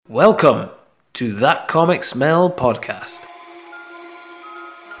Welcome to That Comic Smell podcast.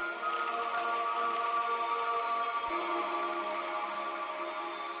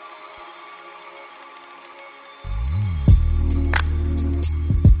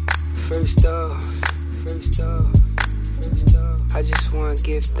 First off, I just want to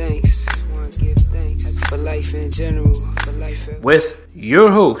give thanks for life in general, With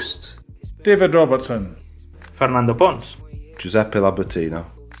your hosts, David Robertson, Fernando Pons, Giuseppe Labertino,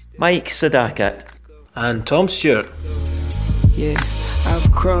 Mike Sadakat, and Tom Stewart. Yeah, I've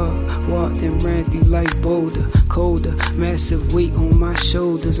crawled, walked and ran through life bolder, colder, massive weight on my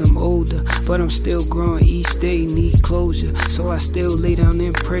shoulders. I'm older, but I'm still growing each day, need closure. So I still lay down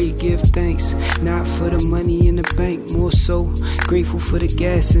and pray, give thanks. Not for the money in the bank, more so grateful for the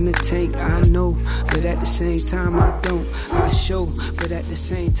gas in the tank. I know, but at the same time I don't. I show, but at the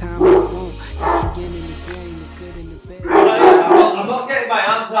same time I won't. It's the yin and the yang, the good and the bad. I'm not getting my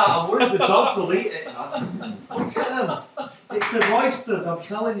hands out. I'm worried the dogs will eat it, man. Look at them. It's the oysters, I'm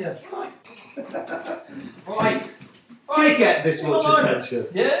telling you. Royce. Do you get this much attention?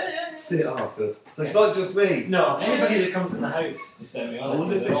 Yeah. Oh, good. So it's not just me. No, anybody that comes in the house, just send me I honest.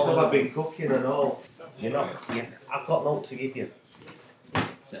 wonder if it's because I've been cooking and all. You know, I've got nothing to give you.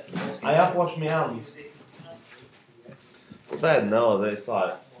 I have washed my hands. But then, no, it's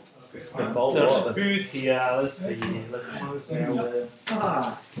like, snip all There's water. food here, let's see. Let's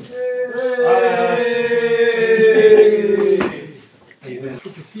smell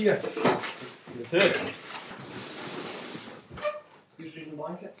good to see you. Good. Who's reading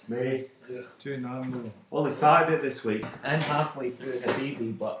blankets? Me. Well, He signed it this week. I'm halfway through the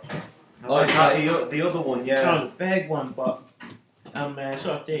baby, but Oh, is that the other one, yeah. not a big one, but I'm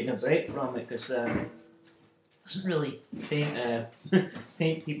sort of taking a break from it because doesn't really paint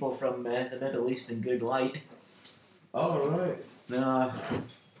paint people from the Middle East in good light. Oh, right. No,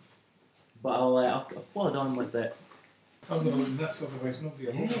 but I'll plod on with it. I'm going to win this, otherwise nobody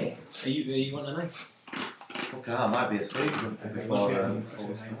will. Yeah. Are you want a knife? Okay, I might be asleep before You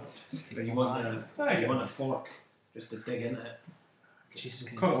want a fork just to dig into it?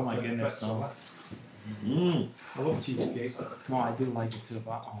 Oh my goodness, no. I love cheesecake. No, I do like it too,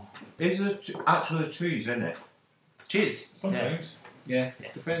 but Is there actually cheese in it? cheese. Sometimes. Yeah.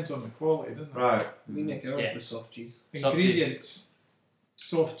 Depends on the quality, doesn't it? Right, We make ours Yeah. with soft cheese. Soft Ingredients.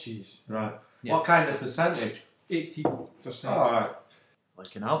 Soft cheese. right. Yeah. What kind of percentage? 80%. Alright.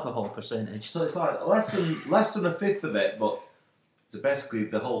 Like an alcohol percentage. So it's like less than a fifth of it, but so basically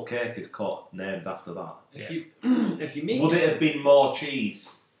the whole cake is named after that. If you make Would it have been more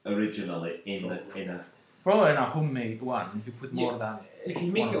cheese originally in a Probably in a homemade one, you put more Yeah. than. if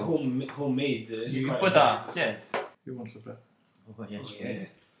you make it one of homemade, it's You quite put a yeah. Who wants a bit? Oh, yes, Yeah. yes.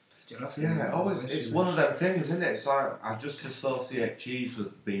 You're asking yeah, me a always question. it's one of them things, isn't it? It's like I just associate cheese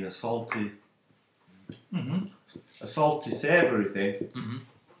with being a salty savoury thing.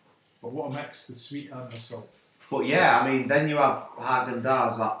 But what a mix, the sweet and the salt. But yeah, I mean then you have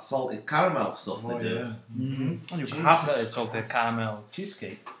Haagen-Dazs, that salted caramel stuff Oh, they do. yeah. And you can have that salted caramel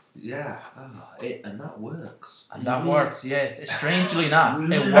cheesecake, Yeah, and that works. and that works. Yes, strangely enough,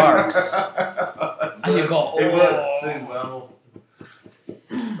 it works. And you go, It oh. works too well.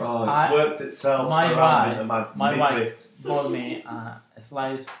 Oh, it's worked itself my around wife- into My midriff. wife bought me a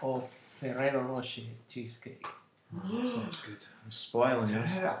slice of Ferrero Rocher cheesecake. Sounds good. I'm spoiling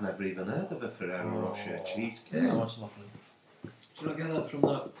this. Yeah, I've never even heard of a Ferrero Rocher cheesecake. That was lovely. Do you not get that from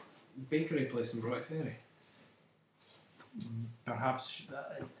that bakery place in Bright Ferry? Perhaps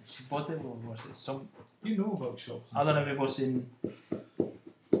she bought it, or was it some? You know about shops. I don't know if it was in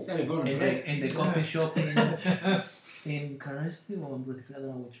the coffee shop in Carnoustie or in British, I don't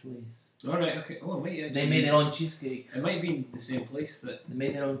know which place. Alright, okay. Oh, it might actually They made their own cheesecakes. It might be the same place that. They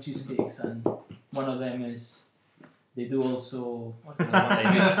made their own cheesecakes, and one of them is they do also what do they do?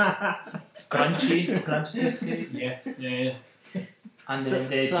 crunchy cheesecake, Yeah. and the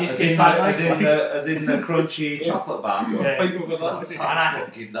As cheesecake in, as in the crunchy chocolate bar. Yeah. Fight over that. That sounds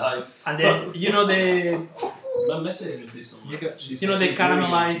fucking nice. and then you know the My missus would do something. You get- She's you know the she's really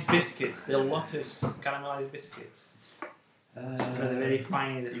caramelized good. biscuits, the Lotus caramelized biscuits. They're very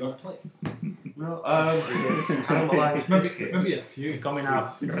fine. You want a plate? No, caramelised biscuits. Maybe a few. Coming out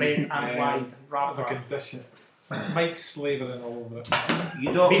red and white If I wrapper. can dish it. Mike's slavouring all over it.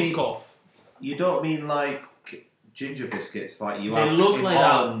 Biscoff. You don't mean like ginger biscuits like you They have look in like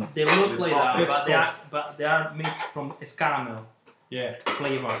Holland that. They look with like that, coffee. but they are made from it's caramel Yeah.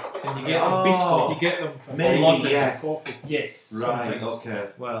 flavor. And you get Oh. them biscuit. You get them from Maybe, Lotus yeah. coffee. Yes. Right, Sometimes. okay.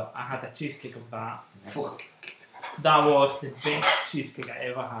 Well, I had a cheesecake of that. Fuck. That was the best cheesecake I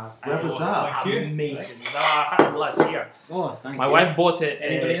ever had. Where And it was that? Thank you. amazing. No, I had it last year. Oh, thank My you. wife bought it.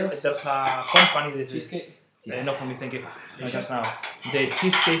 Anybody else? There's a company that Cheesecake? not for me, thank you. Just now, the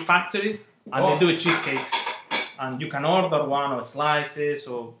Cheesecake Factory, and they do cheesecakes, and you can order one or slices,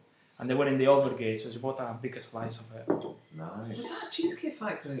 and they were in the Overgate, so she bought a bigger slice of it. Nice. Was that a Cheesecake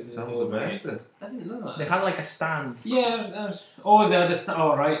Factory? Sounds amazing. I didn't know that. They had like a stand, Yeah, they had a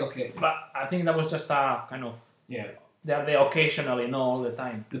oh, right, okay. but I think that was just a kind of. Yeah. They're there occasionally, not all the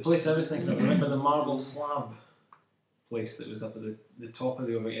time. The place I was thinking of, remember the marble slab place that was up at the top of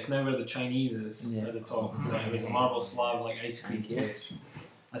the overgate? It's now where the Chinese is at the top. It was a marble slab, like ice cream place.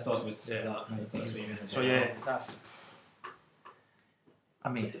 I thought it was that. That's what you meant. So yeah, that's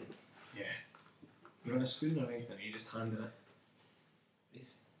amazing. Yeah. You want a spoon or anything? Or you just handed it?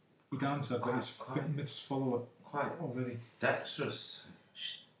 He's Good answer, but his fitness follow quite it already. dexterous.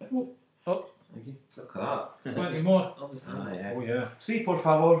 Thank you. Look at that. Slightly more. I'll just hand it. yeah. Oh yeah. Sí, por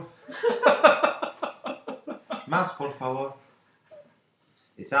favor. Más, por favor.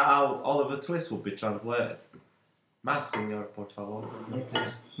 Is that how Oliver Twist would be translated? Más, señor, por favor.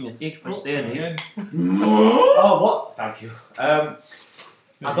 Yeah, thank you for staying here. Oh, what? Thank you. I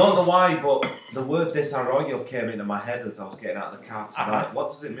don't know why, but the word desarrollo came into my head as I was getting out of the car tonight. What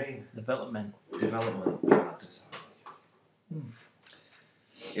does it mean? Development. Development. Yeah, desarrollo.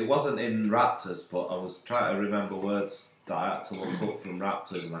 It wasn't in Raptors, but I was trying to remember words that I had to look up from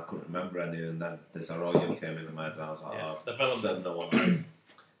Raptors and I couldn't remember any, and then desarrollo came into my head and I was like, Yeah, oh, development. no one knows.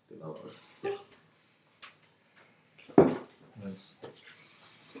 Development.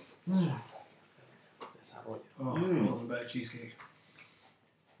 Desarrollo. Oh, what about cheesecake?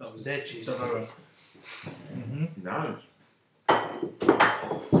 That was Dead cheesecake. devoured. Nice.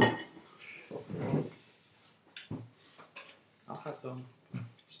 I had some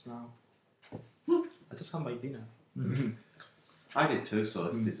just now. I just had my dinner. I did too, so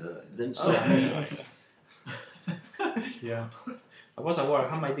it's dessert. Didn't stop me. Yeah. I was at work, I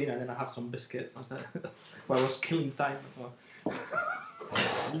had my dinner, and then I had some biscuits. While I was killing time before.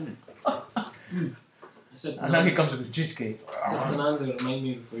 I said to And now he Nando, comes with cheesecake. remind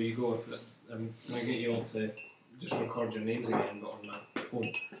me before you go if I'm going to get you all to just record your names again, but on my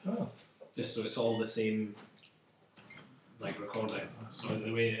phone. Oh. Just so it's all the same, like recording. So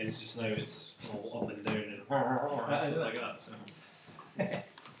the way it is just now, it's all up and down and stuff like that.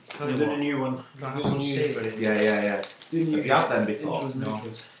 So I'm doing a new one. Don't Do have some new- savoury. Yeah. do new Have you had them before? intros and No.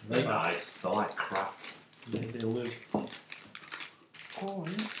 outros. Nice. They're like crap. They look. Oh,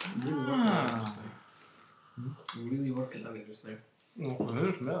 Ah. I'm really working on it just now. yeah.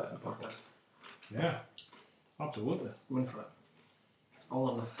 Podcast. Yeah. Absolutely. Going for it. All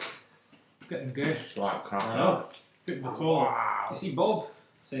on the. Getting good. It's like crap. I know. Fit the collar. You see, Bob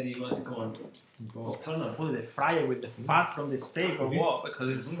said he wanted to go on. Bob Turner. What do they fry it with the fat from the steak or what? Because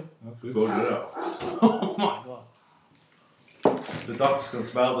it's. That's good. Good enough. Oh my god. The dogs can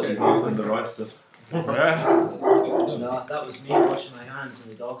smell that you've opened the oysters. No, that was me washing my hands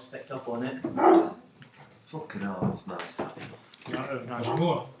and the dogs picked up on it. Fucking hell, that's nice. That's There's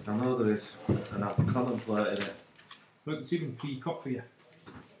more. I know there is, and I've contemplated it. Look, it's even pre-cut for you.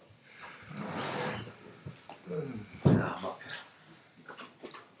 Nah, I'm not.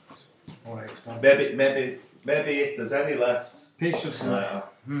 Alright. Maybe if there's any left. Pace yourself.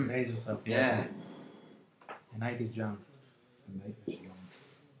 later. Raise yourself, Yeah. yes. And I did jump.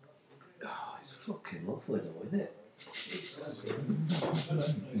 Oh, it's fucking lovely though, isn't it?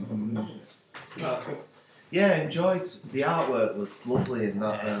 Yeah, enjoyed the artwork. Looks lovely in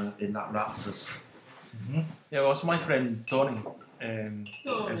that Raptors. Yeah, it was my friend Tony from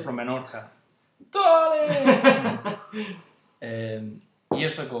Menorca. Tony!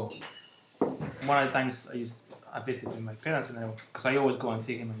 Years ago, one of the times I visited my parents and because I always go and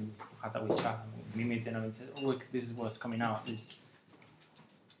see him and had a wee chat and we meet him and said, oh, look, this is what's coming out, this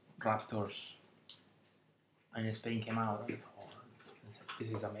Raptors. And Spain came out and I thought, oh,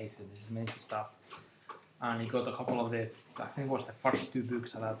 this is amazing stuff. And he got a couple of I think it was the first 2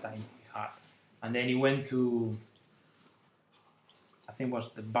 books at that time he had. And then he went to, I think it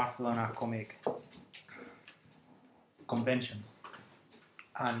was the Barcelona Comic Convention.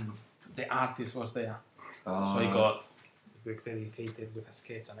 And the artist was there. So he got the book dedicated with a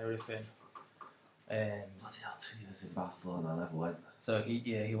sketch and everything. Bloody hell, 2 years in Barcelona, I never went. So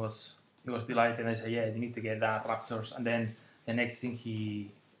he was delighted and I said, yeah, you need to get that Raptors. And then the next thing he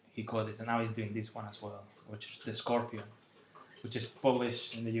got it, and now he's doing this one as well, which is the Scorpion, which is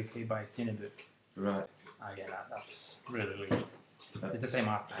published in the UK by Cinebook. Right. Again, that's really, really good. It's the same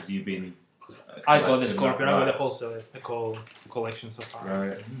artist. Have you been? I got the collecting Scorpion, that? I got the whole collection so far.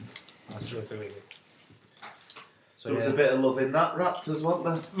 Right. That's really, really good. So There was yeah. a bit of love in that Raptors, wasn't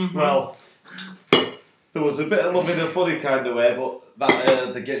there? Mhm. Well, there was a bit of love in a funny kind of way, but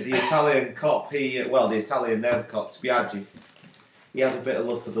that the Italian cop, the Italian name cop, Spiaggi, he had a bit of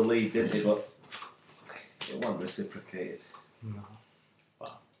love for the league, didn't he? But it wasn't reciprocated. No.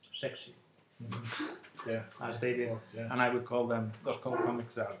 Well, sexy. Yeah. As they did. Yeah. And I would call them, those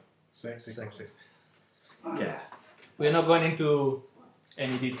comics are Sexy. sexy. Yeah. We're not going into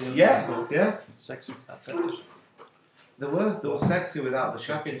any details. Yeah, So yeah. sexy, that's it. They were sexy without the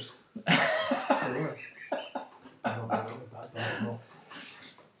shagging.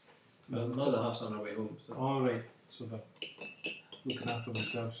 Well, now the half's on our way home. So. All right. So they're looking after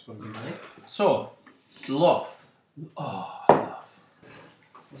themselves for me. So, love. Oh, love.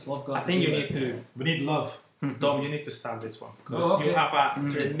 What's love got I to think do you with need it? to, We need love. Dom, you need to start this one. Because Oh, okay. you have a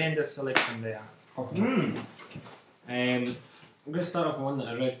tremendous selection there. I'm going to start off with one that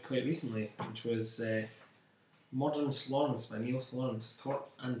I read quite recently, which was Modern Slorence by Neil Slorence,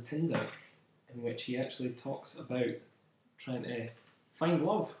 Thoughts and Tinder, in which he actually talks about trying to find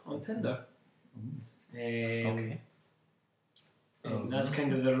love on Tinder. Okay. And that's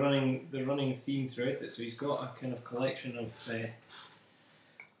kind of the running theme throughout it. So he's got a kind of collection of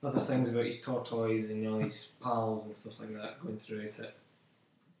other things about his tortoise and all his pals and stuff like that going throughout it.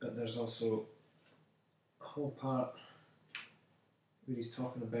 But there's also a whole part where he's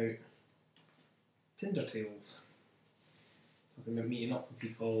talking about Tinder tales. Talking about meeting up with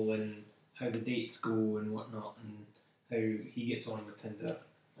people and how the dates go and whatnot and how he gets on with Tinder.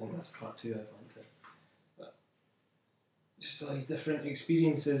 I think that's part 2 I wanted. But just all these different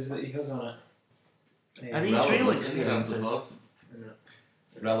experiences that he has on it. Are these real Relevant, experiences?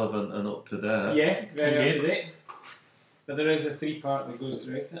 Relevant and up to date. Yeah, very Indeed. up to date. But there is a 3-part that goes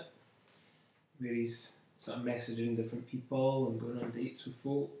throughout it, where he's sort of messaging different people and going on dates with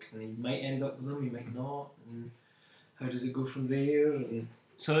folk, and he might end up with them, he might not, and how does it go from there? And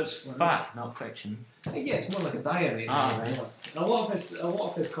So it's fact, not fiction. yeah, it's more like a diary. than Ah, anything else. A lot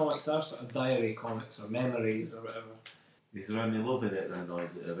of his comics are sort of diary comics or memories or whatever. Is there any love in it then, or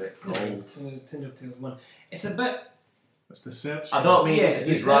is it a bit cold? Tinder Tales 1. It's a bit. It's the search. I don't mean Yeah, it's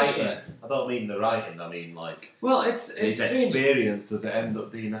his the search writing. bit. I don't mean the writing. I mean like Well, it's his strange. experience. Does it end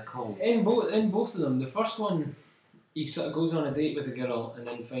up being a cold? In both of them, the first one, he sort of goes on a date with a girl and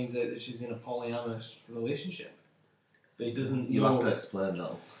then finds out that she's in a polyamorous relationship. But he doesn't You'll know have to explain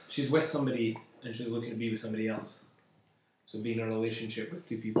that. she's with somebody and she's looking to be with somebody else. So being in a relationship with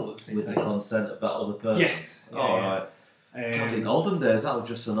 2 people at the same With the time. consent of that other person. Yes. Yeah, All yeah. right. God, in olden days, that was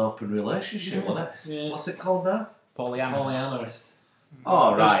just an open relationship, wasn't it? Yeah. What's it called now? Polyamorous. Polyamorous.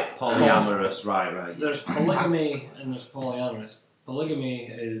 Oh, There's- right. Polyamorous. Right. There's polygamy and there's polyamorous. Polygamy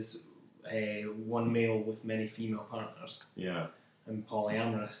is one male with many female partners. Yeah. And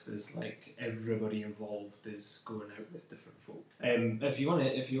polyamorous is like everybody involved is going out with different folk. If you want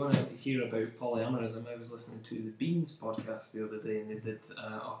to hear about polyamorism, I was listening to the Beans podcast the other day, and they did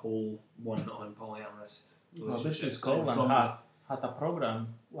a whole one on polyamorous Well, this relationships. is Scotland From- had a program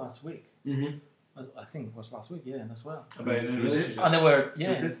last week. Mhm. I think it was last week, yeah, as well. About the relationship. And they were,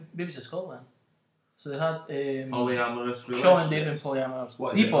 yeah, Who did? BBC Scotland. So they had Polyamorous relationship. showing different polyamorous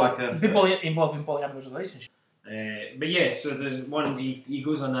What is it, people, like a- people involved in polyamorous relationships. But yeah, so there's one, he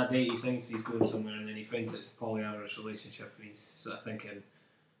goes on that date, he thinks he's going somewhere, and then he finds it's a polyamorous relationship, and he's sort of thinking,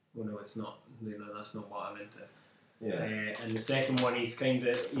 well, no, it's not, that's not what I'm into. Yeah. And the second one, he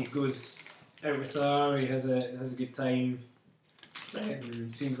goes out with her, he has a good time,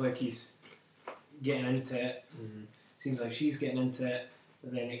 seems like he's getting into it, and seems like she's getting into it,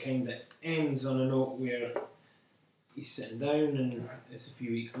 but then it kind of ends on a note where he's sitting down, and it's a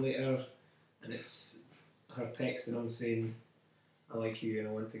few weeks later, and it's her texting him saying, I like you and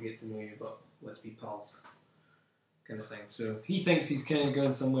I want to get to know you, but let's be pals, kind of thing. So he thinks he's kind of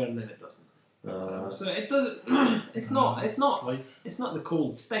going somewhere, and then it doesn't. So it doesn't. It's not the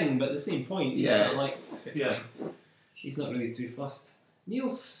cold sting, but at the same point, he's sort of like, it's fine. He's not really too fussed.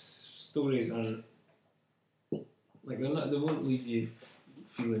 Neil's stories aren't like they won't leave you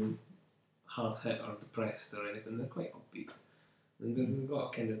feeling hard hit or depressed or anything. They're quite upbeat, and they've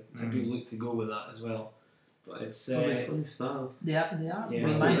got kind of a good look to go with that as well. But it's funny style. They are. Yeah.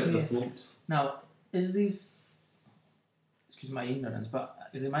 Reminds me. flumps. Now, is this? Excuse my ignorance, but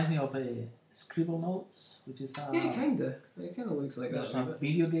it reminds me of a Scribble Notes, which is a, yeah, kinda. It kind of looks like that. there's a a bit.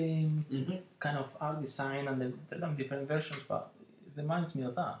 video game Mm-hmm. kind of art design, and they've done different versions, but it reminds me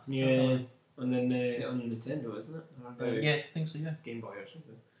of that. Yeah, and then on Nintendo, isn't it? Or Yeah, I think so. Yeah. Game Boy or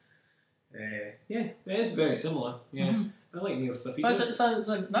something. Yeah, it's very similar. Yeah, Mhm. I like Neil's stuff. He But does, it's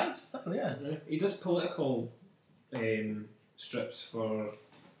a nice style, yeah. he does political strips for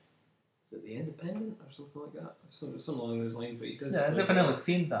it the Independent or something like that? Something along those lines. But he does. Yeah, I've definitely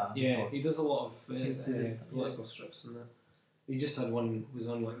seen that. Yeah, before. he does a lot of does, political strips and that. He just had one was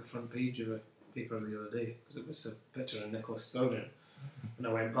on like the front page of a paper the other day because it was a picture of Nicola Sturgeon, and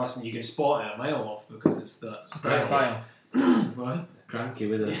I went past and you can spot it a mile off because it's that Style. What? Cranky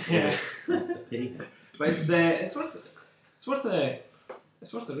with a Yeah. pity. But it's worth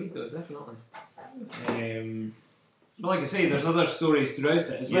a read though, definitely. But like I say, there's other stories throughout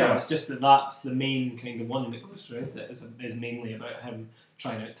it as well. Yeah. It's just that's the main kind of one that goes throughout it. Is mainly about him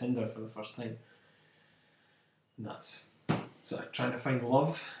trying out Tinder for the first time, and that's sort of trying to find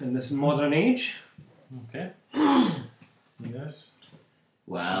love in this modern age. Okay. Yes.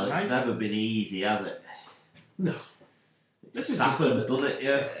 Well, it's Nice. never been easy, has it? No. This is Just just done it,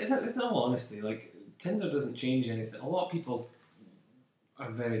 yeah. It's in all honesty, like Tinder doesn't change anything. A lot of people are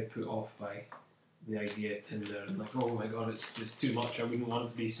very put off by the idea of Tinder and like, oh my god, it's just too much. I wouldn't want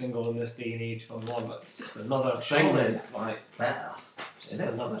to be single in this day and age, blah blah. But it's just another thing. Surely That's it's like better. it's just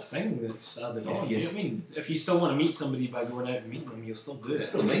another thing that's added If on. you- You know what I mean? If you still want to meet somebody by going out and meeting them, you'll still do it.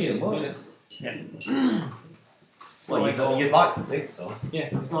 Still meet it, won't it? It's not like all, You'd like to think so. yeah,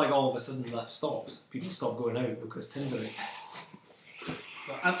 it's not like all of a sudden that stops. People stop going out because Tinder exists.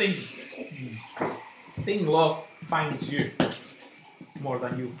 But I think love finds you more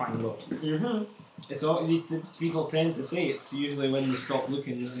than you find love. Mm-hmm. It's all the people tend to say it's usually when you stop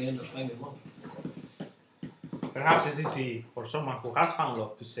looking that they end up finding love. Perhaps it's easy for someone who has found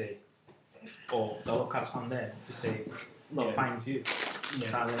love to say, or the love has found them to say, love Yeah. finds you. Yeah.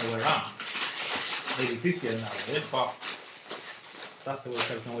 Not the other way around. Maybe it's easier nowadays, but that's the way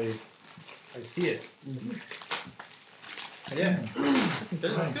certain way I see it. Yeah.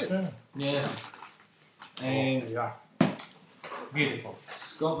 That's good. Yeah. There you are. Beautiful.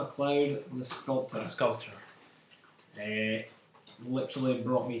 Scott McCloud, the sculptor, Sculpture. literally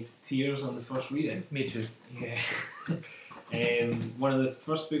brought me to tears on the first reading. Me too. Yeah. One of the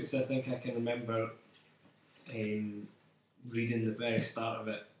first books I think I can remember reading the very start of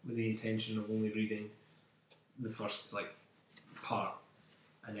it with the intention of only reading the first part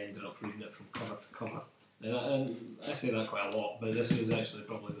and ended up reading it from cover to cover. And I say that quite a lot, but this was actually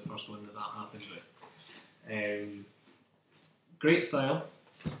probably the first one that happened with. Great style.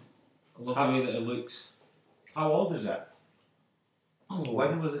 I love the way that it looks. How old is it? Oh,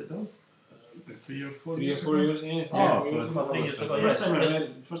 When was it done? 3 or 4 3 or years 4 ago. years, yeah. Oh, 3 or 4 so years it's ago. not I think it's long.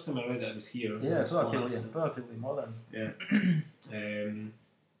 about- First time I read it, I was here. Yeah, it's relatively, France. relatively modern.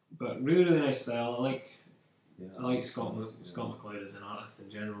 But really, really nice style. I Yeah. like Scott McCloud as an artist in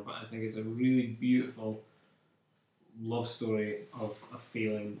general, but I think it's a really beautiful love story of a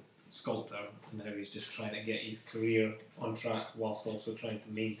failing sculptor and how he's just trying to get his career on track whilst also trying to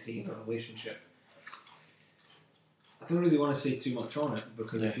maintain a relationship. I don't really want to say too much on it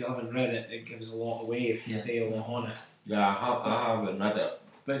because if you haven't read it, it gives a lot away if you say a lot on it. Yeah, I haven't read it.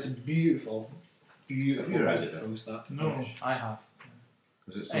 But it's a beautiful, beautiful Have you read book it? from start to No. finish. I have.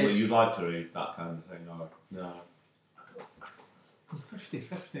 Is it something It's- you'd like to read, that kind of thing? Or no? I'm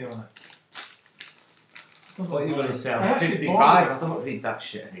 50-50 on it. What you gonna say? I I'm actually 55. borrowed I don't read that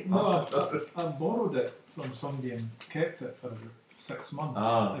shit No, anymore. I borrowed it from somebody and kept it for about 6 months.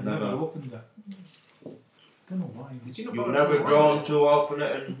 Ah, I've never. never opened it. Don't know why. Did you know You've about never it? drawn to open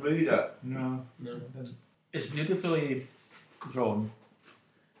it and read it. No, No. I didn't. It's beautifully drawn.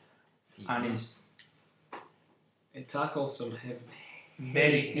 And it's It tackles some heavy,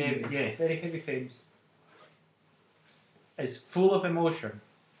 very heavy, themes. yeah, very heavy themes. It's full of emotion,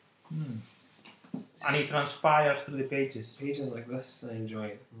 and it transpires through the pages. Pages like this I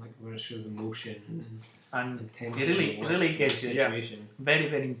enjoy, like where it shows emotion And and it intensity. really, in what's really gets the you. Yeah, situation. very,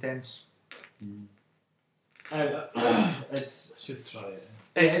 very intense. It's Should try it.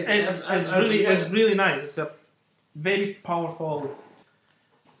 It's really nice. It's a very powerful,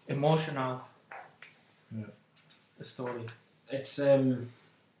 emotional story. it's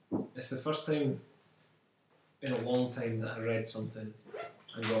the first time in a long time that I read something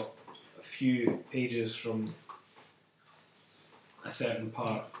and got a few pages from a certain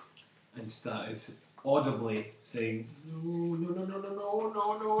part and started audibly saying no,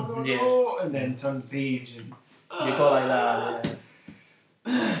 Yeah. and then turned the page and You go like that,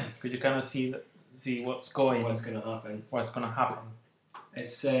 because you kind of see what's going, what's going to happen. what's gonna happen.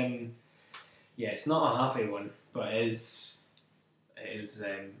 It's it's not a happy one, but it's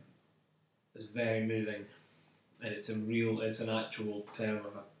very moving, and it's an actual term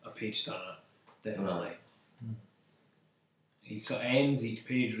of a page turner, definitely. He sort of ends each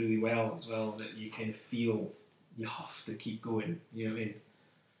page really well as well, that you kind of feel you have to keep going. You know what I mean?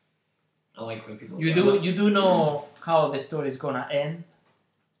 I like when people. You do know how the story is gonna end.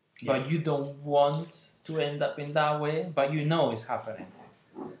 but you don't want to end up in that way, but you know it's happening.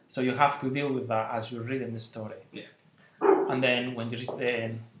 So you have to deal with that as you're reading the story. Yeah. And then when you reach the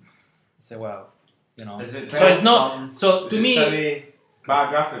end, you say, well, you know. Is it So it's not. on- So is to it me, very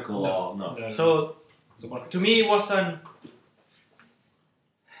biographical or no? so to me it wasn't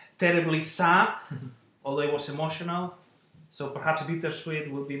terribly sad, although it was emotional. So perhaps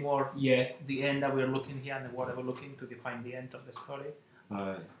bittersweet will be more the end that we're looking here and what we're looking to define the end of the story.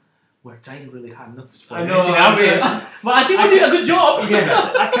 Right. We're trying really hard not to spoil I know, anything, aren't we? But I think we did a good job.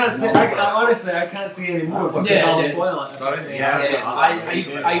 Yeah, I can't say. I honestly, I can't say any more because Yeah. I'll spoil it. if I Sorry? say Yeah.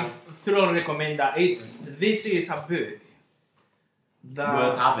 it. I thoroughly recommend that. This is a book that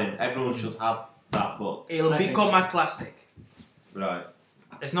Worth having. Everyone should have that book. it'll I think become so. a classic. Right.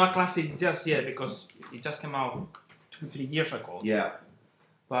 It's not a classic just yet because it just came out 2-3 years ago. Yeah.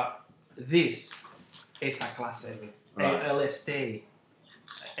 But this is a classic. Right. LSD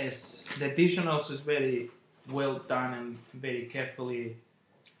is the edition also is very well done and very carefully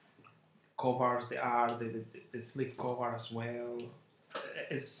covers the art, the sleek cover as well.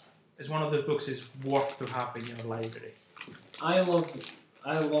 It's one of those books is worth to have in your library. I love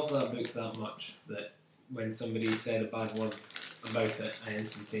that book that much that when somebody said a bad word about it, I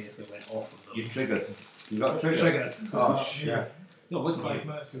instantaneously went off of them. You triggered. You got triggered. Triggered. Oh shit. No, it was 5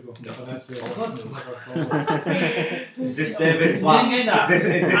 minutes ago. No. Vanessa, Is this David's last? You didn't get that. Is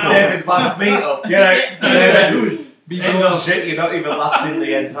this David's last meetup? David. Oh shit! You're not even lasting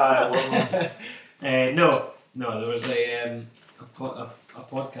the entire one. No, there was a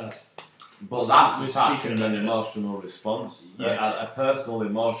podcast. But We're that's speaking attaching about an it. emotional response. Yeah. A personal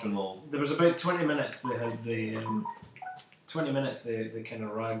emotional. There was about 20 minutes they had the 20 minutes they kind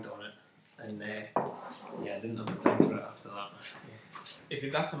of ragged on it, and I didn't have the time for it after that. If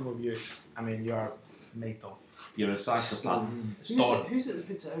it doesn't move you, I mean, you are made of You're a psychopath. stone. Who's it that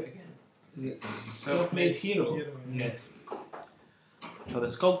puts it out again? Is it Self-Made Hero? Yeah. So the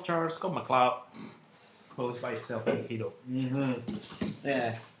sculptor, Scott McCloud, goes by Self-Made Hero. Mm-hmm.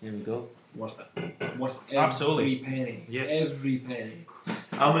 Yeah, there we go. Worth it. Worth Absolutely. every penny. Yes. Every penny.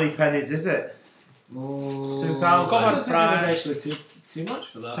 How many pennies is it? Oh, 2,000. I don't Cover think it price. was actually too much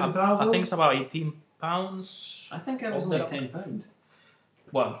for that. 2,000? I think it's about £18. I think I was Oh, only yeah. £10.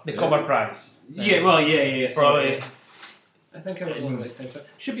 Well, the cover price. Yeah, well, yeah. Probably. sorry. I think I was only like £10.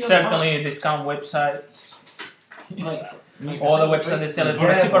 Should be Certainly discount websites. like All the websites they sell it for a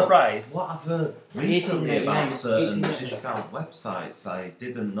Yeah, cheaper but- price. What I've heard recently about 18.99. certain 18.99. discount websites I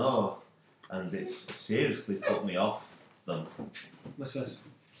didn't know, and it's seriously put me off them. What's this?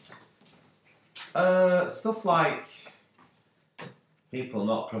 Stuff like people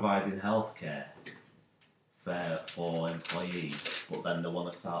not providing healthcare for employees, but then they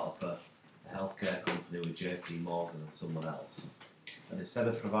want to start up a healthcare company with JP Morgan and someone else, and instead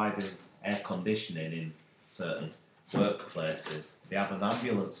of providing air conditioning in certain workplaces, they have an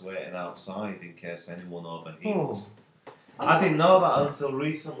ambulance waiting outside in case anyone overheats. I didn't know that until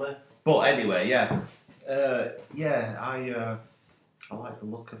recently. But anyway, I like the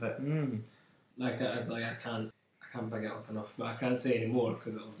look of it. I can't bag it up enough, but I can't say any more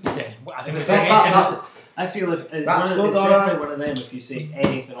because it'll Yeah, just. well, I If think it's it's That- I feel if it's, That's one, good, it's alright. definitely one of them if you say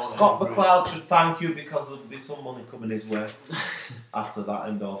anything on Scott it. McCloud should thank you because there'll be some money coming his way after that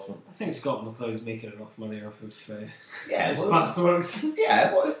endorsement. I think Scott McCloud's making enough money off of Yeah, his well, past works.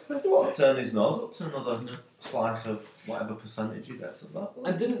 yeah, what won't turn his nose up to another slice of whatever percentage he gets of that.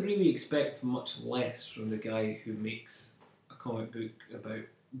 I didn't really expect much less from the guy who makes comic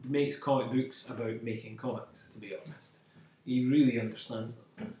books about making comics, to be honest. He really understands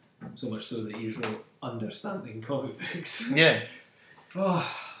them. So much so that he's really understanding comic books. Yeah. Oh,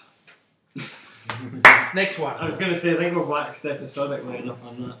 Next one. I was going to say, I think we're wax episodically enough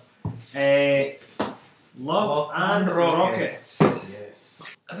on that. Love and Rockets. Yes.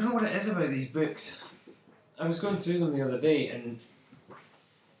 I don't know what it is about these books. I was going through them the other day and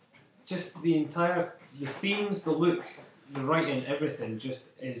just the themes, the look, the writing, everything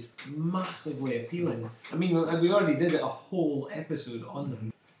just is massively appealing. I mean, we already did a whole episode on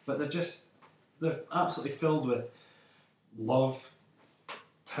them, but they're absolutely filled with love,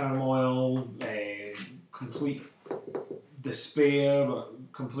 turmoil, complete despair, but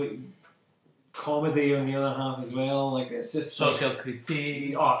complete comedy on the other half as well. Like it's just Social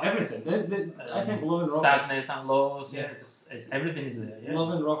critique. everything. I think Love and Rockets. Sadness and loss. Yeah. It's everything is there. Yeah.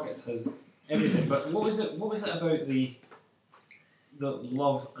 Love and Rockets has everything. But what was it about the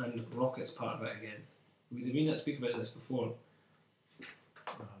Love and Rockets part of it again? Did we not speak about this before?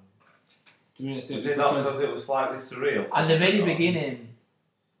 Did we not say Is it not because it was slightly surreal? At the very beginning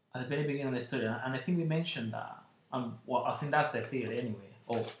of the story, and I think we mentioned that. Well, I think that's the theory anyway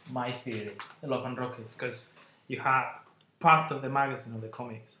of my theory, Love and Rockets, because you had part of the magazine of the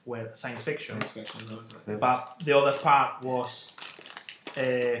comics were science fiction, That was it. but the other part was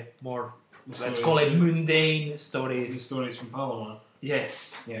more, The let's story- call it mundane the stories. stories from Palomar. Yeah.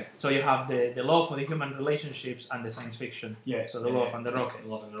 Yeah. So you have the love for the human relationships and the science fiction. Yeah. So the love and the rockets.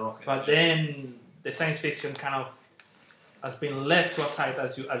 Love and the Rockets. But then the science fiction kind of has been left to aside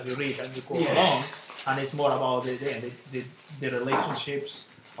as you read and you go Yeah. along, and it's more about the relationships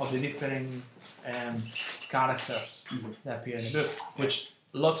of the different characters that appear in the book, which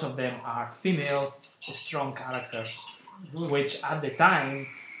lots of them are female, strong characters, which at the time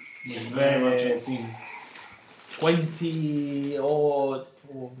was very much unseen. 20 or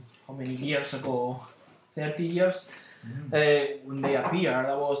how many years ago, 30 years, when they appeared,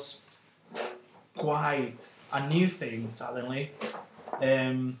 that was quite a new thing suddenly,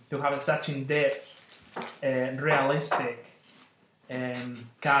 to have such in-depth and realistic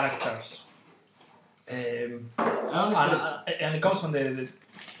characters. I honestly, And it comes from the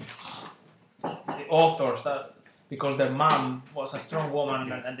authors, that because their mom was a strong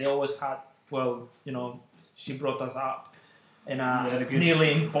woman and they always had, well, you know, she brought us up in a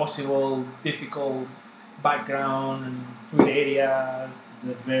nearly impossible, difficult background and good area.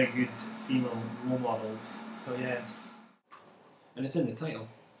 they're very good female role models, So yeah, and it's in the title.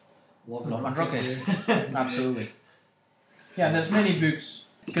 Love and Rockets. Absolutely. Yeah, and there's many books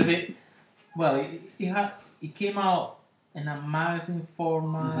because it came out in a magazine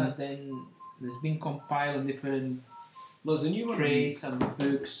format. Then there's been compiled in different There's a new one. Of trades these, and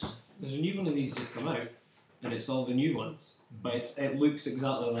books. there's a new one of these just come out, and it's all the new ones, but it looks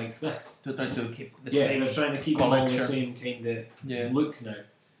exactly like this. To try to keep the Yeah, same. they're trying to keep them all the collection. same kind of Yeah. look now.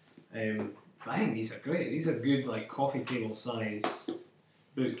 I think these are great. These are good, like coffee table size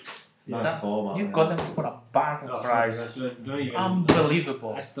books. Nice That- format. You yeah. got them for a bargain Oh, price. don't even.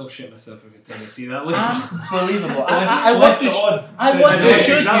 Unbelievable. I still shit myself every time I see that look. Unbelievable. I want to. I want to Yeah,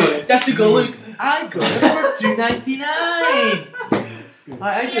 show exactly. you just to go look. I got it for $2.99.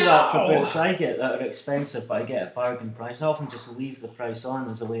 I do that for Yow! books I get that are expensive, but I get a bargain price. I often just leave the price on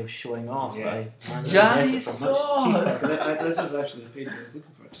as a way of showing off. Yeah. That I managed to Johnny get it for much saw. cheaper. This was actually the page I was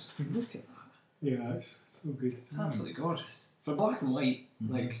looking for. Just look at that. Yeah, it's so good. It's absolutely gorgeous. For black and white,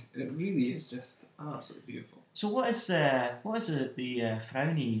 like it really is just absolutely beautiful. So what is the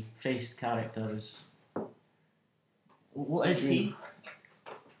frowny faced characters? What is he?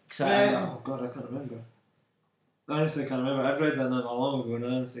 'Cause I- Oh god, I can't remember. I honestly can't remember. I've read that not that long ago, and I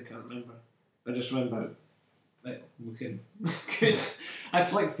honestly can't remember. I just remember it looking good. I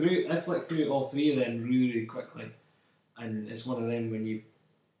flicked through all three of them really quickly, and it's one of them when you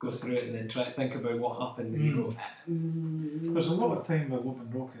go through it and then try to think about what happened, and you go. There's a lot of time with Love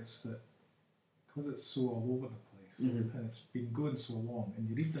and Rockets that, because it's so all over the place Mhm. and it's been going so long, and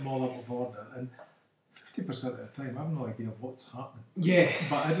you read them all out of order, and 50% of the time I have no idea what's happening, Yeah.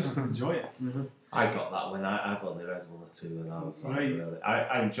 but I just enjoy it. I got that when I've only read one or two, and I was like, Right. really,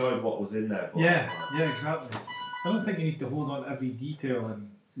 I enjoyed what was in there. But Yeah, exactly. I don't think you need to hold on to every detail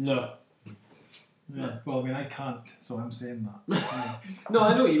and. No. Yeah. Well, I mean, I can't, so I'm saying that. No,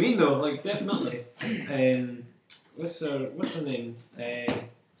 I know what you mean though. Like definitely. What's her name?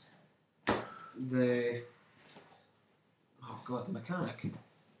 The. Oh god, the mechanic.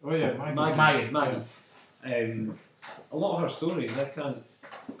 Oh yeah, Maggie. A lot of her stories, I can't.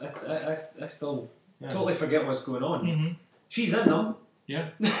 I still Yeah. totally forget what's going on. Mm-hmm. She's in them. Yeah.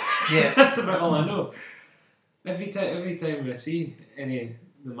 Yeah. That's about all I know. Every time I see any of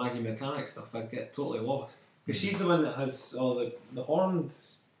the Maggie mechanic stuff, I get totally lost because she's the one that has all the horned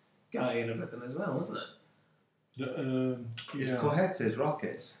guy and everything as well, isn't it? It's Yeah. Cohetes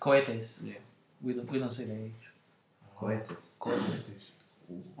Rockets. Cohetes. Yeah. We don't say the age. Cohetes. Cohetes.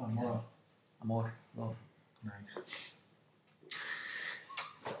 Amor. Amor. Love. Nice.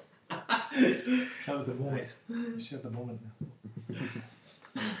 That was the moment. Shared the moment now.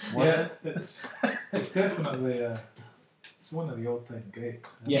 Was yeah, it's definitely it's one of the all-time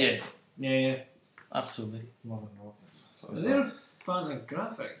greats. Yeah. Absolutely. Love and Rockets. So They're fan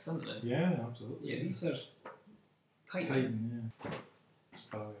graphics, aren't they? yeah, absolutely. Yeah, these are tight. Titan, yeah. It's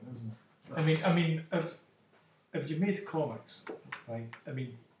brilliant, isn't it? I mean, if you made comics, right? I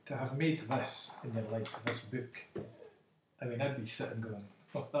mean, to have made this in your life, this book, I mean, I'd be sitting going,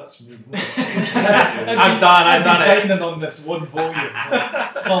 "Fuck, that's me." I'm done it. Dining on this one volume.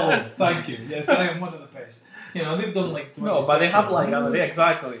 Oh, thank you. Yes, I am one of the best. You know, they've done like 26. No, but they have like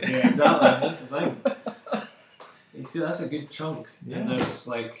exactly. Yeah, exactly. That's the thing. You see, that's a good chunk. Yeah. And there's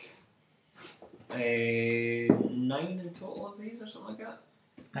like 9 in total of these or something like that.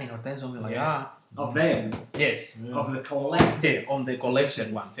 9 or 10, something like Yeah. that. Of them, Yes. of the collective. On the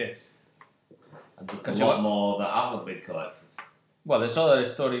collection ones, yes. And there's Because a lot more that haven't been collected. Well, there's other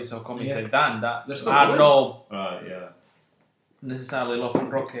stories or comics Yeah. they've done that They're still are going. not Right, yeah. necessarily Love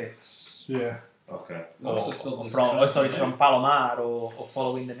and Rockets. Yeah. Okay. Or, Also still or described, from stories yeah. from Palomar or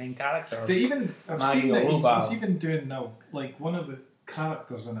following the main character. They even, I've Maggie seen that Oruba. he's even doing now, like one of the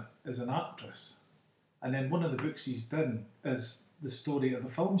characters in it is an actress. And then one of the books he's done is the story of the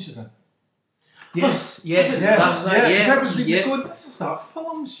film she's in. Yes, yes, yeah, that's right. yeah, 'cause Yes, I was reading yeah. going, this is that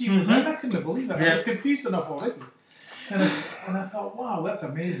film she was in. I couldn't believe it. I Yeah. was confused enough already. And I thought, wow, that's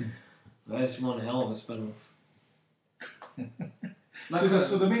amazing. That's one hell of a spin-off.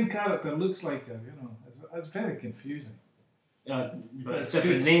 So the main character looks like her, you know. It's very confusing. Yeah, but it's It's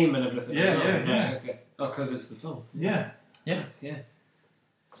different good. name and everything. Yeah, as well. yeah, yeah. Right, okay. Oh, because it's the film. Yeah. Yeah. Yeah.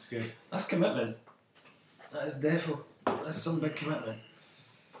 It's good. That's commitment. That is defo. That's some big commitment.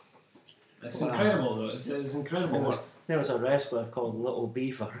 It's Wow. incredible though. It's incredible There work. there was a wrestler called Little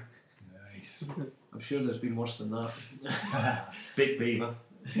Beaver. Nice. I'm sure there's been worse than that. Big Beaver.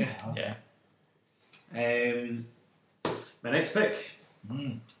 Yeah. My next pick.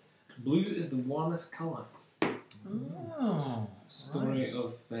 Mm. Blue is the warmest colour. Oh. Story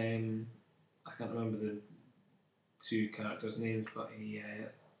of I can't remember the two characters' names, but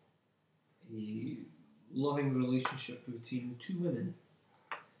a loving relationship between two women,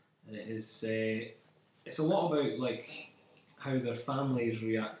 and it is it's a lot about like how their families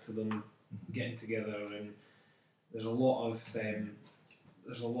react to them getting together, and there's a lot of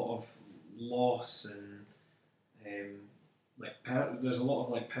loss and there's a lot of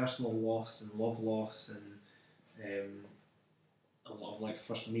like personal loss and love loss and a lot of like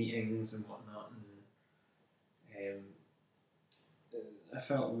first meetings and whatnot, and I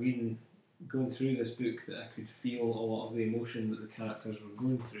felt going through this book that I could feel a lot of the emotion that the characters were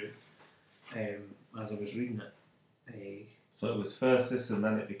going through as I was reading it. So it was first this and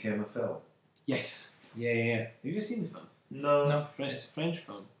then it became a film? Yes, yeah. Have you ever seen the film? No. It's a French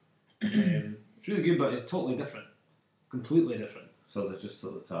film. It's really good, but it's totally different, completely different. So they just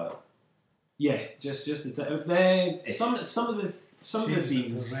took the title. Yeah, just the some of the Changed it to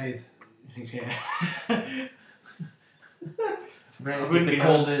themes. red. Yeah. Red I is wouldn't the be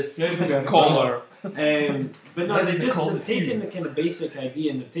coldest Yeah, colour. But no, Red is they've the coldest taken hue. the kind of basic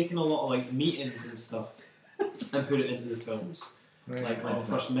idea and they've taken a lot of like meetings and stuff and put it into the films. Like when they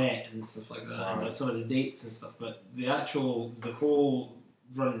first met and stuff like that, and like some of the dates and stuff. But the whole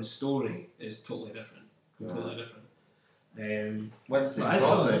running story is totally different, completely different. When's it I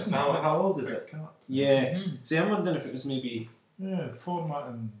saw from? this. How old is it? Yeah. Mm. See, I'm wondering if it was maybe. Yeah, format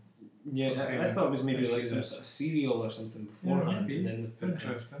and Yeah, I thought it was maybe like some sort of serial or something beforehand, maybe. and then they put it in.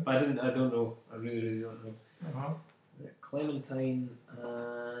 interesting. But I don't know. I really don't know. Uh-huh. Clementine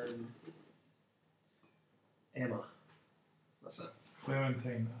and Emma. That's it.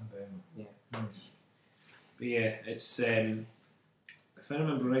 Clementine and Yeah. nice. But yeah, it's if I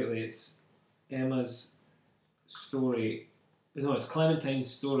remember rightly, it's Emma's story. No, it's Clementine's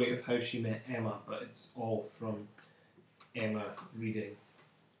story of how she met Emma, but it's all from Emma reading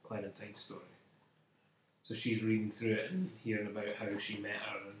Clementine's story. So she's reading through it and hearing about how she met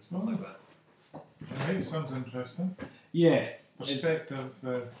her and stuff like that. Right, sounds interesting. Yeah, Perspective.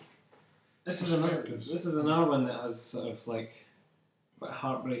 this Perspectives. is another one that has sort of like quite a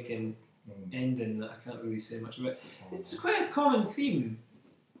heartbreaking ending that I can't really say much about. It's quite a common theme.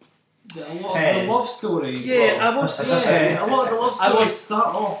 That a lot of the love stories. Yeah, I was. Yeah, a lot of the love I stories was-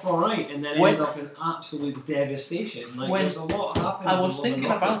 start off alright and then When- end up in absolute devastation. Like When- there's a lot happens. I was in thinking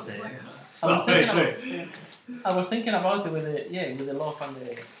Love and about Rockets, it's it. like- I was Very thinking true. I was thinking about it with the love and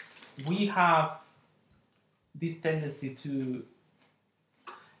the. We have this tendency to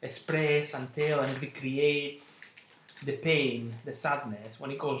express and tell and recreate the pain, the sadness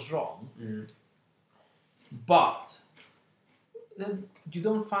when it goes wrong, but then you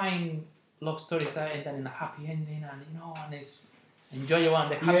don't find love stories that end in a happy ending and and it's enjoyable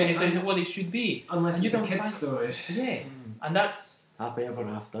and the happiness and- is what it should be. Unless And you it's a don't kid's find- story. Yeah, and that's. Happy ever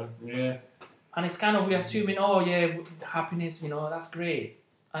after. Yeah. And it's kind of we assuming, oh yeah, happiness, that's great,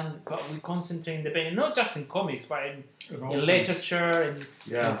 but we concentrate in the pain, not just in comics, but in literature,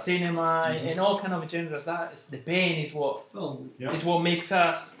 in cinema, in all kind of genres. That is the pain is what is what makes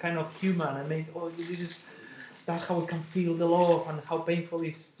us kind of human and that's how we can feel the love and how painful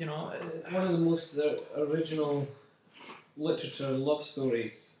is One of the most original literature love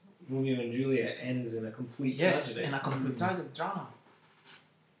stories, Romeo and Juliet, ends in a complete tragedy. in a complete tragic drama.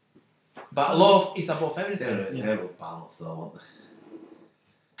 But love is above everything. They're all panels though, aren't they?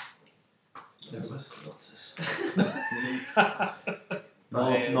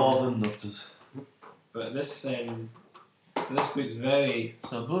 Northern Nutters. But this book's very.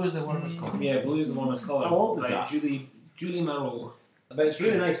 So blue is the warmest colour. Yeah, blue is the warmest colour. How old is by that? Julie Marot. But it's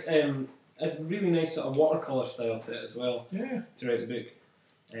really nice. It's a really nice sort of watercolour style to it as well. Yeah. Throughout the book,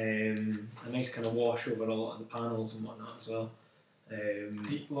 a nice kind of wash over a lot of the panels and whatnot as well.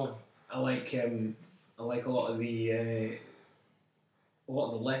 Deep love. I like a lot of the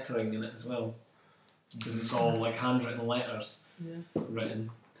lettering in it as well, because it's all like handwritten letters, written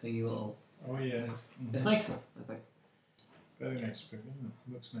tiny little. Oh yeah. It's nice, I think. Very nice book, isn't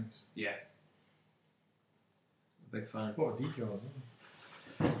it? Looks nice. Yeah. Big fan. A lot of details,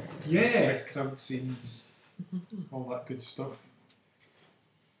 isn't it? Yeah. Big crowd scenes, all that good stuff.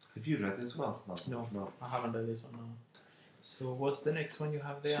 Have you read it as well? No. I haven't read this one now. So what's the next one you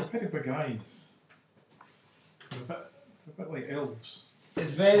have It's there? got very big eyes. They're a bit like elves.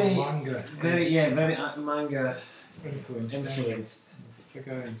 It's very, Manga. very manga Influenced. Big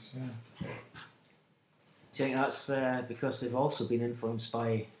eyes, yeah. Do you think that's because they've also been influenced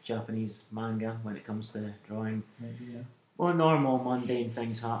by Japanese manga when it comes to drawing Maybe, yeah. more normal, mundane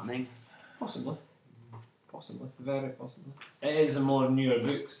things happening? Possibly, very possibly. It is a more newer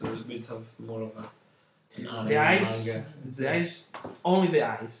book, so it would have more of an anime The eyes, manga. the eyes, only the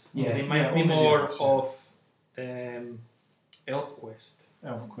eyes. Yeah, It reminds yeah, me only the more eyes, of ElfQuest.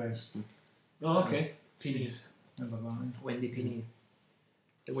 ElfQuest. Oh, okay. Penny, Remember that? Wendy Penny.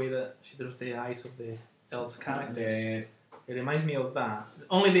 The way that she draws the eyes of the elves characters. Yeah. It reminds me of that.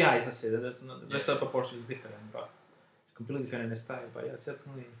 Only the eyes, I say. That's not, the rest of the proportion is different, but it's completely different in the style. But yeah,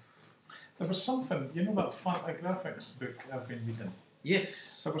 certainly. There was something, you know that Fantagraphics book I've been reading?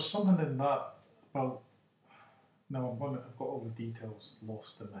 Yes. There was something in that about. No, I've got all the details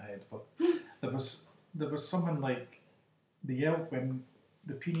lost in my head, but there was something like the elf when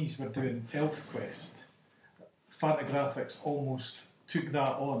the Peonies were doing ElfQuest. Fantagraphics almost took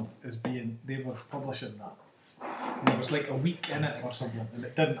that on as being they were publishing that. And there was like a week in it or something, and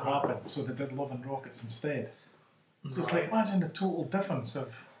it didn't happen, so they did Love and Rockets instead. So it's like imagine the total difference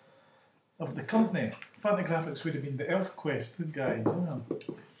of the company. Fantagraphics would have been the ElfQuest guys.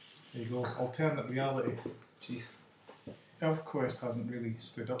 There you go, alternate reality. Jeez. ElfQuest hasn't really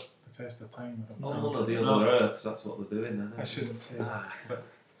stood up the test of time. I don't Oh, know. one of the other Earths, that's what they're doing, isn't it? I shouldn't say that, but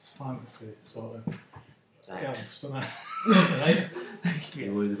it's fantasy sort of. It's elves, isn't it? Right?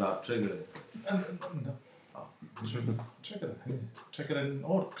 You're worried about triggering. No. Oh, triggering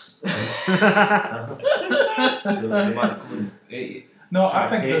orcs. They might come and eat you. No, Try I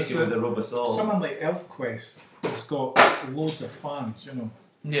think and there's hit you with a rubber sword. someone like ElfQuest has got loads of fans, you know.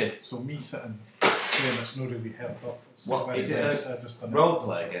 Yeah. So me sitting saying it's not really helped up. It's What, very is it nice, I just don't know. Role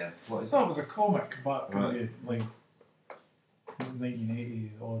play game? What is So it? it was a comic back Right. in the like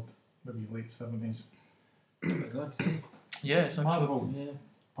 1980 odd, maybe late 70s. Oh my god. Yeah, it's Marvel yeah.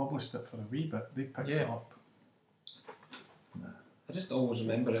 published it for a wee bit. They picked it Yeah. up. I just always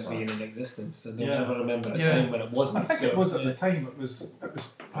remember it being in existence. I don't Yeah. ever remember a Yeah. time when it wasn't. I think so, it was at yeah. the time. It was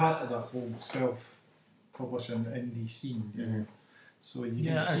part of that whole self-publishing indie scene. You know? So you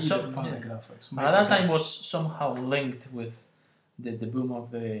Yeah, can and see some- that yeah. Fantagraphics. And at that time was somehow linked with the boom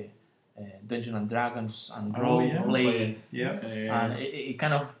of the Dungeons and Dragons and Oh, role yeah. playing, Yeah. and it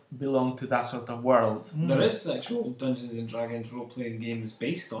kind of belonged to that sort of world. There is actual Dungeons and Dragons role-playing games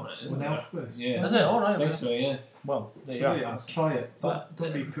based on it, isn't With there? ElfQuest. Yeah. Is it? All I right. think Okay. so, yeah. Well, there you So are. yeah, try it. But-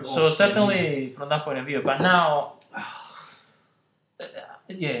 Don't be put So off. certainly from that point of view, but now,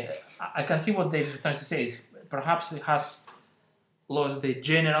 yeah, I can see what David trying to say is perhaps it has lost the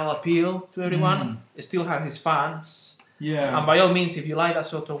general appeal to everyone. It still has its fans, Yeah. and by all means, if you like that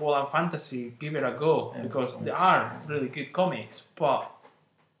sort of world and fantasy, give it a go because they are really good comics, but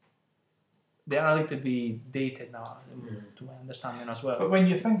they are a little bit dated now, to my understanding as well. But when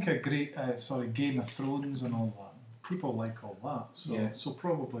you think of Game of Thrones and all that, people like all that. So, Yeah. so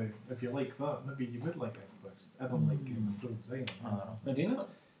probably if you like that, maybe you would like ElfQuest. I don't like Game of Thrones either. I don't know. I do not.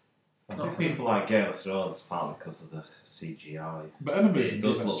 I think people like Game of Thrones partly because of the CGI. But anybody It can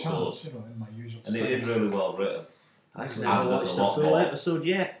does give it a look chance, you know, in my usual And it style. is really well written. Actually, And I've there's watched a the lot full more. episode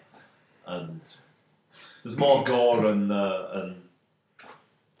yet. And there's more gore and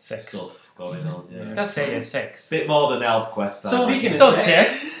Sex. stuff going on. Yeah. Just say it's sex. Bit more than ElfQuest. I So think. speaking of Don't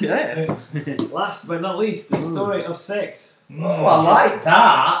sex, sex. Yeah. last but not least, the story of sex. Oh, I like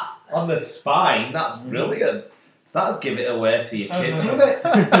that on the spine. That's brilliant. That'll give it away to your kids, wouldn't it?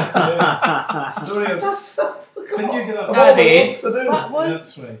 Story of Can you get that? Of all the Daddy. ones to do.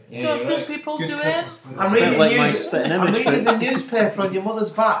 That's right. Yeah, So you're do right. people Good do it? Christmas. I'm reading, like my news, spitting I'm image reading thing. the newspaper on your mother's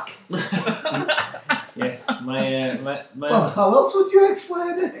back. Yes, my Well, how else would you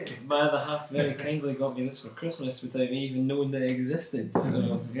explain it? my other half very kindly got me this for Christmas without me even knowing that it existed.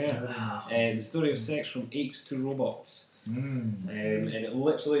 So yeah, the story of sex from apes to robots, and it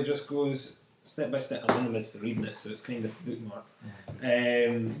literally just goes step by step. I'm in the midst of reading it, so it's kind of bookmarked.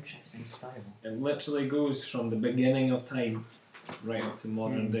 Interesting style. It literally goes from the beginning of time right up to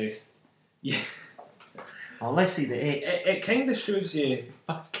modern day. Yeah. Well, let's see the apes. It kind of shows you.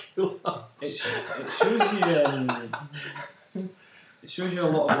 It shows you. It shows you a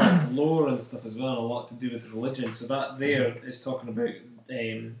lot of like lore and stuff as well, and a lot to do with religion. So that there is talking about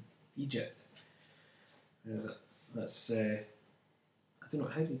Egypt. Where is it? That's I don't know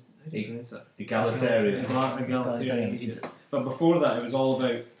how do you pronounce that? Egalitarian. Egalitarian Egypt. But before that, it was all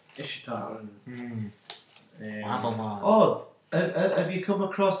about Ishtar and. Babylon. Oh, have you come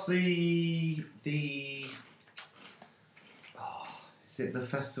across the is it the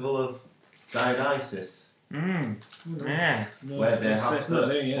Festival of Dionysus? Yeah. No, Where they it's have not the-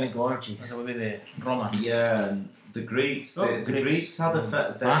 there yet. Big orgies. That would be the Romans. Yeah, and the Greeks. Oh, the Greeks had they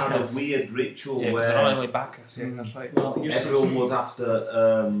had a Bacchus. weird ritual Yeah, it was where originally Bacchus. Yeah, that's right. Well, here's everyone would have to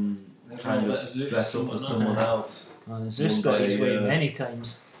There's kind all of that Zeus dress up and as whatnot. someone else. Zeus One got his day, way many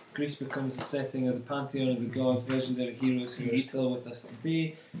times. Greece becomes the setting of the pantheon of the gods, legendary heroes who are still with us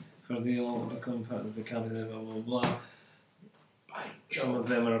today, for they all become part of the vocabulary, blah blah blah. Some of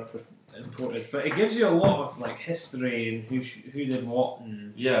them are imported, but it gives you a lot of like history and who did what,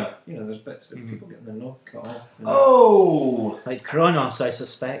 and Yeah. you know, there's bits with people getting their knob cut off. And Oh. Like Kronos, I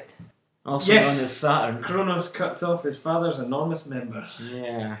suspect. Also Yes. known as Saturn. Kronos cuts off his father's enormous member.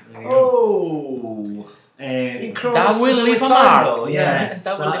 Yeah. There you go. Oh. In Kronos That will to leave a the mark. title, Yeah.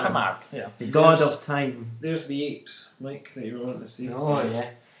 That will leave a Saturn. mark. Yeah. The god of time. There's the apes, Mike, that you were wanting to see. Oh, yeah.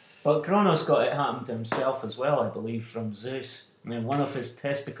 Well, Kronos got it happen to himself as well, I believe, from Zeus. I mean, one of his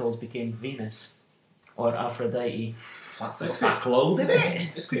testicles became Venus. Or Aphrodite. That's a sack load, isn't it?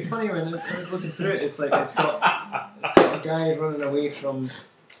 It's quite funny when I was looking through it. It's like it's got a guy running away from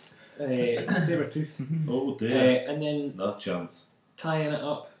Sabretooth, Oh dear. and then No chance. tying it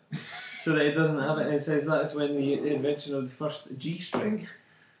up so that it doesn't have it. And it says that's when the invention of the first G-string.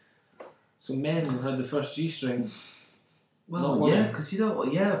 So men had the first G-string. Well, Not yeah, women. because you know,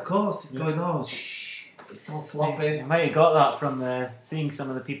 yeah, of course, it's Yeah. going, oh, shh, it's all You flopping. might have got that from seeing some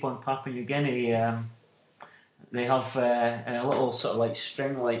of the people in Papua New Guinea. They have a little sort of like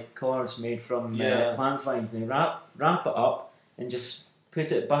string-like cords made from Yeah. plant vines. They wrap it up and just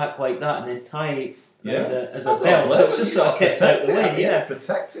put it back like that, and then tie it as a belt. So it's just sort of kept out the way. Yeah,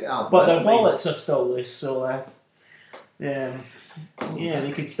 protect it out. but their there, mate. bollocks are still loose, so yeah,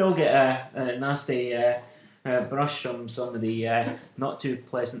 they could still get a nasty brush from some of the not too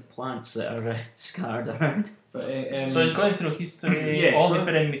pleasant plants that are scattered around. But So it's going through history, Yeah, all going-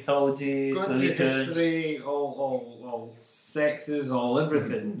 different mythologies, going through religions. history, all sexes, all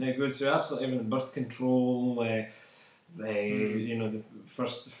everything. It goes through absolutely everything. Birth control. You know, the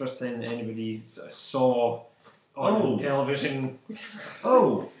first time that anybody saw on television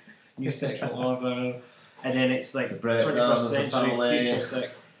Oh, new sexual order, and then it's like The breakdown 21st of the century family. future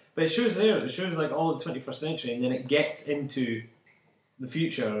sex. But it shows there. It shows like all the 21st century, and then it gets into the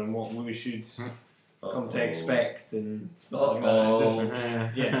future and what we should come to expect and stuff like that. Uh-oh. Just-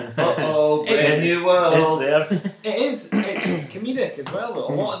 yeah. oh, It's- brand new Is world. there? It's comedic as well. Though.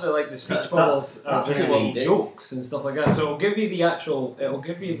 A lot of the speech That- bubbles are that's just little comedic. jokes and stuff like that. So it'll give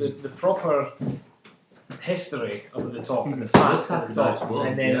you the proper history of the top and the facts Looks like at a the nice top, one,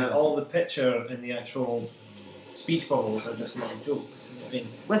 and then yeah. all the picture and the actual speech bubbles are just little jokes. You know what I mean?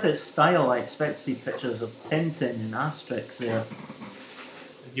 With its style, I expect to see pictures of Tintin and Asterix there.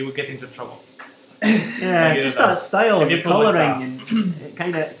 You would get into trouble. Yeah, you just did that. that style Have of you the published colouring, and it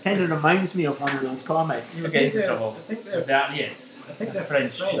kind of reminds me of one of those comics. You get into they're- trouble. I think they're That, yes. I think they're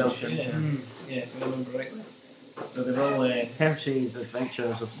French French. version. Yeah, yeah, if I remember rightly. So they're all Hershey's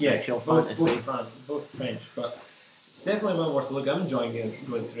Adventures of yeah, Sexual both Fantasy. both French, but it's definitely well worth a look. I'm enjoying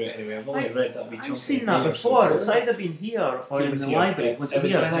going through it anyway. I've only read that. I've seen that before. It's either been here or in the library. Was it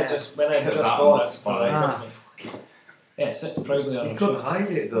was here? when I just when I Look at just that, bought that's it for fine. Christmas. Yeah, it sits proudly on You the couldn't shelf.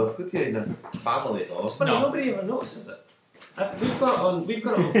 hide it though, could you? In a family though. It's funny, No. nobody even notices it. We've got it on. We've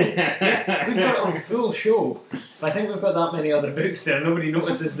got it on full show. But I think we've got that many other books there. Nobody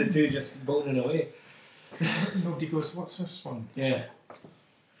notices the two just boning away. Nobody goes, what's this one? Yeah.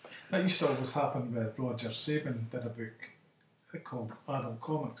 That used to always happen with Roger Sabin did a book called Adult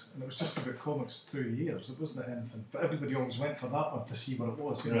Comics, and it was just about comics through the years. It wasn't anything, but everybody always went for that one to see what it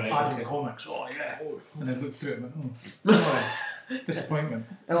was. You know, Right, Adult okay. Comics, oh yeah, and then looked through it and went, oh, disappointment.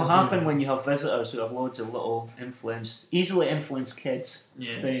 It'll happen when you have visitors who have loads of little easily influenced kids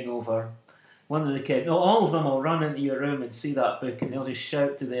Yeah. staying over. one of the kids, no, all of them will run into your room and see that book, and they'll just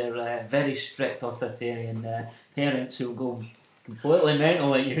shout to their very strict authoritarian parents who'll go completely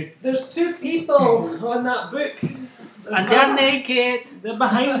mental at you. There's 2 people on that book. And they're naked. They're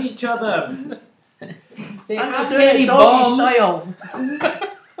behind each other. They And have they're doing many it doggy bombs. style.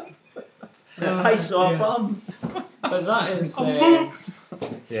 I saw a bum. But that is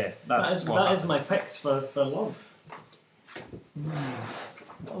Yeah, that is my picks for love.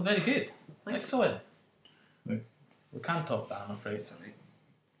 Oh, very good. Excellent. No. We can't top that, I'm afraid.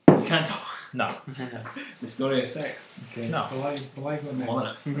 You can't talk. No. The story of sex. Okay. No. Will I go I'm on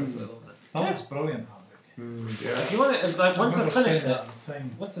next? it. Absolutely love it. That looks brilliant, that book. If you want it, like, once I've I've never finished seen it, that at the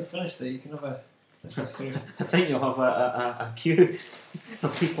time. once I've finished it, you can have a sift through. I think you'll have a queue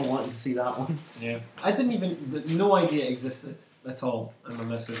of people wanting to see that one. Yeah. I didn't even, no idea it existed at all, and my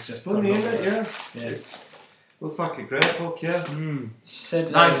missus just Funny, turned isn't over it? it. Yeah. Yes. Looks like a great book, yeah. Mm. She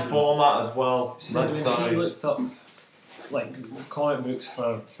said Nice format as well. She said Nice when she size. looked up like comic books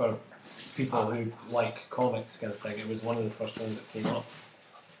for people who like comics kind of thing, it was one of the first things that came up.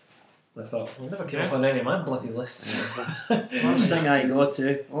 I thought, well, it never came up on any of my bloody lists. First thing I go to,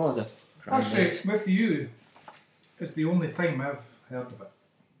 the Actually, Christ. with you, it's the only time I've heard of it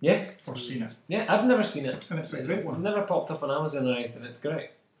Yeah, or seen it. yeah, I've never seen it. And it's a great one. Never popped up on Amazon or anything, it's great.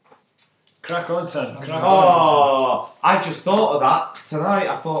 Crack on, son. Crack on. Oh, I just thought of that tonight.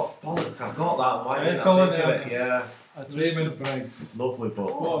 I thought, bollocks, I've got that. Why didn't Ethel I and think of it? Ernest. Yeah, Raymond Briggs. lovely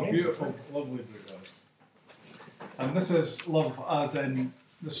book. What a beautiful, lovely book it was. And this is love as in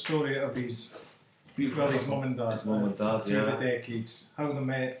the story of his mum and dad. His mum and dad, through yeah. the decades, how they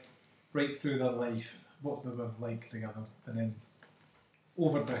met, right through their life, what they were like together, and then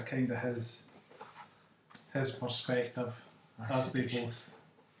over to kind of his perspective as they both.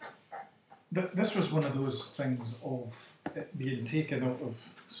 But this was one of those things of it being taken out of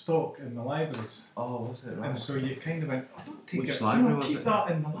stock in the libraries. Oh, was it right? And so you kind of went, oh, don't take Which it, library no, was keep it?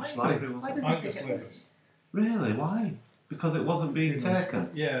 that in the Which library. library was it? Angus libraries. Really? Why? Because it wasn't being taken.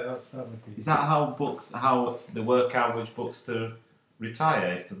 Yeah, that would be. Is that how they work out which books to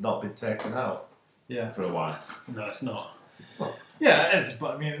retire if they've not been taken out Yeah. for a while? No, it's not. Yeah, it is,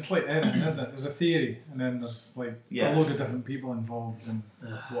 but I mean, it's like anything, isn't it? There's a theory, and then there's like Yeah. a load of different people involved and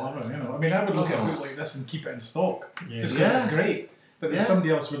whatever, you know. I mean, I would look at a book like this and keep it in stock, just because Yeah. it's great. But then Yeah.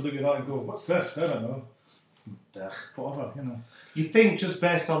 somebody else would look at that and go, what's this? I don't know. Whatever, you know. You think just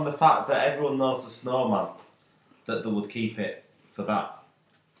based on the fact that everyone knows the snowman that they would keep it for that?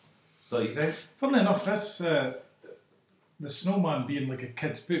 Don't you think? Funnily enough, this, the Snowman being like a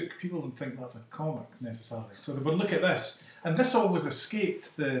kid's book, people don't think that's a comic necessarily. So they would look at this, and this always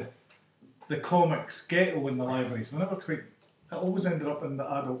escaped the comics ghetto in the libraries. They never quite, it always ended up in the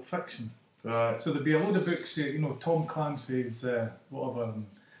adult fiction. Right. So there'd be a load of books, you know, Tom Clancy's whatever,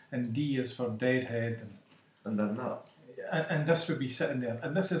 and D is for Deadhead, And then that. and this would be sitting there,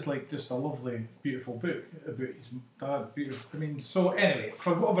 and this is like just a lovely, beautiful book about his dad. Beautiful. I mean, so anyway,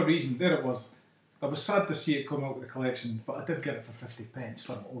 for whatever reason, there it was. I was sad to see it come out of the collection, but I did get it for 50p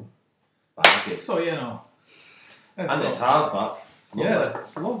for my own. Baggy. So you know, I And it's thought, hardback. Lovely. yeah,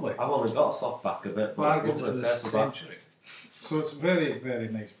 it's lovely. I've only got a softback of it, but it's Bargain of lovely the paperback. century. So it's very, very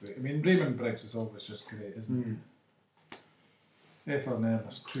nice book. I mean, Raymond Briggs is always just great, isn't it? Ethel and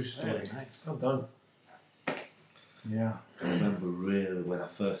Ernest, true story. Very nice. Well done. Yeah. I remember really when I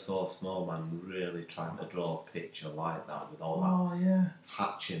first saw Snowman, really trying to draw a picture like that with all that Oh yeah.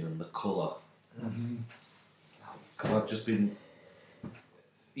 hatching and the colour. Mm-hmm. Because I've just been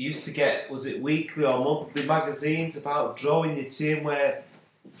used to get, was it weekly or monthly magazines about drawing your team where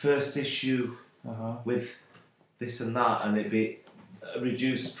first issue with this and that, and it'd be a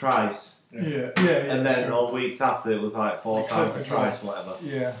reduced price, Yeah. and then sure. all weeks after it was like 4 times the Click price, whatever.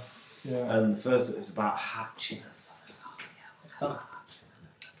 Yeah. Yeah. And the first it was about hatching and stuff.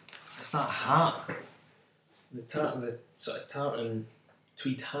 It's that hat. The sort of tartan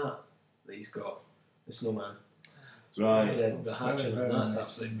tweed hat that he's got, the snowman. Right. The hatching, Very, very that's nice.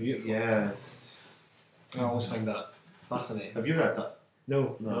 absolutely beautiful. Yes. I always find that fascinating. Have you read that?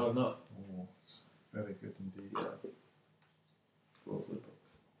 No, No. I've not. Oh, it's very good indeed. Lovely book.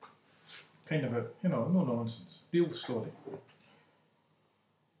 Kind of a, you know, no nonsense, real story.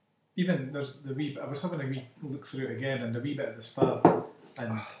 Even there's the wee bit, I was having a wee look through it again, and the wee bit at the start,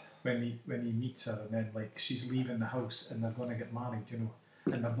 and when he meets her, and then like she's leaving the house and they're going to get married, you know,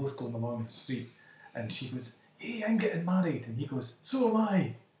 and they're both going along the street, and she goes, "Hey, I'm getting married," and he goes, "So am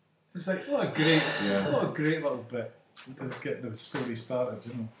I." It's like what a great little bit to get the story started,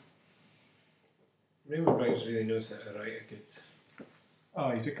 you know. Raymond Briggs really knows how to write a good.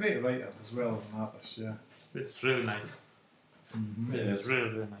 Oh, he's a great writer as well as an artist, yeah. It's really nice. It's really,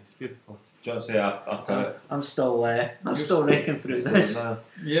 really nice. Beautiful. Do you want to say I've got it? I'm still raking through this.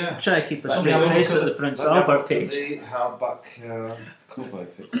 Yeah. Try to keep a Let me straight have a face look at at the Prince let me have a Albert look at page. the hardback cover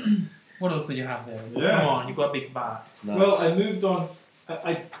if it's What else do you have there? Yeah. Come on, you got a big bag. nice. Well, I moved on.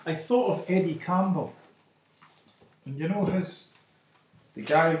 I thought of Eddie Campbell. And you know his... The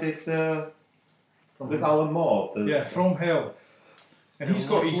guy who did with Alan Moore. Yeah, From Hell. And he's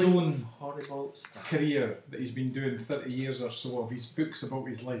got his own horrible stuff. career that he's been doing 30 years or so of his books about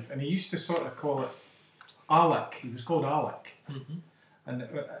his life. And he used to sort of call it Alec. He was called Alec. Mm-hmm.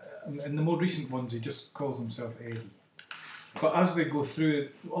 And in the more recent ones, he just calls himself Eddie. But as they go through,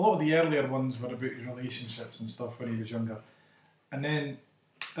 a lot of the earlier ones were about his relationships and stuff when he was younger. And then,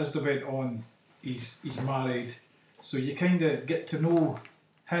 as they went on, he's married. So you kind of get to know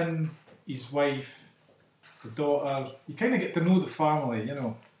him, his wife, the daughter. You kind of get to know the family, you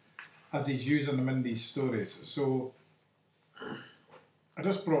know, as he's using them in these stories. So I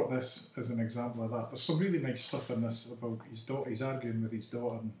just brought this as an example of that. There's some really nice stuff in this about his daughter. He's arguing with his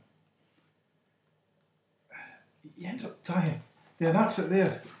daughter. And he ends up dying. Yeah, that's it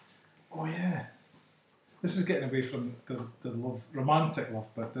there. Oh yeah. This is getting away from the love, romantic love,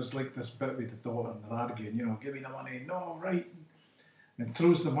 but there's like this bit with the daughter and they're arguing, you know, give me the money, no, right. And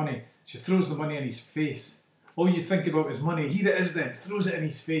throws the money. She throws the money in his face. All you think about is money. Here it is then, throws it in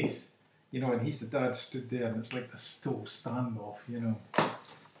his face. You know, and he's the dad stood there and it's like this still standoff, you know.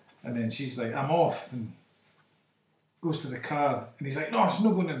 And then she's like, I'm off, and goes to the car, and he's like, no, she's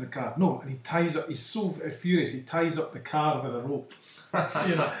not going in the car. No, and he ties up, he's so furious, he ties up the car with a rope.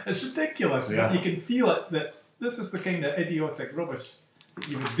 You know, it's ridiculous. Yeah. You can feel it, that this is the kind of idiotic rubbish that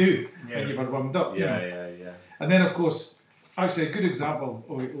you would do when you were wound up. you know. Yeah. And then, of course, actually a good example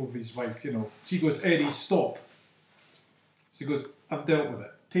of his wife, you know, she goes, Eddie, stop. She goes, I've dealt with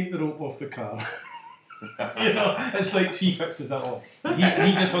it. Take the rope off the car. You know, it's like she fixes it all.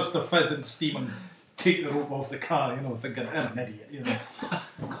 He just has to fizz and steam and take the rope off the car, you know, thinking, I'm an idiot, you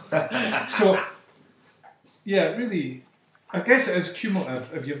know. So, yeah, really, I guess it is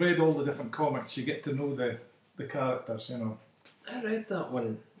cumulative. If you've read all the different comics, you get to know the characters, you know. I read that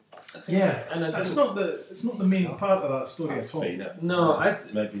one. Yeah, and it's not the main part of that story I've at all. seen it. No,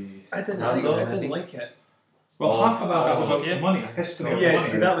 Maybe I didn't like it. Well, half of that is about the money, history of the Yeah, money.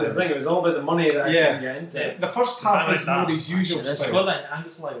 see, that was the thing. It was all about the money that I Yeah. couldn't get into. The first half is more his usual Actually, style. well then,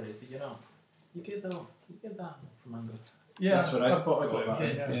 Angus Library, did you know? You get that from Angus Yeah, That's what I bought got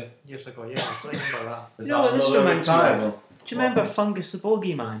it. that in, yeah. years ago. Yeah, I was thinking about Is You know what that this another reminds me of? revival? Do you remember Fungus the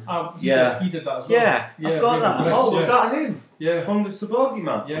Bogeyman? He did that as well. Yeah, I've got that. Bricks, Oh, was yeah. that him? Yeah, Fungus the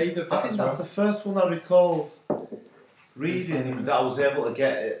Bogeyman? yeah, he did that I think as that's well. the first one I recall reading that I was able to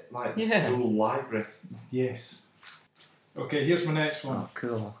get at like the Yeah. school library. Yes. Okay, here's my next one. Oh,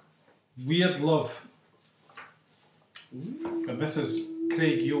 cool. Weird Love. And this is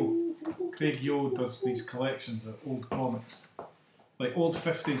Craig Yo. Craig Yo does these collections of old comics. Like old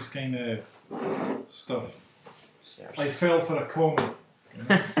 50s kind of stuff. I fell for a comic. You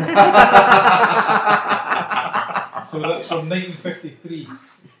know? So that's from 1953.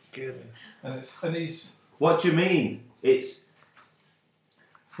 Goodness. And he's What do you mean? It's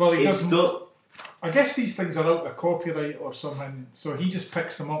he doesn't. done, I guess these things are out of copyright or something, so he just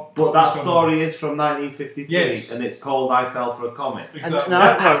picks them up. but that copies them. story is from 1953, Yes. and it's called I Fell for a Comic. And Exactly. the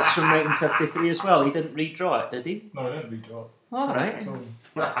artwork's from 1953 as well. He didn't redraw it, did he? No, I didn't redraw it. Alright. So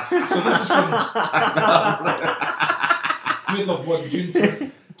this is from Weird Love 1, June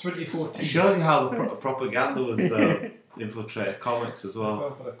 2014. It shows you how the propaganda was infiltrated comics as I well.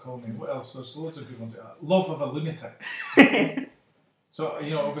 fell for a comic. What else? There's loads of good ones. Love of a Lunatic. So, you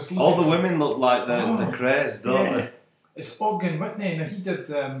know, I was looking All the for- women look like the craze, don't Yeah. they? It's Ogden Whitney. Now, he did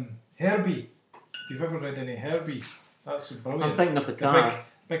Herbie. If you've ever read any Herbie, that's brilliant. I'm thinking of the The car.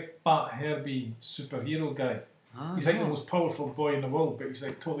 big fat Herbie superhero guy. Ah, He's like the no. most powerful boy in the world, but he's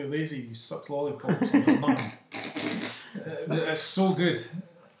like totally lazy. He sucks lollipops and does nothing. It's so good.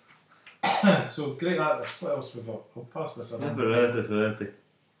 So great artist. What else we got? I'll pass this around. Never heard of Herbie.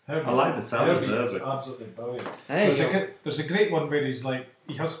 Herbie. I like the sound of Herbie. Is Herbie. absolutely brilliant. There you go. There's a great one where he's like,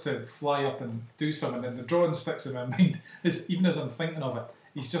 he has to fly up and do something, and the drawing sticks in my mind. Even as I'm thinking of it,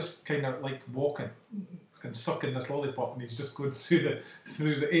 he's just kind of like walking and sucking this lollipop, and he's just going through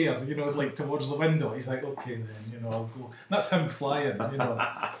the air, you know, like towards the window. He's like, okay, then, you know, I'll go. And that's him flying, you know.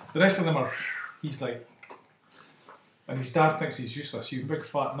 The rest of them are, he's like, and his dad thinks he's useless. You big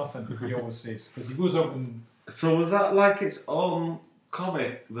fat nothing, he always says, because he goes out and So was that like its own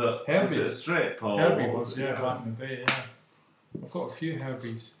comic that Herbie. was it a strip or Herbie what was, it? yeah, back in the day, yeah. I've got a few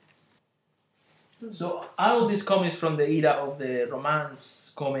Herbies. So all these comics from the era of the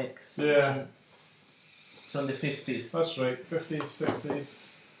romance comics. Yeah. from the 50s. That's right, 50s, 60s.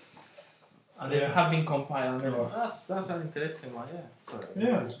 And they Yeah. have been compiled. Yeah. That's an interesting one, yeah. Sorry.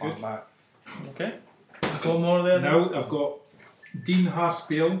 Yeah, it's good. Back. Okay. Go more there. Now I've got Dean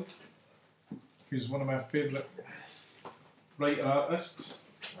Haspiel, who's one of my favourite writer artists.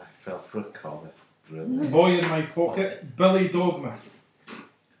 I fell for a comic. Brilliant. Boy in My Pocket, Billy Dogma.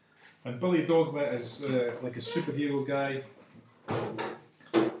 And Billy Dogma is like a superhero guy.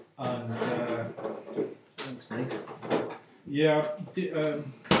 And Looks nice. yeah,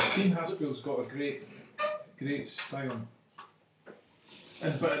 Dean Haspiel's got a great style.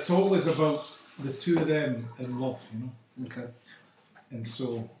 But it's always about the two of them in love, you know. Okay. And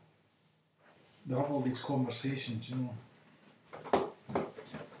so they have all these conversations, you know.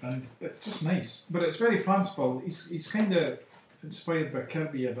 And it's just nice. But it's very fanciful. He's kind of inspired by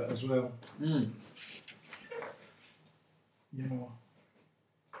Kirby a bit as well. Mm. You know.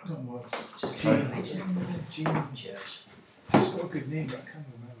 I don't know, it's Gene. Cheers. It's got a good name, but I can't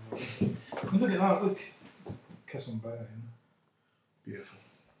remember. I mean, look at that, look. Kiss him by, you know. Beautiful.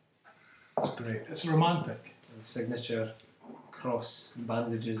 It's great. It's romantic. The signature cross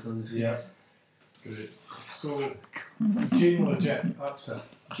bandages on the face. Yeah. Great. So, Jane Legit, that's it.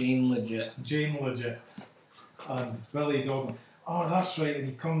 Jane Legit. Jane Legit. And Billy Dogma. Oh, that's right, and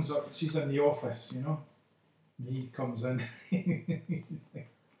he comes up, she's in the office, you know. And he comes in.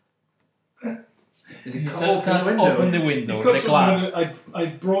 Is it Just open can't the window? open the window, the Because glass. I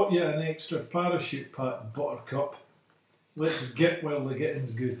brought you an extra parachute pack, Buttercup. Let's get while the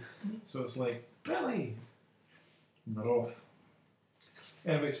getting's good. So it's like, Billy! And they're off.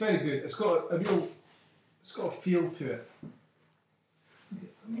 Anyway, it's very good. It's got it's got a feel to it.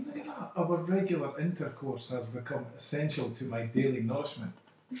 I mean, look at that. Our regular intercourse has become essential to my daily nourishment.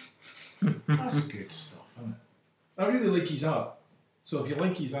 That's good stuff, isn't it? I really like his art. So if you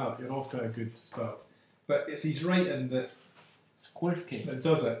like his art, you're off to a good start. But it's his writing that It's quirky.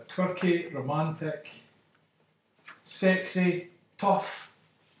 does it. Quirky, romantic, sexy, tough.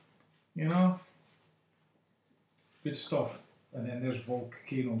 You know? Good stuff. And then there's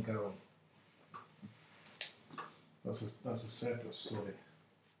Volcano Girl. That's a separate story.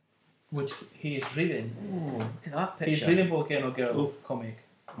 Which he is reading. Oh, look at that He's picture. reading Volcano Girl comic.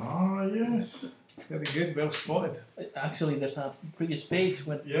 Ah, yes. Very good, well spotted. Actually, there's a previous page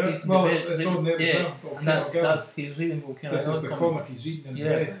when Yeah, he's well, in the it's bed. on there as Yeah, well. and Volcano Girl. that's he's reading Volcano This Girl is the comic he's reading in Yeah.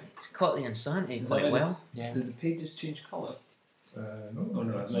 bed. It's caught the insanity Is quite that well. Yeah. Did the pages change colour? No. Oh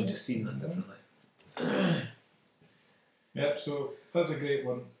no, I've just seen that differently. Yep, so that's a great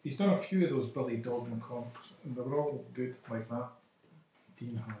one. He's done a few of those Billy Dogma comics, and they were all good like that.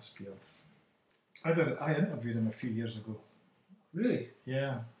 Dean Haspiel. I interviewed him a few years ago. Really?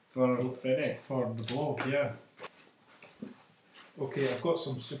 Yeah. For Friday? For the blog, yeah. Okay, I've got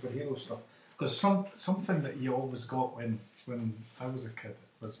some superhero stuff. Because something that you always got when I was a kid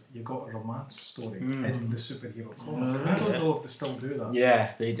was you got a romance story in the superhero comic. I don't know if they still do that.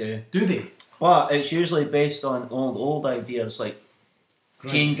 Yeah, they do. Do they? But it's usually based on old ideas like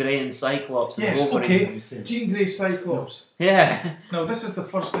Jean Grey and Cyclops and Yes, Wolverine. okay. Jean Grey Cyclops. Yeah. Now, this is the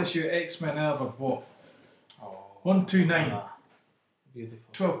first issue of X-Men I ever bought. Oh, 129. ah, beautiful.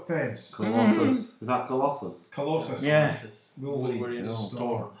 12 pence. Colossus. Is that Colossus? Colossus. Yeah. Wolverine. Storm.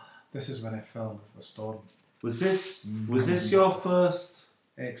 Storm. This is when I fell in love with Storm. Was this your first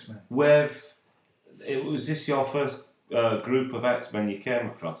X-Men. wave? Was this your first group of X-Men you came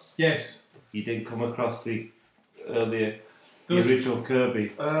across? Yes. You didn't come across the earlier, the Those- original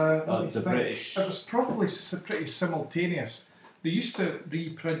Kirby, Let me the think. British. It was probably pretty simultaneous. They used to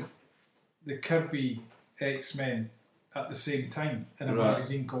reprint the Kirby X-Men at the same time in a Right.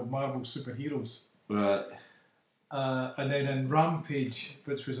 magazine called Marvel Superheroes. Right. And then in Rampage,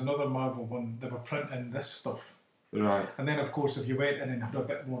 which was another Marvel one, they were printing this stuff. Right. And then, of course, if you went in and had a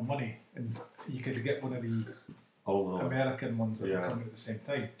bit more money, and you could get one of the Hold on. American ones that were Yeah. coming at the same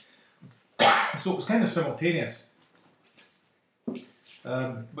time. So it was kind of simultaneous.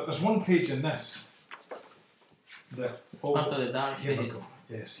 But there's one page in this that It's part of the Dark here we Phoenix. go.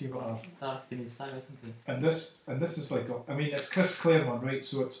 Yes, here we are. Dark Phoenix saga, isn't it? And this is like I mean it's Chris Claremont, right?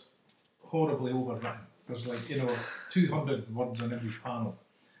 So it's horribly overwritten. There's like 200 words in every panel,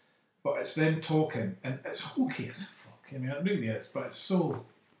 but it's them talking, and it's hokey as fuck. I mean, it really is, but it's so.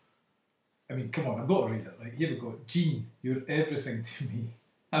 I mean, come on, I've got to read it. Right, here we go. Jean, you're everything to me,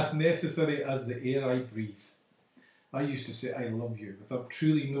 as necessary as the air I breathe. I used to say I love you without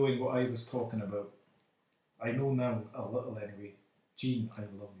truly knowing what I was talking about. I know now, a little anyway. Jean, I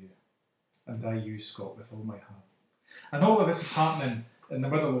love you. And I you, Scott, with all my heart. And all of this is happening in the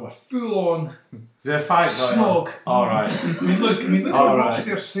middle of a full-on Is there a fight going on? slog. All right. I mean, look at All how much right.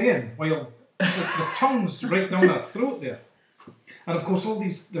 they're saying while the tongue's right down her throat there. And of course, all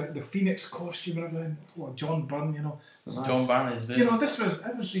these the Phoenix costume and everything. Oh, John Byrne, you know. John Byrne is You know,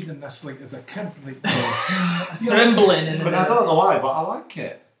 I was reading this like as a kid, like you know, trembling in But I don't know why, but I like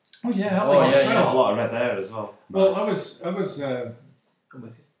it. Oh yeah, I Oh, like it yeah, as It's well. got a lot of red hair as well. Well, I was I'm with you.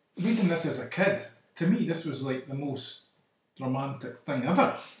 reading this as a kid. To me, this was like the most romantic thing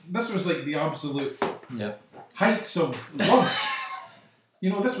ever. This was like the absolute heights of love. You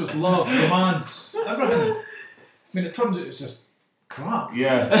know, this was love, romance, everything. I mean, it turns out it's just crap.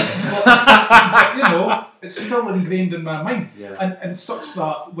 Yeah. But, you know, it's still ingrained in my mind. Yeah. And such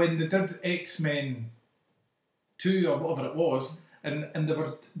that when they did X-Men 2 or whatever it was, and they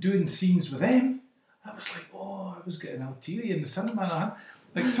were doing scenes with them, I was like, oh, I was getting ulterior in the cinema.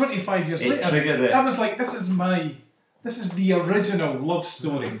 Man. Like 25 years It later, triggered it. I was like, this is the original love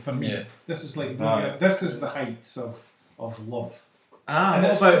story for me. Yeah. This is like Right. this is the heights of love. Ah, And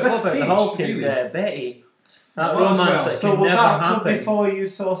what it's about, this what about the page, Hulk and really. Betty? That Well, as romance well. that So can would never that come happen. before you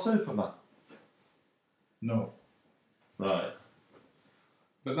saw Superman? No, Right.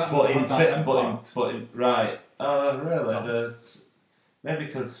 but that But had in, that impact. right. Oh, really? Maybe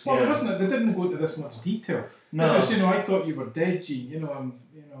because Well, yeah. wasn't it? They didn't go into this much detail. No. This is, you know, I thought you were dead, Gene. You know,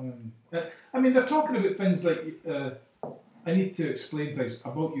 I mean, they're talking about things like I need to explain things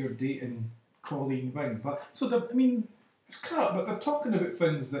about your dating Colleen Wing. But so, I mean, it's crap. But they're talking about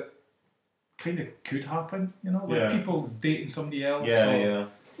things that kind of could happen. You know, like Yeah. people dating somebody else. Yeah, or, yeah.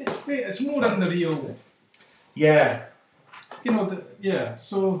 It's more in the real. Yeah. You know, yeah.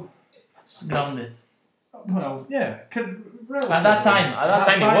 So, grounded. well, yeah. At that time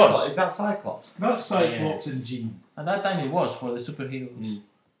it Cyclops? was. Is that Cyclops? That's Cyclops and Jean. At that time it was for the superheroes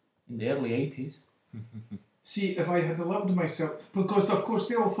in the early 80s. See, if I had allowed myself, because of course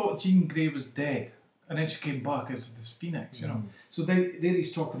they all thought Jean Grey was dead, and then she came back as this Phoenix, you know. So there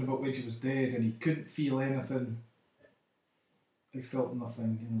he's talking about when she was dead, and he couldn't feel anything. He felt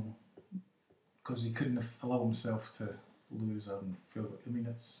nothing, you know, because he couldn't allow himself to lose her and feel. I mean,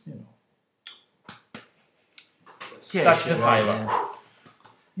 it's, you know. Touch the fibre.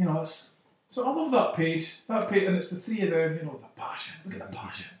 You know, it's, so I love that page, and it's the three of them, you know, the passion, look at the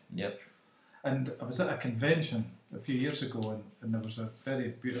passion. Yep. And I was at a convention a few years ago, and there was a very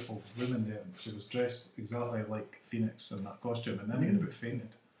beautiful woman there, and she was dressed exactly like Phoenix in that costume, and then he about fainted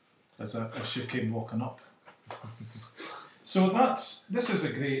as she came walking up. So this is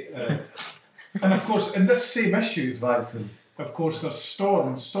a great, and of course in this same issue, of course there's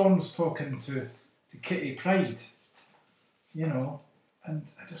Storm's talking to Kitty Pryde, you know, and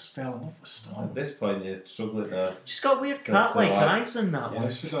I just fell in love with Storm. At this point, you're struggling to She's got weird That's cat-like the one. eyes in that one. Yeah,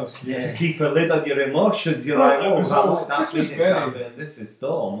 she does. to keep a lid on your emotions. You're Well, like, it oh, was that all- like that this was Phoenix very- outfit, this is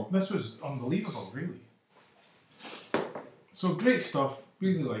Storm. This was unbelievable, really. So great stuff.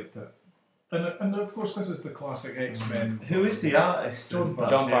 Really liked it. And of course, this is the classic X-Men. Who is the artist? John Byrne.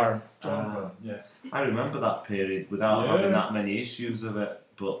 John Byrne. John Byrne, yeah. I remember that period without Yeah. having that many issues of it,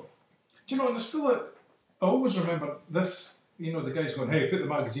 but Do you know, and it's full of. I always remember this. You know, the guy's going, "Hey, put the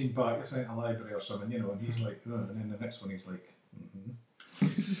magazine back. This ain't a library or something." You know, and he's like, "Oh," and then the next one he's like,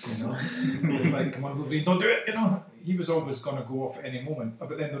 you know, it's like, "Come on, Wolverine, don't do it." You know, he was always going to go off at any moment,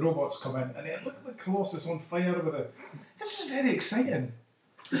 but then the robots come in, and then look at the Colossus on fire with it. This was very exciting.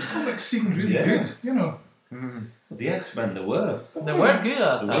 This comic seemed really Yeah. good. You know, the X-Men they were. They weren't good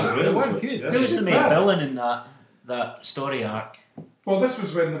at They that. were They really weren't good, good. yeah. Who was the main Bad. villain in that story arc? well, this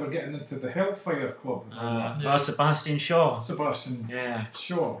was when they were getting into the Hellfire Club. Oh, Sebastian Shaw. Sebastian Yeah.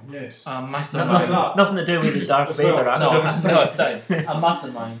 Shaw, yes. Mastermind. Nothing to do with the Darth As well. Vader actor. No, no, sorry. A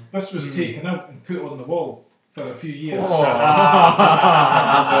mastermind. This was taken out and put on the wall for a few years. Oh.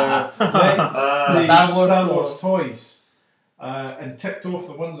 The Star Star Wars Wars toys, and ticked off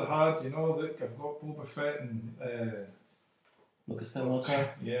the ones I had. You know, look, I've got Boba Fett and Lucas Skywalker. okay,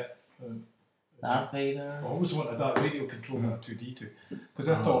 yeah. Darth Vader. I always wanted that radio controller 2D2 because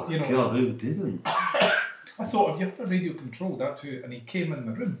I thought, you know, God, who didn't? I thought if you had a radio control R2 and he came in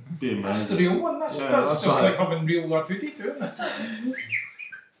the room, Be that's the amazing. real one. That's Yeah, that's just right. like having real R2D2, isn't it?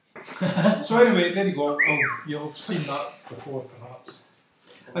 So anyway, there you go. You'll have seen that before, perhaps.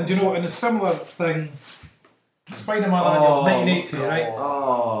 And you know, in a similar thing, Spider-Man Annual 1980, right?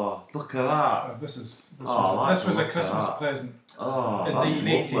 Oh, look at that. This was I a like Christmas that. present. Oh, In that's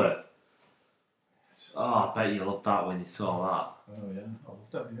 1980. lovely. Oh, I bet you loved that when you saw Oh yeah, I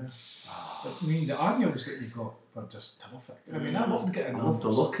loved it. Yeah. I mean, the annuals that you got were just terrific. I mean, I loved getting. that. I love the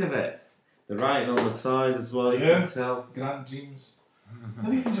look of it. The writing on the side as well, you Yeah. can tell. Grand Dreams.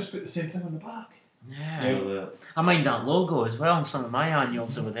 They've even just put the same thing on the back. Yeah. I mind that logo as well on some of my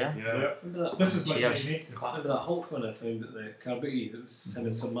annuals over there. Remember that? This is like Cheers. unique. Remember that Hulk one I found at the Carbuty that was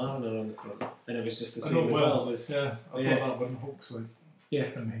having Submariner on the front, and it was just the I know same as well. well. It was, Yeah, I Yeah. thought that one Hulk's like. yeah.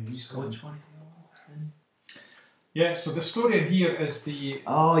 And he's gone. Which one? Yeah, so the story in here is the.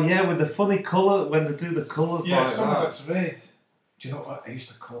 Oh yeah, with the funny colour when they do the colours Yeah, like some that. of it's red. Do you know what? I used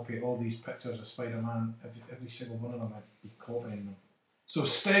to copy all these pictures of Spider-Man. Every single one of them, I'd be copying them. So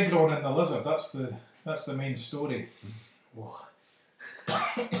Stegron and the Lizard. That's the main story. Whoa.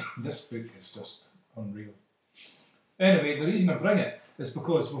 This book is just unreal. Anyway, the reason I bring it is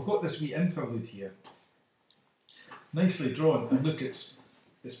because we've got this wee interlude here. Nicely drawn, and look, it's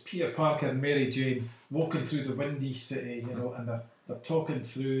Peter Parker and Mary Jane walking through the windy city, you know, and they're talking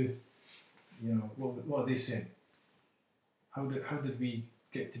through, you know, what are they saying? How did we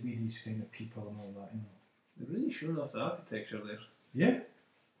get to be these kind of people and all that, you know? They're really showing off the architecture there. Yeah.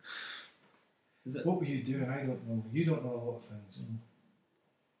 Is it? What were you doing? I don't know. You don't know a lot of things. You know.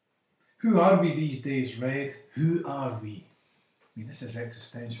 Who are we these days, Red? Who are we? I mean, this is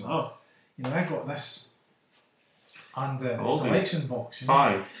existential. Oh, You know, I got this and the Oldie. selection box. You know,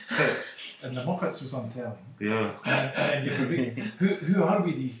 5, 6. and the Muppets was on telly. Yeah. And then you could read, who are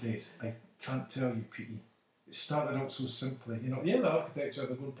we these days? I can't tell you, Petey. It started out so simply. You know, yeah, the architecture,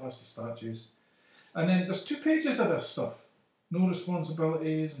 they're going past the statues. And then there's 2 pages of this stuff. No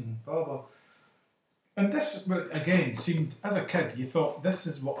responsibilities and blah, blah. And this, again, seemed, as a kid, you thought, this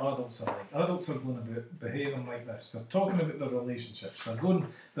is what adults are like. Adults are going to be behaving like this. They're talking about their relationships.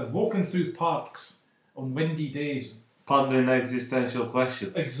 They're walking through parks on windy days. Pondering existential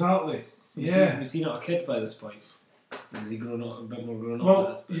questions. Exactly. was he not a kid by this point? Was he grown up, a bit more grown up at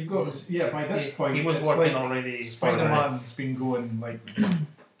Well, this point? you've got, by this point, He was it's working like already. Spider-Man's been going like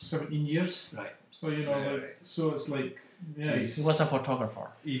 17 years. Right. So, you know, Right, like, right. so it's like, yeah, He was a photographer.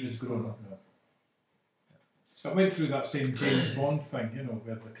 he was grown up now. So I went through that same James Bond thing, you know,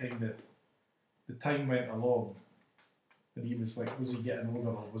 where the time went along, and he was like, was he getting older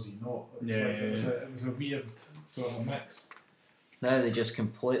or was he not? It was, it was a weird sort of mix. Now they just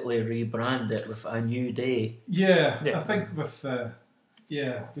completely rebrand it with a new day. Yeah, Yeah. I think with the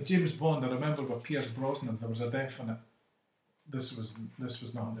James Bond, I remember with Pierce Brosnan, there was a definite. This was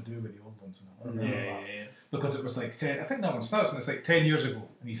nothing to do with the old ones. I remember that. Because it was like 10. I think that one starts and it's like 10 years ago,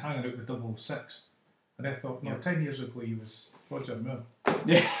 and he's hanging out with 006. And I thought, no, 10 years ago he was Roger Moore.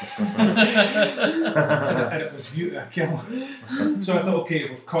 and it was View to a Kill. So I thought, okay,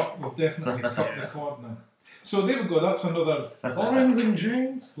 we've definitely cut the cord now. So there we go, that's another Orange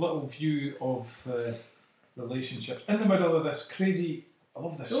James. little view of relationships. In the middle of this crazy, I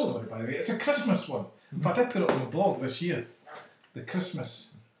love this story by the way, it's a Christmas one. In fact, I put it on the blog this year. The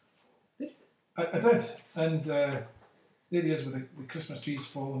Christmas. I did. And there he is with the Christmas trees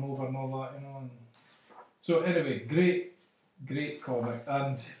falling over and all that, you know. And so anyway, great comic.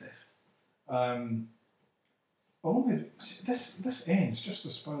 And only this ends just to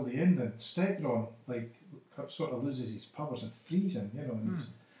spoil the ending. Stegron like sort of loses his powers and freezing, you know, and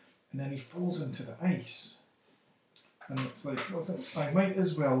then he falls into the ice. And it's like, I might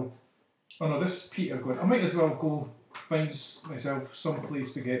as well. Oh no, this is Peter going. I might as well go find myself some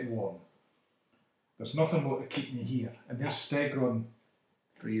place to get warm. There's nothing more to keep me here. And there's Stegron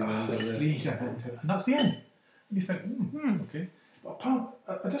freezing into it. And that's the end. And you think, okay. But apparently,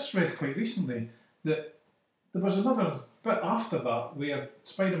 I just read quite recently that there was another bit after that where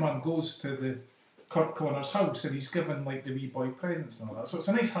Spider-Man goes to the Kurt Connor's house and he's given like the wee boy presents and all that. So it's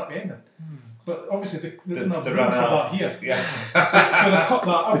a nice happy ending. But obviously they didn't have room for that here. Yeah. So they cut that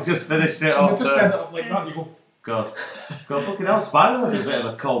out. They just finished it And off. they just ended up like that. You go, God, fucking hell, Spider-Man's a bit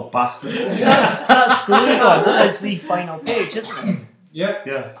of a cold bastard. That's good on. That is the final page, isn't it? yeah.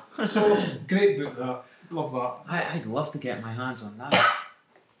 Yeah. So great book that. Love that. I'd love to get my hands on that.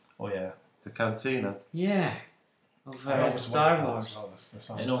 Oh yeah. The Cantina. Yeah. Of I always Star wanted that Wars. as well, this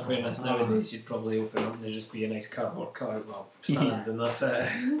In all fairness, nowadays you'd probably open up and there'd just be a nice cardboard stand and that's it.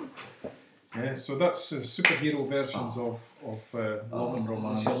 Yeah, so that's superhero versions of love and Is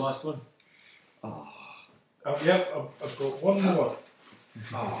romance. this your last one? Yep, I've got one more.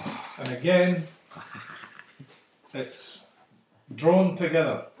 And again, it's drawn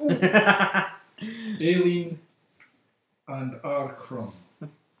together. Aileen and R. Crumb.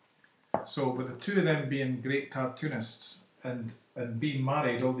 So with the two of them being great cartoonists and being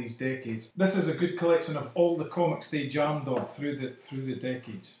married all these decades, this is a good collection of all the comics they jammed on through the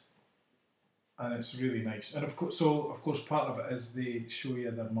decades. And it's really nice. And of course part of it is they show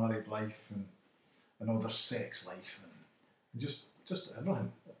you their married life and all their sex life and just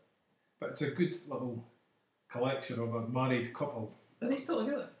everything. But it's a good little collection of a married couple. Are they still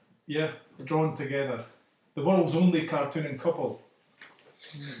together? Yeah, drawn together. The world's only cartooning couple.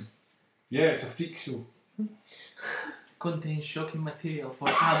 Yeah, it's a freak show. Contains shocking material for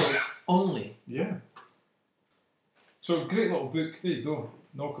adults only. Yeah. So great little book. There you go.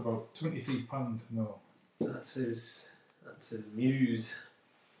 Knockabout, £23. No. That's his muse.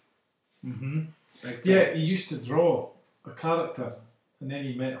 Mm-hmm. Big Yeah, time. he used to draw a character, and then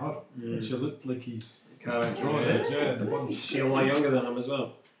he met her, and Mm. she looked like he's Character, drawn yeah. it. Yeah, in the bunch. She a lot younger than him as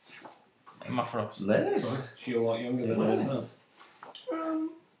well. Emma Frost. Les. She a lot younger than him as well.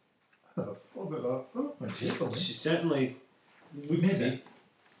 I never thought about that. Oh, my God. She certainly looks Maybe. it.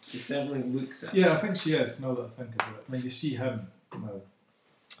 She certainly looks it. Yeah, I think she is, now that I think about it. When you see him now.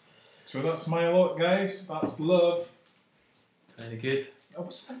 So that's my lot, guys. That's Love. Very good. I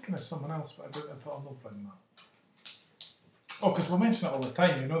was thinking of someone else, but I thought I'll not bring that. Oh, because we mention it all the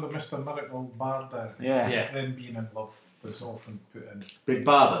time, you know, the Mr. Miracle Barda. Yeah. Yeah. Them being in love was often put in. Big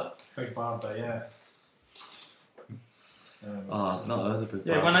Barda. Big Barda, yeah. Oh, not heard of Big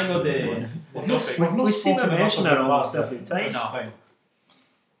Yeah, Barda. when I got the We've not We seem to spoken enough mention her about almost Barda every time. this time,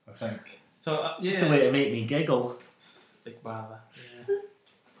 I think. So Just a way to make me giggle. Big Brother. Yeah.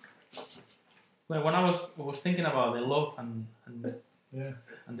 Well, when I was thinking about the love and Yeah.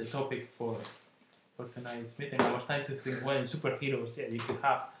 the topic for tonight's meeting, I was trying to think. Well, in superheroes, yeah, you could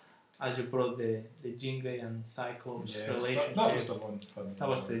have, as you brought the Jean Grey and Cyclops Yes, relationship. that was the one for me. That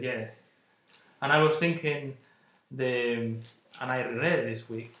was the yeah. And I was thinking and I read this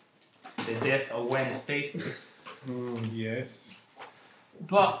week the death of Gwen Stacy. Yes.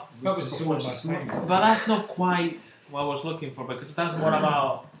 But That was So before much my smart. time. But that's not quite what I was looking for, because that's more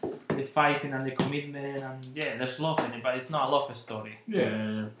about the fighting and the commitment, and yeah, there's love in it, but it's not a love story.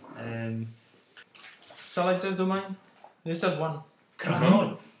 Yeah. Shall I just do mine? It's just one. Crack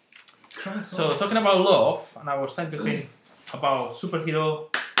on. So talking about love, and I was trying to think about superhero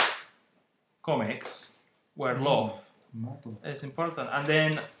comics where love is important, and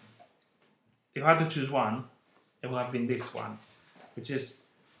then if I had to choose one, it would have been this one, which is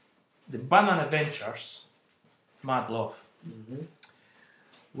the Batman Adventures, Mad Love,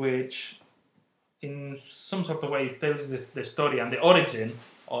 which in some sort of way tells the story and the origin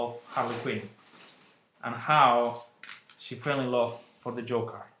of Harley Quinn and how she fell in love for the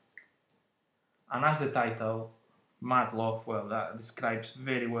Joker. And as the title, Mad Love, well, that describes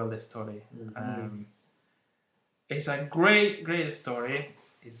very well the story. It's a great, great story.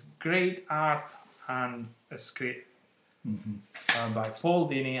 It's great art and a script by Paul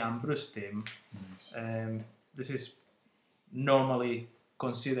Dini and Bruce Timm. This is normally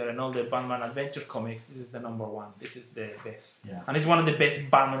considered in all the Batman Adventure comics. This is the number one. This is the best, and it's one of the best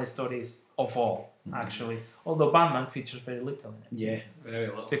Batman stories of all, actually. Although Batman features very little in it. Yeah, very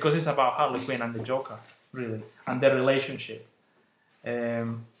little. Because it's about Harley Quinn and the Joker, really, and their relationship.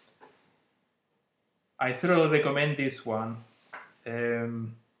 I thoroughly recommend this one,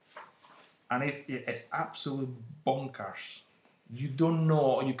 and it's absolute bonkers. You don't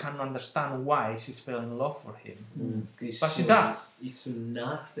know, you can't understand why she's fell in love for him, but she does, He's so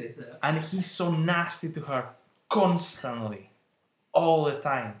nasty to her. and he's so nasty to her constantly, all the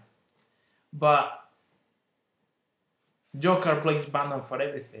time. But Joker blames Batman for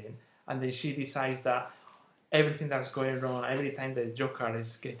everything, and then she decides that everything that's going wrong, every time the Joker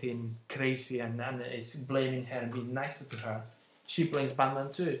is getting crazy and is blaming her and being nicer to her, she blames Batman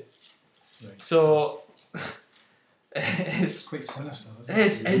too. Right. So it's Quite sinister,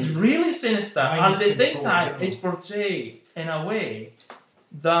 isn't it? it's really sinister, Mind and at the same control, time, people. it's portrayed in a way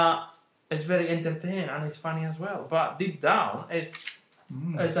that is very entertaining and it's funny as well. But deep down, it's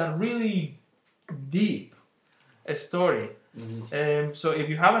a really deep story. So if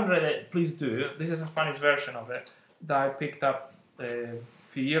you haven't read it, please do. This is a Spanish version of it that I picked up a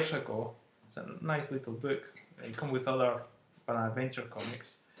few years ago. It's a nice little book. It comes with other Batman Adventure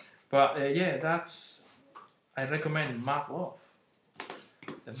comics. But I recommend Mad Love,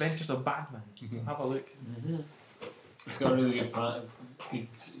 The Adventures of Batman. So have a look. It's got a really good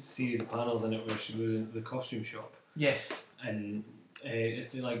series of panels in it where she goes into the costume shop Yes. and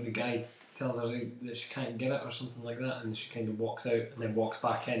it's like the guy tells her that she can't get it or something like that, and she kind of walks out and then walks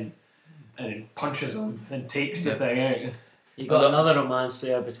back in and then punches him and takes the thing out. You got another romance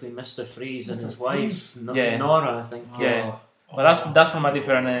there between Mr. Freeze and his wife, Yeah. Nora, I think. Yeah. But that's from a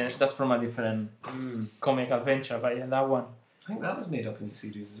different comic adventure. But yeah, that one. I think that was made up in the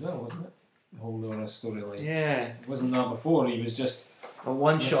series as well, wasn't it? The whole Nora storyline. Yeah, Wasn't that before? He was just a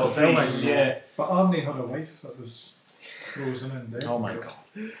one-shot Mr. villain. Freeze, yeah. But Arnie had a wife that was frozen in death. Oh my god.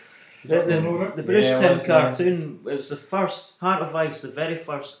 The Bruce Yeah, Timm it was, cartoon, it was the first, Heart of Ice, the very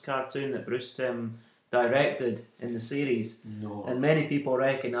first cartoon that Bruce Timm directed in the series, No. and many people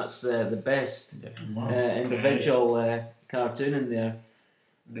reckon that's the best Yeah. individual cartoon in there.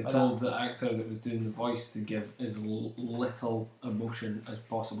 They told the actor that was doing the voice to give as little emotion as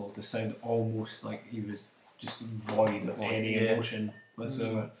possible, to sound almost like he was just void of any Yeah. emotion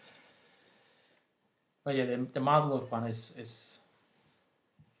whatsoever. But yeah, the Mad Love one is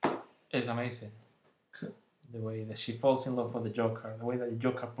amazing. The way that she falls in love with the Joker, the way that the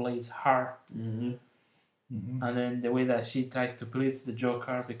Joker plays her, Mm-hmm. and then the way that she tries to please the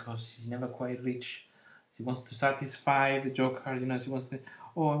Joker because she never quite reach. She wants to satisfy the Joker, you know. She wants to,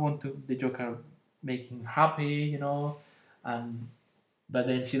 I want to the Joker make him happy, you know, but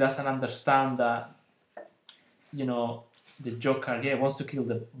then she doesn't understand that, you know, the Joker wants to kill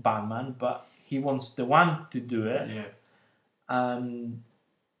the Batman, but he wants the one to do it, Yeah. and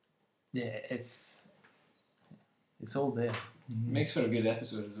yeah, it's all there. Makes for a good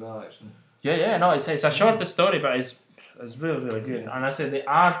episode as well, actually. Yeah, no, it's a short story, but it's really, really good. Yeah. And I said the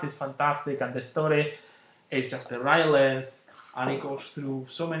art is fantastic, and the story is just the right length, and it goes through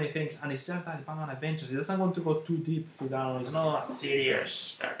so many things, and it's just that Batman Adventures. It doesn't want to go too deep to down. It's not a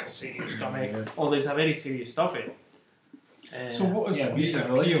serious comic. Although it's a very serious topic. So what is Yeah, the abusive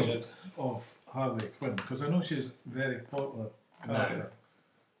appeal relationships. of Harley Quinn? Because I know she's a very popular character.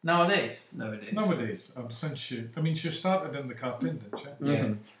 nowadays, Nowadays, since she started in the cartoon, didn't she?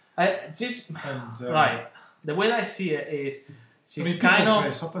 Yeah. just And, right. The way I see it is, she's people kind of.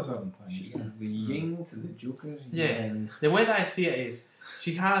 dress up as her and things. She is the yin to the Joker. Yeah. yin. The way that I see it is,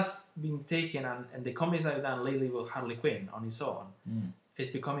 she has been taken, and the comics that I've done lately with Harley Quinn on its own, is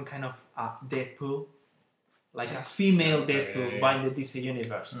becoming kind of a Deadpool, like a female Deadpool by the DC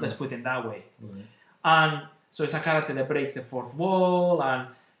universe. Let's put it that way. And so it's a character that breaks the fourth wall, and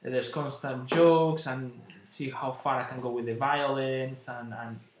there's constant jokes, and see how far I can go with the violence, and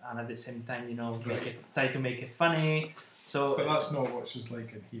at the same time, you know, try to make it funny. So, But that's not what she's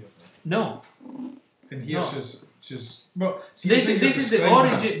like in here. no, In here, No. she's well. See, this the is thing this you're is the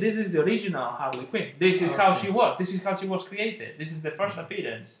describing origin. This is the original Harley Quinn. This is how she was. This is how she was created. This is the first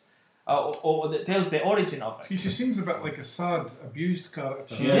appearance, or that tells the origin of See, it. she seems a bit like a sad, abused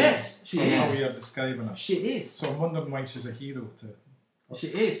character. Yes, she From how is. you're describing her. She is. So I'm wondering why she's a hero to. She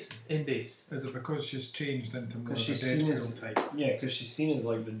is in this. Is it because she's changed into more of a Because she's seen Deadpool as type? yeah, because she's seen as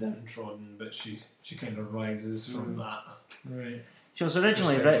like the downtrodden, but she kind of rises from that. Right. She was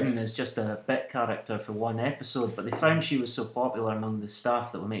originally Just written as just a bit character for one episode, but they found she was so popular among the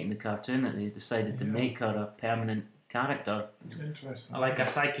staff that were making the cartoon that they decided to make her a permanent character. Interesting. Like a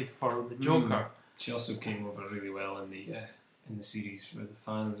psychic for the Joker. She also came over really well in the series for the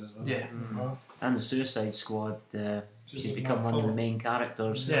fans as well. Yeah. Uh-huh. And the Suicide Squad, she's in become that one of the film. main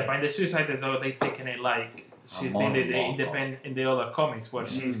characters. Yeah, but in the Suicide Squad, they taken it like she's in the independent in the other comics where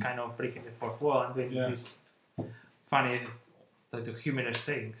she's kind of breaking the fourth wall and doing this funny, like the humorous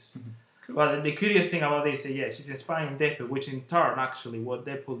things. But the curious thing about this is, she's inspiring Deadpool, which in turn actually what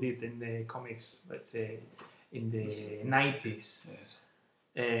Deadpool did in the comics, let's say in the 90s,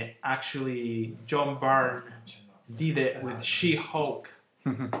 actually John Byrne did it with She-Hulk.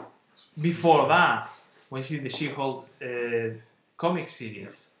 Before that, when she did the She-Hulk comic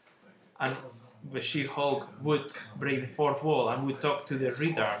series, and the She-Hulk would break the fourth wall and would talk to the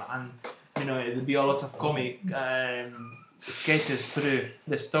reader, and you know it would be a lot of comic sketches through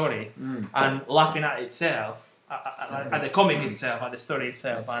the story and laughing at itself, at the comic itself, at the story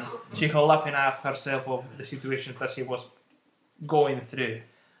itself, and She-Hulk laughing at herself of the situations that she was going through.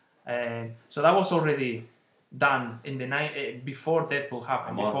 So that was already done in the before Deadpool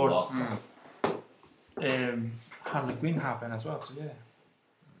happened, before Harley Quinn happened as well. So yeah,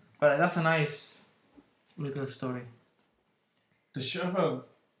 but that's a nice little story. Does she ever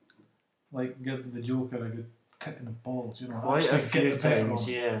like give the Joker a good kick in the balls? You know, Quite a actually few get the better times, of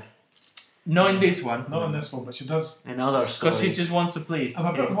him? yeah. Not in this one, Not in this one, but she does. In other because stories. she just wants to please.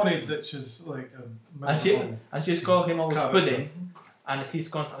 I'm a bit him. worried that she's like a And she miserable and she's called him always character. pudding, and he's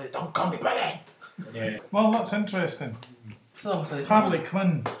constantly don't call me pudding. Yeah. Well, that's interesting. So I was like, Harley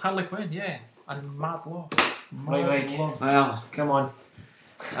Quinn. Harley Quinn, yeah, and Mad Love. Right, like, Love. Well, come on.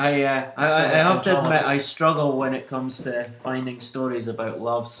 I have to admit I struggle when it comes to finding stories about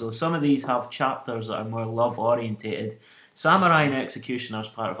love. So some of these have chapters that are more love orientated. Samurai and Executioner is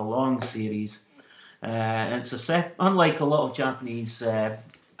part of a long series. And it's unlike a lot of Japanese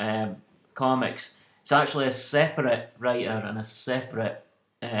comics, it's actually a separate writer and a separate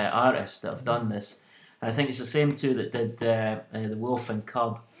artist that have done this. I think it's the same two that did The Wolf and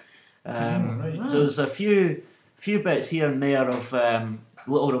Cub. Right. So there's a few bits here and there of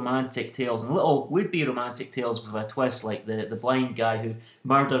little romantic tales, and little would-be romantic tales with a twist, like the blind guy who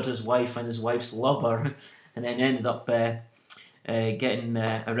murdered his wife and his wife's lover, and then ended up getting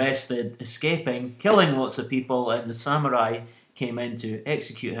arrested, escaping, killing lots of people, and the samurai came in to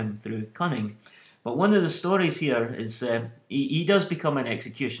execute him through cunning. But one of the stories here is he does become an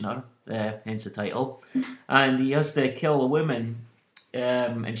executioner, hence the title, and he has to kill a woman,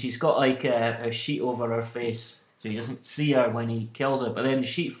 and she's got like a sheet over her face, so he doesn't see her when he kills her, but then the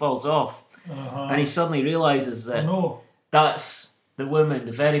sheet falls off, and he suddenly realises that that's the woman,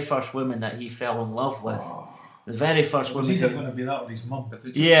 the very first woman that he fell in love with. The very first Was woman. he going to be that with his mum?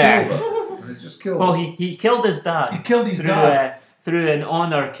 Yeah. Was it just killed? Well, he killed his dad. He killed his through, dad. Through an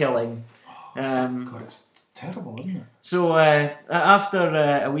honour killing. God, it's terrible, isn't it? So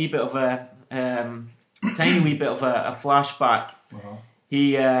after a wee bit of a tiny wee bit of a flashback,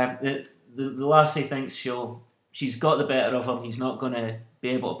 he the lassie thinks she's got the better of him. He's not going to be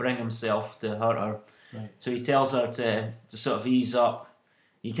able to bring himself to hurt her. Right. So he tells her to sort of ease up.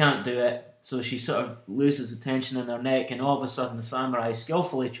 He can't do it. So she sort of loses the tension in her neck, and all of a sudden the samurai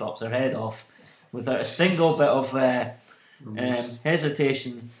skillfully chops her head off without a single bit of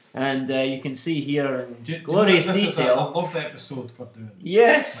hesitation. And you can see here in glorious detail. I love the episode we're doing.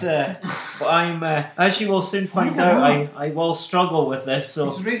 Yes, but I'm, as you will soon find out, I will struggle with this. So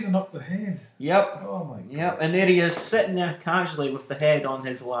He's raising up the head. Yep. Oh my God. Yep, and there he is sitting there casually with the head on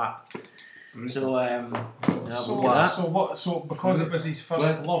his lap. So we'll get that. So because it was his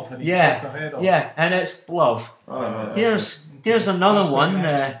first love and he Yeah. chopped her head off. Yeah, and it's love. Here's another one.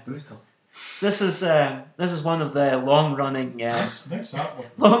 Brutal. This is one of the long-running Nice that one.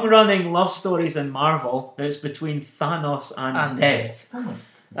 long-running love stories in Marvel. It's between Thanos and Death. Oh,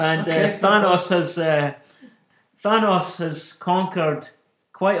 And Okay. Thanos has conquered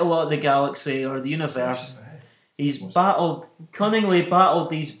quite a lot of the galaxy or the universe. He's cunningly battled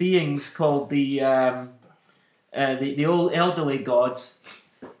these beings called the old elderly gods.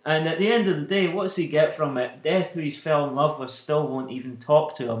 And at the end of the day, what does he get from it? Death, who he's fell in love with, still won't even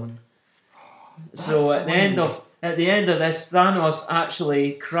talk to him. So at the end of this, Thanos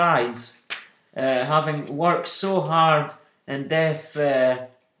actually cries, having worked so hard, and Death,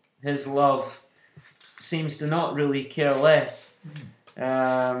 his love, seems to not really care less.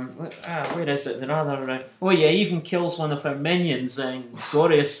 Where is it? There are he even kills one of her minions in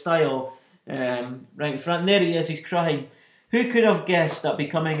glorious style, right in front. And there he is. He's crying. Who could have guessed that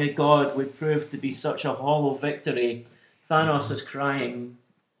becoming a god would prove to be such a hollow victory? Thanos is crying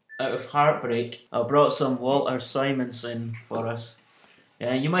out of heartbreak. I brought some Walter Simonson for us.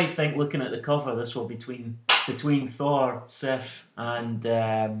 You might think, looking at the cover, this will be between Thor, Sif, and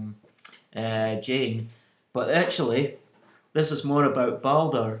Jane, but actually, this is more about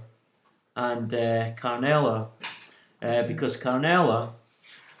Balder and Carnella, because Carnella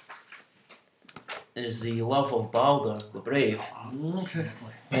is the love of Balder, the brave. Okay.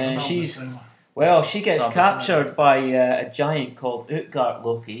 And she gets captured by a giant called Utgard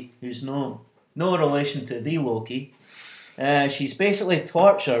Loki, who's no relation to the Loki. She's basically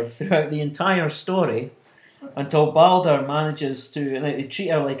tortured throughout the entire story until Balder manages to, they treat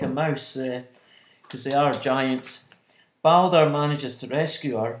her like a mouse because they are giants. Balder manages to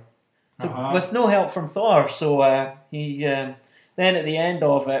rescue her with no help from Thor. So he then at the end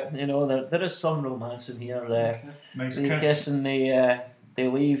of it, there is some romance in here. Nice They kiss. kiss and they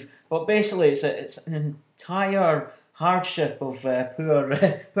leave. But basically, it's an entire hardship of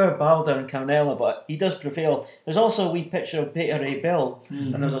poor Balder and Carnella, but he does prevail. There's also a wee picture of Peter A. Bill,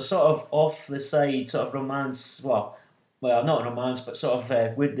 and there's a sort of off the side sort of romance. Well, not romance, but sort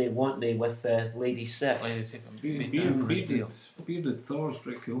of would they, want they with Lady Sif. Lady Sif and Bearded Thor's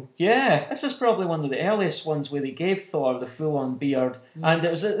pretty cool. Yeah, this is probably one of the earliest ones where they gave Thor the full-on beard, and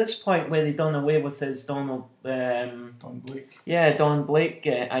it was at this point where they done away with his Don Blake. Yeah, Don Blake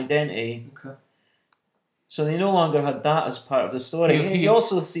identity. Okay. So they no longer had that as part of the story. You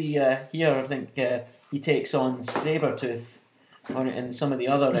also see here, I think he takes on Sabretooth in some of the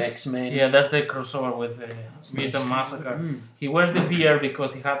other X-Men. Yeah, that's the crossover with the Mutant Massacre. He wears the beard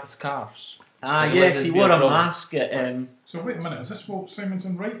because he had the scars. Yes, he wore a mask at So wait a minute, is this Walt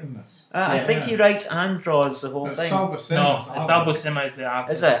Simonson writing this? I think he writes and draws the whole It's thing. Sal No, Buscema. Sal Buscema is the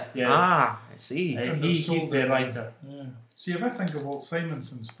artist. Is it? Yes. I see. He's the writer. Yeah. See, if I think of Walt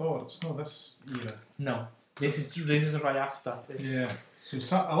Simonson's Thor, it's not this era. No, this is right after this. Yeah.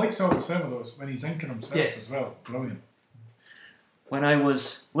 So I like Sal Buscema though, when he's inking himself Yes. as well. Brilliant. When I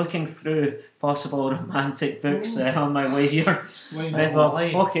was looking through possible romantic books on my way here, Slain. I thought,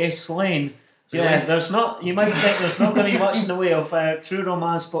 Slain. okay, Slain. Yeah, Really? there's not. You might think there's not going to be much in the way of true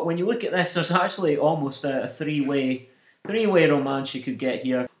romance, but when you look at this, there's actually almost a three-way three-way romance you could get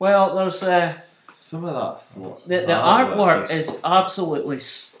here. Well, there's Some of that's the artwork is absolutely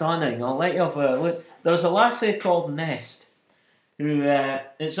stunning. I'll let you have a look. There's a lassie called Nest, who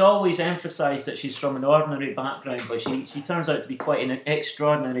it's always emphasised that she's from an ordinary background, but she turns out to be quite an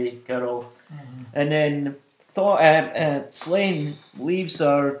extraordinary girl. And then Slane leaves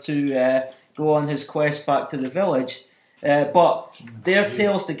her to go on his quest back to the village, but their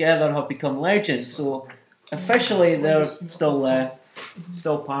tales together have become legends. So officially, they're still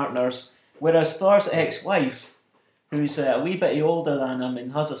partners. Whereas Thor's ex-wife, who's a wee bit older than him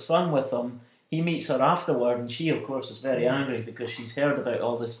and has a son with him, he meets her afterward, and she, of course, is very angry because she's heard about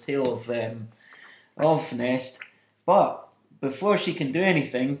all this tale of Nest. But before she can do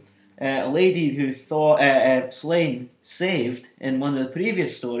anything, a lady who Slane saved in one of the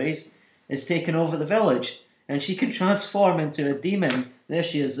previous stories is taken over the village, and she can transform into a demon. There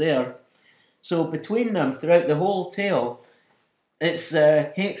she is there. So between them, throughout the whole tale, it's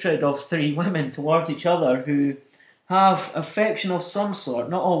hatred of three women towards each other who have affection of some sort,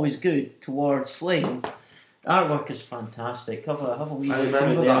 not always good, towards Slane. Artwork is fantastic. Have a wee I look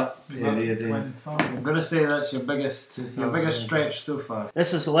remember through there. that period in Twin Farm. I'm gonna say that's your biggest stretch so far.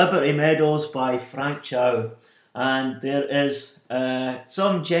 This is Liberty Meadows by Frank Chow, and there is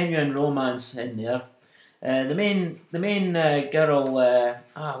some genuine romance in there. The main girl,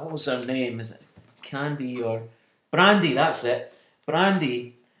 what was her name? Is it Candy or Brandy? That's it.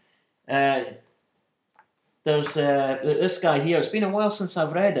 Brandy. There's this guy here. It's been a while since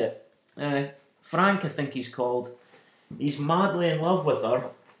I've read it. Frank, I think he's called. He's madly in love with her,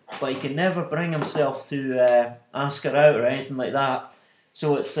 but he can never bring himself to ask her out or anything like that.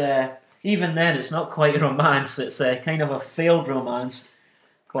 So it's even then, it's not quite a romance. It's kind of a failed romance.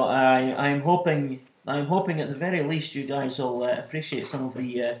 But I'm hoping at the very least you guys will appreciate some of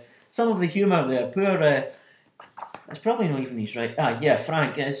the humour there. Poor. It's probably not even his right.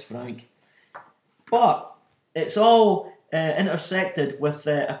 Frank, it is Frank. But it's all intersected with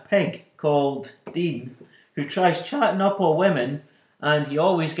a pig called Dean, who tries chatting up all women, and he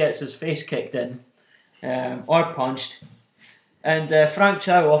always gets his face kicked in, or punched. And Frank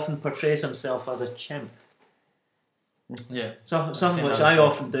Chow often portrays himself as a chimp. Yeah. Something which I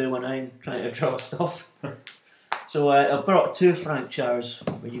often do when I'm trying to draw stuff. So I brought two Frank Chows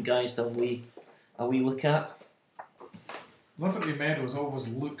for you guys to have a wee look at. Liberty Meadows always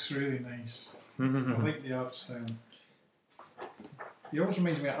looks really nice. I like the art style. He always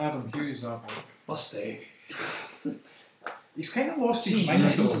reminds me of Adam Hughes' artwork. Busty. He's kind of lost his mind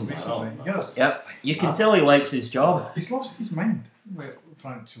Jesus. though recently. He has. Yep, you can tell he likes his job. He's lost his mind with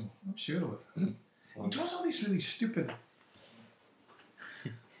Frank Cho. I'm sure of it. He draws all these really stupid.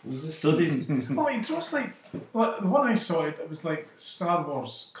 studies. Well, he draws like the one I saw. It was like Star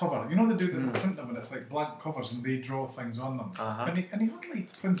Wars cover. You know they do the print them and it's like blank covers and they draw things on them. And he had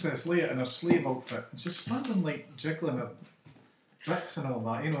like Princess Leia in her slave outfit and she's standing like jiggling her bricks and all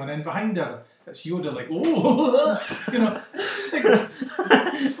that, you know. And then behind her it's Yoda like just think,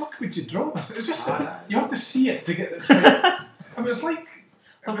 how the fuck would you draw this? It's just you have to see it to get. It's like, I mean, it's like.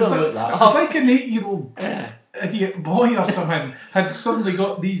 It was like an 8-year-old idiot boy or something had suddenly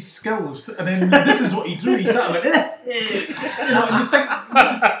got these skills, and then this is what he drew. He sat and went, you know, and you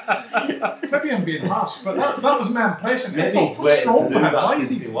think maybe I'm being harsh, but that was my impression. Maybe I he's thought, what's waiting wrong to do with him? Why that is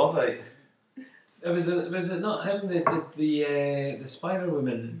since he? he was 8. Was it not him that did the Spider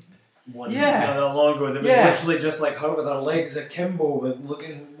Woman one? Yeah. Not long ago. That was literally just like her with her legs akimbo, but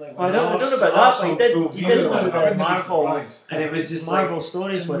looking like. I don't know about that, but he did one with I'd be Marvel. surprised. And it was just Marvel like,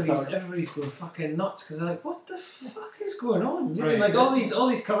 stories with her. everybody's going fucking nuts because they're like, what the fuck is going on? You know, Right. like all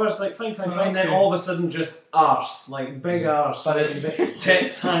these covers, like fine, then okay. all of a sudden just arse, like big arse, But big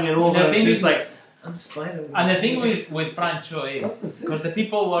tits hanging over. The And thing she's is- like, I'm Spider-Man. And the thing with Francho That's is, the because the thing.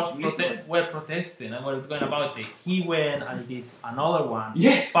 people were protesting and were going about it, he went and did another one,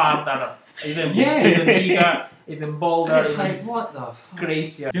 Yeah. farther, even Yeah. bigger, even bolder, And it's even like, what the fuck?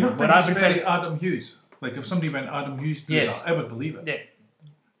 crazier. Do you not But think I it's prefer- very Adam Hughes? Like if somebody went Adam Hughes to Yes. that, I would believe it. Yeah.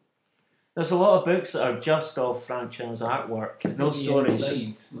 There's a lot of books that are just all franchise artwork, no The stories,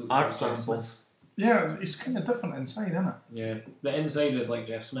 insides look art like Jeff samples. Smith. Yeah, it's kind of different inside, isn't it? Yeah, the inside is like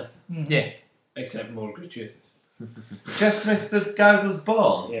Jeff Smith, Yeah. except more gratuitous. Jeff Smith, the guy who was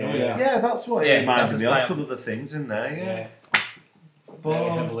born. Yeah. yeah. That's what Yeah, it reminded that's me of. fine. Some of the things in there, Yeah, very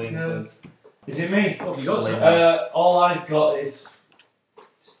Born, heavily yeah. influenced. Is it me? Oh, you got some? All I've got is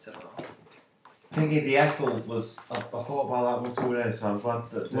thinking the Ethel was. I thought about that once we were here, so I'm glad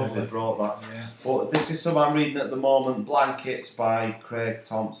that Lovely. David brought that. Yeah. But this is some I'm reading at the moment. Blankets by Craig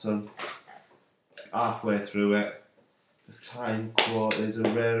Thompson. Halfway through it. The time quote is a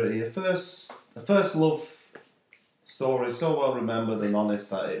rarity. A first love story is so well remembered and honest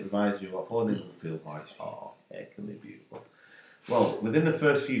that it reminds you of all it feels like, oh, achingly beautiful. Well, within the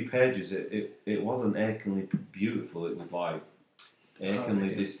first few pages, it wasn't achingly beautiful, it was like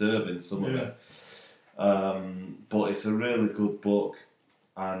achingly disturbing, some of it. But it's a really good book,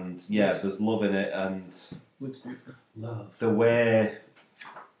 and yeah, there's love in it, and Looks beautiful. love. The way,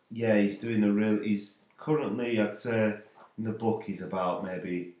 yeah, he's currently, I'd say, in the book, he's about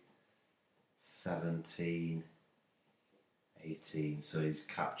maybe 17, 18, so he's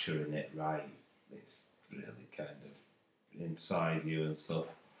capturing it right. It's really kind of inside you and stuff.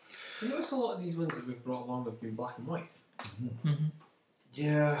 You notice a lot of these ones that we've brought along have been black and white.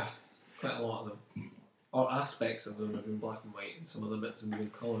 Yeah. Quite a lot of them. Or aspects of them have been black and white, and some of the bits have been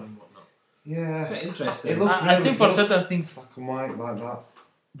colour and whatnot. Yeah. Quite interesting. It looks I really think for good. certain things, Black and white like that.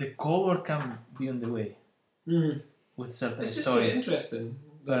 the color can be on the way with certain It's just quite stories. interesting.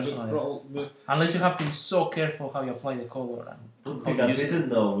 that we've Personally. brought- Unless you have to be so careful how you apply the color. And One how thing you I use it. didn't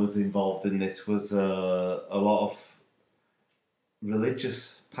know was involved in this was a lot of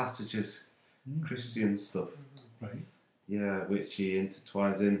religious passages, Christian stuff. Right. Yeah, which he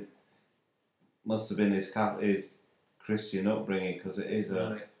intertwines in. Must have been his Christian upbringing, because it is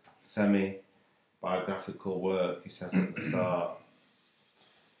a Right. semi-biographical work, he says at the start.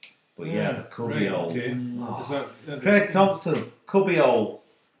 But yeah, the cubbyhole. Okay. Oh. Is that Craig Thompson, cubbyhole.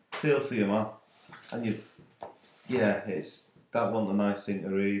 Feel for you, man. And that wasn't a nice thing to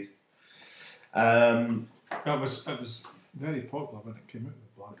read. It was very popular when it came out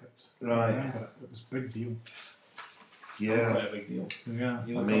with Blackets. Right. I remember it. It was a big deal. Still Yeah. quite a big deal. Yeah.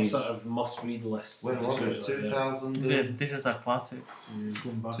 You I look mean- up sort of must-read lists. When and was it's it? usually there. 2000? This is a classic.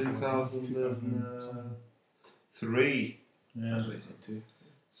 Going back 2003. Yeah. That's what he said too.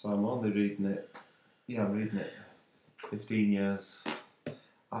 So I'm only reading it. Yeah, I'm reading it 15 years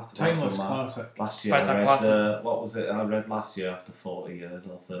after Timeless that. classic. Last year But it's a I read, classic. what was it I read last year after 40 years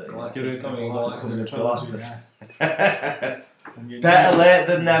or 30 Galactus Get it, coming, Galactus Galactus. trilogy, Galactus. yeah. And you- Better late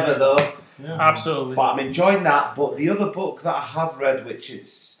than never though. Yeah. Absolutely. But I'm enjoying that. But the other book that I have read, which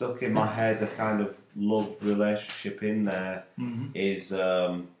it's stuck in my head, a kind of love relationship in there, is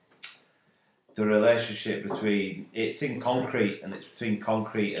the relationship between, it's in Concrete, and it's between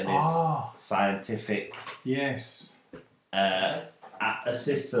Concrete and his scientific Yes.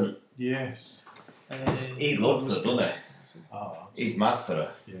 assistant. Yes. He loves her, doesn't he? Ah. He's mad for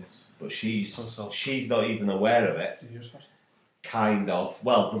her, Yes. but she's So. she's not even aware of it. Kind of.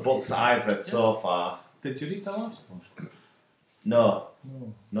 Well, the books that I've read so far, Did you read the last one? no,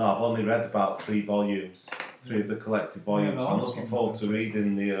 No. I've only read about 3 volumes, 3 of the collected volumes. the I'm last looking one forward was to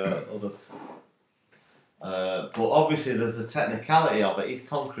reading the others. But obviously, there's the technicality of it. He's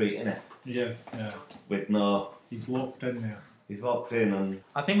Concrete, innit? Yes. Yeah. With no, He's locked in there. he's locked in, and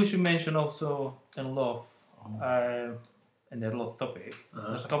I think we should mention also in love, in the love topic.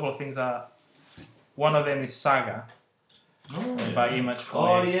 There's a couple of things that. One of them is Saga by Image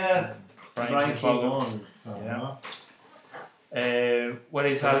Comics. yeah, Brian K. Vaughan. Yeah. Where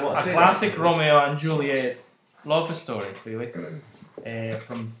it's a What's it? classic Romeo and Juliet love story, really,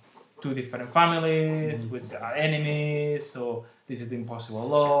 from 2 different families with enemies. So this is the impossible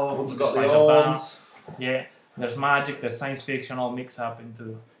love. one's got despite the of that. arms. Yeah, there's magic, there's science fiction, all mixed up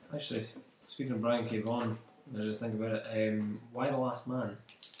into. Actually, speaking of Brian K. Vaughan, I just think about it. Why The Last Man?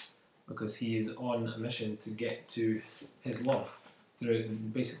 Because he is on a mission to get to his love through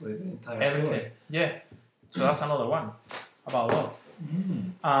basically the entire Everything. story. Yeah. So that's another one about love.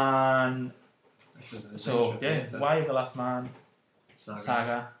 And This is an so adventure, yeah, isn't it? why The Last Man,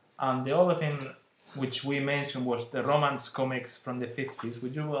 Saga. And the other thing which we mentioned was the romance comics from the 50s,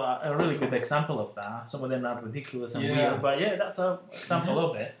 which were a really good example of that. Some of them are ridiculous and Yeah. weird, but yeah, that's an example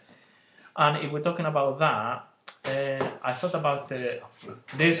of it. And if we're talking about that, I thought about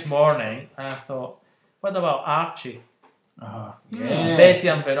this morning, and I thought, what about Archie? Yeah. Betty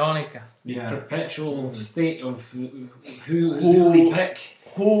and Veronica. Yeah. Perpetual state of who do they pick?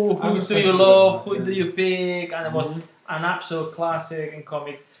 Who I was do you thinking love? about Who that, do you pick? And it was an absolute classic in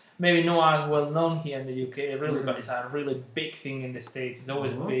comics. Maybe not as well known here in the UK, really, but it's a really big thing in the States. It's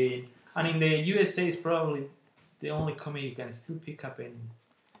always been, and in the USA, it's probably the only comic you can still pick up in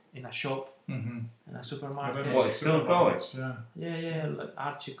a shop, in a supermarket. What, it's still going? Yeah. Yeah, like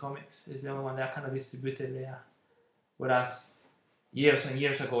Archie Comics is the only one that kind of distributed there. Whereas years and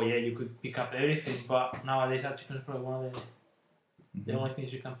years ago, yeah, you could pick up everything, but nowadays Archie Comics is probably one of the only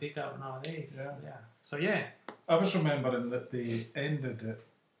things you can pick up nowadays. Yeah. So yeah. I was remembering that they ended it.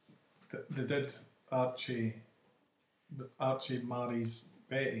 They did Archie marries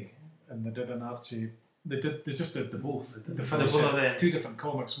Betty, and they did an Archie They just did the both. They For finished both of them. 2 different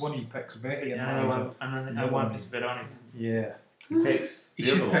comics. One he picks Betty and Yeah, another Liza. one, and another one one. is Veronica. Yeah. He picks. He the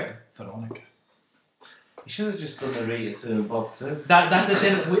should other pick one. Veronica. He should have just done the Rita Sue and Bob too. That's the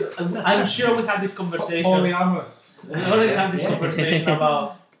thing. I'm sure we had this conversation. Polyamorous. We already had this conversation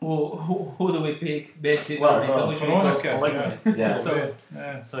about who do we pick, Betty, Well, Veronica, no, which we call Veronica. polygamy. Yeah.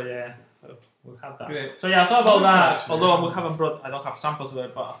 Yeah. So yeah, we'll have that. Great. So yeah, I thought about that. Actually, Although we haven't brought, I don't have samples of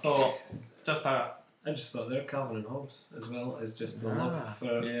it, but I thought just I just thought they're Calvin and Hobbes as well as just the Ah. love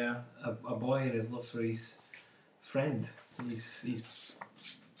for Yeah. a boy and his love for his friend. He's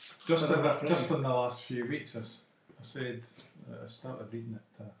Just What in, about just Freddie? in the last few weeks, I said I started reading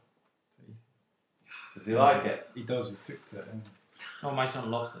it. Does he like it? He does. He took it. oh, my son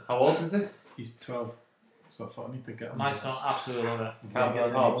loves it. How old is he? He's 12, so I thought I need to get him. My this. son absolutely loves it. He Calvin gets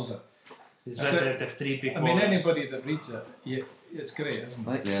and Hobbes. older. He's That's read the 3 big I mean, volumes. anybody that reads it, it's great, isn't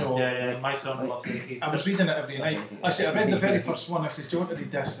it? Yeah. So Yeah, my son loves it. I was reading it every night. Actually, I read the very first one. I said, "Do you want to read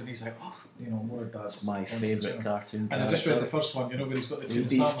this?" And he's like, "Oh, more of Dad's." It's my nonsense, favourite cartoon. And I just read the character. first one. Where he's got the He tuna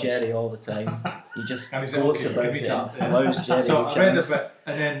beats sandwich. Jerry all the time. He just And he's like, goes "Okay, you about can it read that." and allows Jerry So a I read a chance. bit,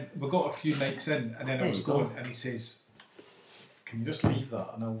 and then we got a few nights in, and then I There was you go. going, and he says, "Can you just leave that,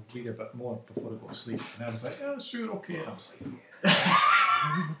 and I'll read a bit more before I go to sleep?" And I was like, "Yeah, sure, okay." And I was like,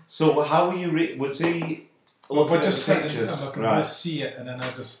 So how were you was he "Well, looking but at just the sit and pictures? I can Right. both see it, and then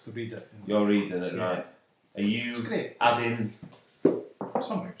I'll just read it." You're reading it, Yeah. right? Are you It's great. adding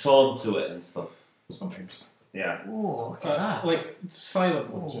Sometimes, tone to it and stuff? sometimes. Yeah. Oh, look at that. Like silent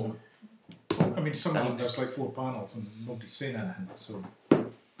ones, you Oh. know. I mean, some of them Thanks. there's like 4 panels and nobody's saying anything. So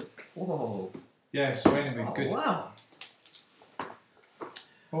Whoa. yeah. So anyway, Oh, good. wow.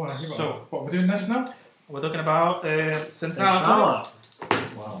 Oh, and I think So- what we're doing this now? We're talking about Centrala. Centrala.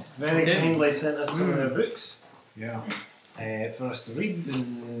 Wow. very Okay. kindly sent us some of their books Yeah. for us to read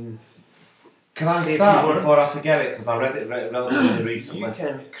and Can I Say a start few before I words. forget it because I read it relatively recently. you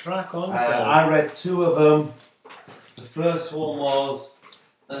can crack on. Uh, Sam. I read 2 of them. The first one was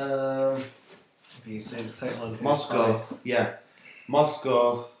If you say the title on Moscow. Yeah,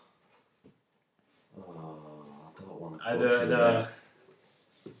 Moscow. Oh, I don't want to. Either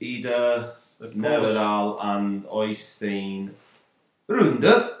Ida, the Polish. Neverdal, and Oystein Runde.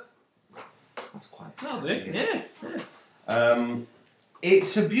 That's quite. That'll do. Yeah.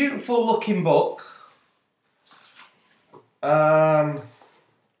 It's a beautiful looking book.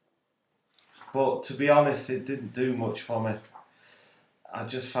 But to be honest, it didn't do much for me. I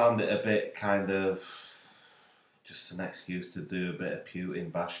just found it a bit kind of just an excuse to do a bit of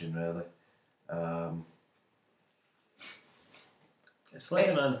Putin bashing, really. It's like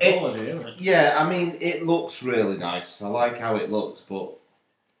an anthology, isn't it? Yeah, I mean, it looks really nice. I like how it looks, but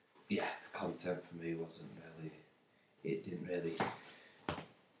yeah, the content for me wasn't really. It didn't really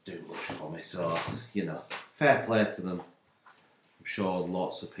do much for me. So, fair play to them. I'm sure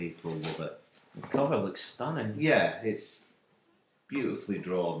lots of people love it. The cover looks stunning. Yeah, it's beautifully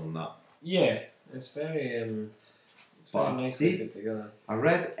drawn and that. Yeah, it's very But I nicely did- put together. I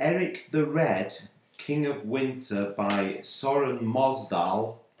read Eric the Red, King of Winter by Soren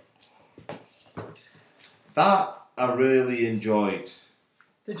Mosdal. That I really enjoyed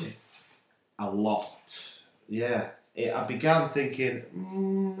Did you? a lot. Yeah, I began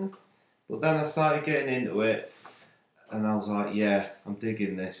thinking, but then I started getting into it, and I was like, yeah, I'm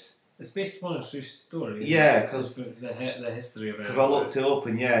digging this. It's based upon a true story. isn't Yeah, it? 'cause- It's the history of it. Because I looked it up,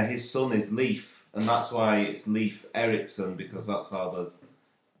 and yeah, his son is Leif, and that's why it's Leif Erikson, because that's how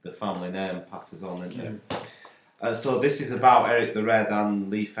the family name passes on, isn't it? So this is about Eric the Red and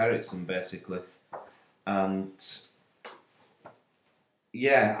Leif Erikson, basically, and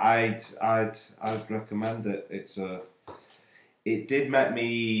yeah, I'd recommend it. It did make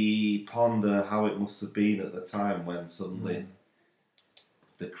me ponder how it must have been at the time when suddenly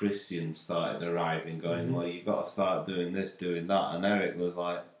the Christians started arriving, going, well, you've got to start doing this, doing that, and Eric was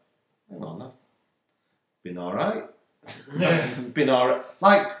like, hang on, I've been all right. Yeah. Been all right.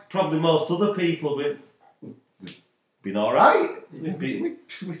 Like probably most other people, we've been all right. We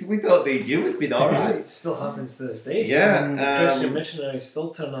don't need you. We've been all right. It still happens to this day. Yeah, And Christian missionaries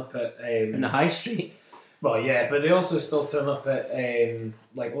still turn up at In the high street. well, yeah, but they also still turn up at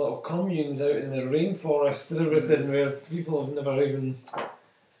like little communes out in the rainforest and everything where people have never even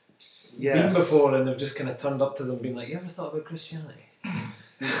Yes. been before, and they've just kind of turned up to them, being like, "You ever thought about Christianity?"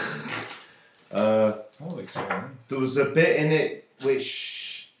 Oh, it's very nice. There was a bit in it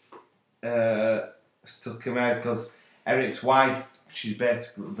which stuck in my head because Eric's wife, she's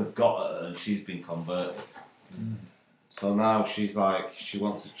basically, they've got her and she's been converted. So now she's like, she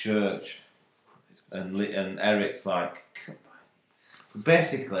wants a church, and Eric's like,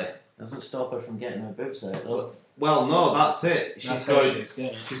 basically, Doesn't stop her from getting her boobs out though. Well, no, that's it. That's how she's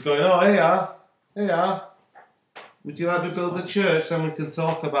getting it. She's going, oh, here you are. Would you like to build a church? Then we can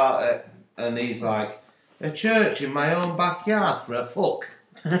talk about it. And he's like, a church in my own backyard for a fuck.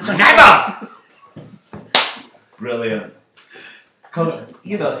 Never! Brilliant. Because,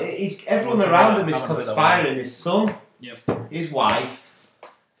 you know, everyone around him is conspiring. His son, his wife,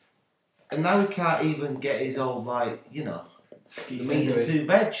 and now he can't even get his old, like, you know, the meat and two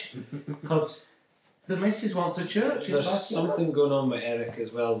veg. Because the missus wants a church. There's something going on with Eric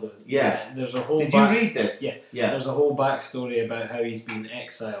as well, though. Yeah. There's a whole. Did you read this? Yeah. There's a whole backstory about how he's been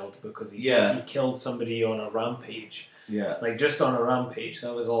exiled because he killed somebody on a rampage. Yeah. Like just on a rampage.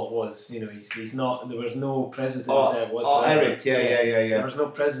 That was all it was. You know, he's not. There was no president whatsoever. Oh, Eric. Yeah. There was no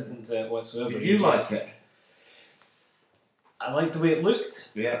president whatsoever. Did you like it? I liked the way it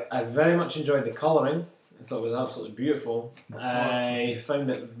looked. Yeah. I very much enjoyed the colouring. I thought it was absolutely beautiful. I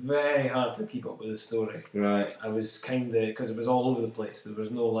found it very hard to keep up with the story. Right. I was kind of, because it was all over the place. There was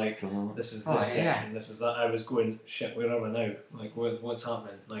no like, this is this section, this is that. I was going, shit, where am I now? Like, what's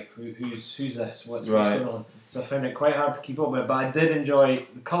happening? Like, who's this? What's going on? So I found it quite hard to keep up with, but I did enjoy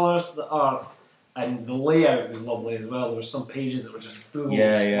the colours, the art, and the layout was lovely as well. There were some pages that were just full of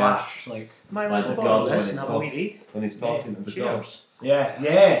splash. Like, My like little the boy, gods that's not what we read. when he's talking to the gods. Yeah,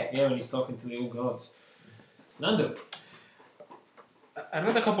 when he's talking to the old gods. Nando. I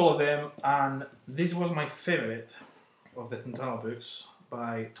read a couple of them, and this was my favourite of the Central books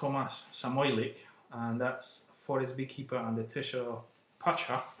by Thomas Samoylik, and that's Forest Beekeeper and the Treasure of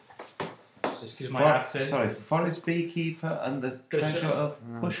Pacha. Excuse my accent. Sorry, Forest Beekeeper and the Treasure of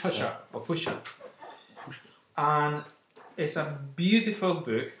Pusha. And it's a beautiful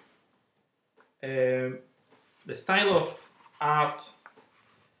book. The style of art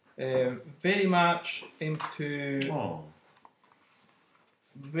very much into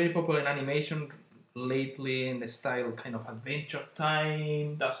very popular in animation lately in the style kind of Adventure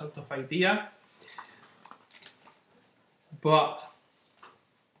Time, that sort of idea. But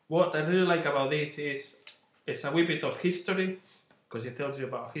what I really like about this is it's a wee bit of history, because it tells you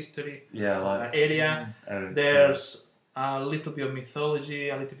about history, area. There's a little bit of mythology,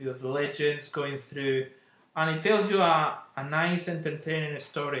 a little bit of legends going through, and it tells you a nice, entertaining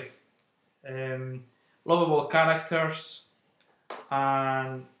story. Lovable characters,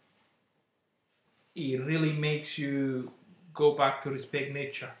 and it really makes you go back to respect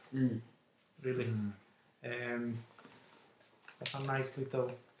nature. Really. There's a nice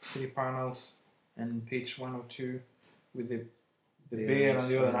little 3 panels and page 102 with the bear and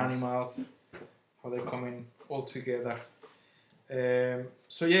the other animals, how they're coming all together.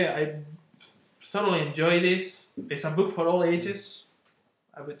 So yeah, I thoroughly enjoy this. It's a book for all ages,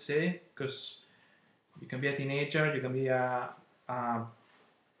 I would say, because you can be a teenager, you can be a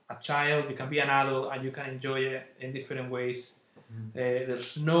child, you can be an adult, and you can enjoy it in different ways.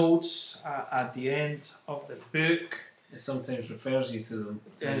 There's notes at the end of the book. It sometimes refers you to them.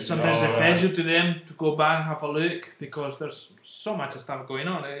 And sometimes refers you to them to go back and have a look, because there's so much stuff going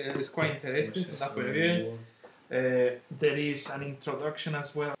on. It's quite interesting from that point of view. There is an introduction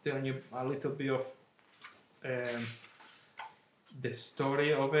as well, telling you a little bit of the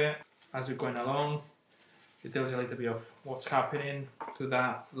story of it as you're going along. It tells you a little bit of what's happening to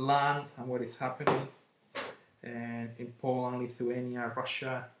that land and what is happening in Poland, Lithuania,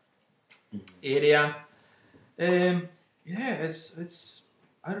 Russia area. It's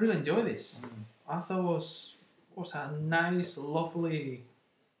I really enjoy this. I thought it was a nice, lovely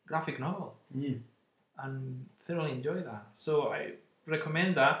graphic novel, and thoroughly enjoy that. So I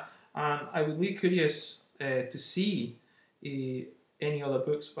recommend that, and I would be curious to see any other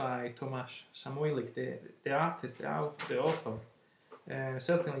books by Tomasz Samoylik, the artist, the author.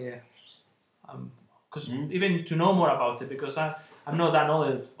 Certainly, because even to know more about it, because I'm not that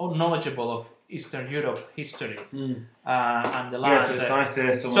knowledgeable of Eastern Europe history and the land. Yes, it's nice to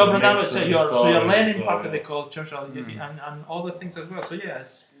hear someone. So from that, so you're learning part of the culture, and all the things as well. So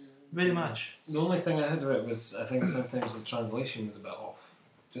yes, very much. The only thing I had with it was I think sometimes the translation was a bit off,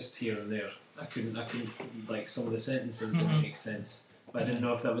 just here and there. I couldn't like some of the sentences didn't make sense. But I didn't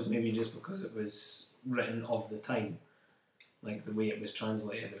know if that was maybe just because it was written of the time, like the way it was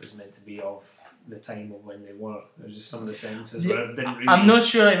translated. It was meant to be of the time of when they were. There was just some of the sentences where it didn't really. I'm not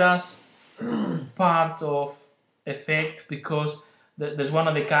sure that's part of effect, because there's one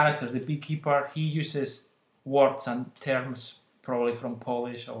of the characters, the beekeeper. He uses words and terms probably from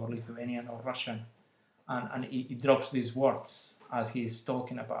Polish or Lithuanian or Russian, and he drops these words as he's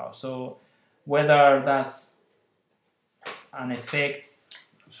talking about. So whether that's an effect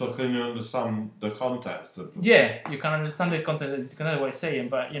So can you understand the context of them? Yeah, you can understand the context. You can understand what he's saying,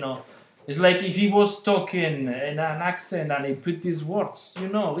 but it's like if he was talking in an accent and he put these words,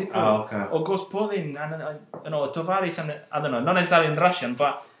 little, okay. or Gospodin and Tovarich, and I don't know, not necessarily in Russian,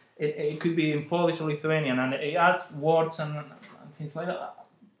 but it could be in Polish or Lithuanian, and it adds words and things like that.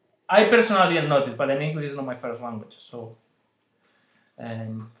 I personally didn't notice, but in English is not my first language, so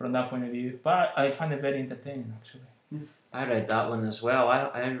from that point of view, but I find it very entertaining actually. I read that one as well.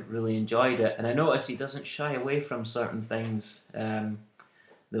 I really enjoyed it, and I noticed he doesn't shy away from certain things.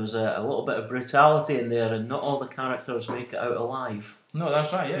 There was a little bit of brutality in there, and not all the characters make it out alive. No,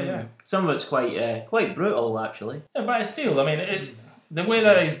 that's right. Yeah. Some of it's quite brutal, actually. Yeah, but still, I mean, it's the way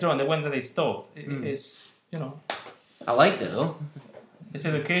that it's drawn, the way that it's told. It's I liked it though. It's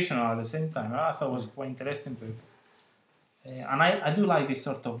educational at the same time. I thought it was quite interesting book, and I do like this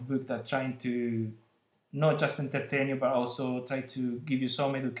sort of book that trying to not just entertain you, but also try to give you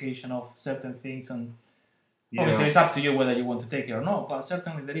some education of certain things. And obviously, it's up to you whether you want to take it or not. But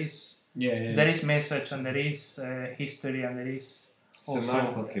certainly, there is there is message, and there is history, and there is also It's a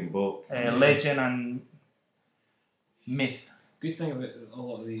nice looking book. Legend and myth. Good thing about a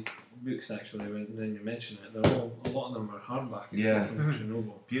lot of these books, actually, when you mention it, they're all, a lot of them are hardback, Yeah. except for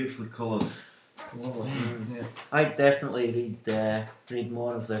Chernobyl. Beautifully coloured. Lovely. Yeah. I'd definitely read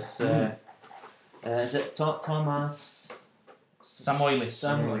more of this. Is it Thomas Samoilis.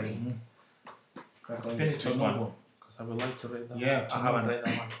 Samoilis? I finished this one because I would like to read that. Yeah, I haven't read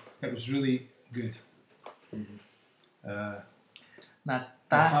that one. It was really good.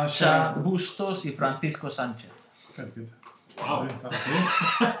 Natasha Bustos y Francisco Sanchez. Very good. Wow.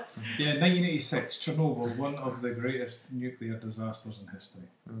 Yeah, 1986, Chernobyl, one of the greatest nuclear disasters in history.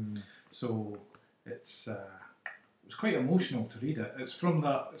 So it was quite emotional to read it. It's from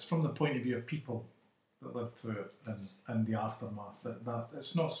the point of view of people that lived through it and the aftermath. That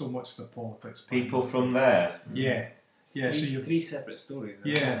it's not so much the politics. People from there. Yeah. Yeah, so you three separate stories.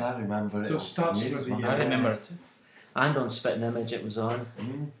 Yeah. I remember it. So it starts with the I remember it too. And on Spit and Image it was on.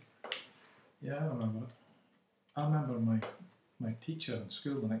 Yeah, I remember it. I remember my teacher in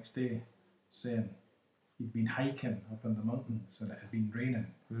school the next day saying he'd been hiking up in the mountains and it had been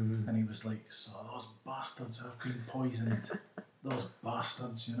raining, and he was like, "So those bastards have been poisoned. Those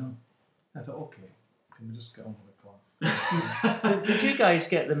bastards, I thought, okay, can we just get on with the class? Did you guys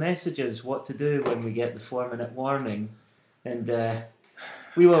get the messages what to do when we get the 4-minute warning? And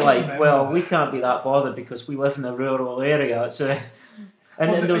we were like, well, we can't be that bothered because we live in a rural area. So,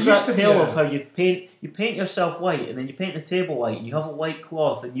 and then there was that tale of how you paint yourself white, and then you paint the table white, and you have a white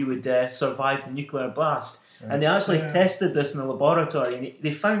cloth, and you would survive the nuclear blast. Right. And they actually tested this in the laboratory, and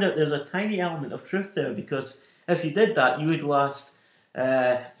they found out there's a tiny element of truth there, because if you did that, you would last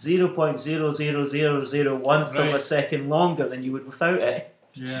 0.00001 of a second longer than you would without it.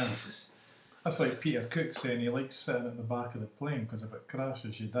 Yeah. That's like Peter Cook saying he likes sitting at the back of the plane because if it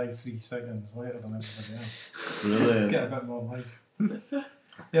crashes, you die 3 seconds later than everybody else. Brilliant. Get a bit more life.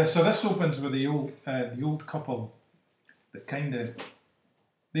 Yeah, so this opens with the old couple that kind of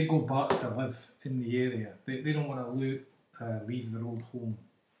they go back to live in the area. They don't want to leave their old home.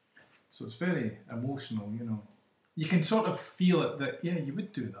 So it's very emotional, You can sort of feel it that you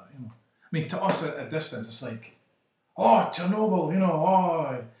would do that, I mean, to us at a distance, it's like, oh, Chernobyl,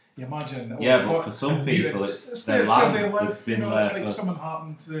 you imagine. Yeah, but for some people, it's their land. Where they live, They've been there it's like for something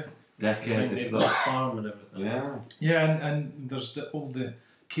happened to decades. They've got a farm and everything. Yeah. Yeah, and there's all the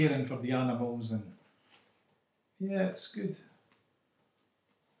caring for the animals and it's good.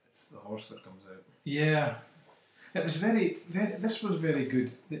 It's the horse that comes out. Yeah, it was this was very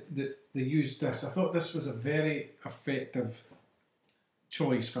good. They used this. I thought this was a very effective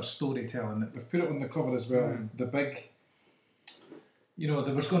choice for storytelling. They've put it on the cover as well. The big,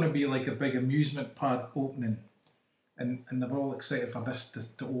 there was going to be like a big amusement park opening. And they were all excited for this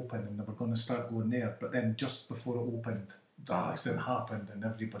to open, and they were going to start going there. But then just before it opened, the accident happened, and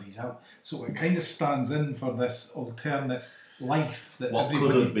everybody's out. So it kind of stands in for this alternate life that what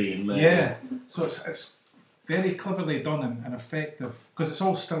everybody could have been. Maybe. Yeah. So it's very cleverly done and effective because it's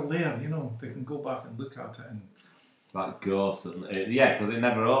all still there. They can go back and look at it and. That ghost, because it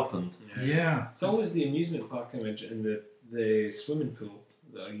never opened. Yeah. It's always the amusement park image and the swimming pool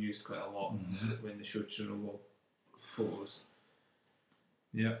that are used quite a lot when they show Chernobyl photos.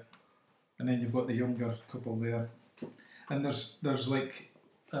 Yeah, and then you've got the younger couple there, and there's like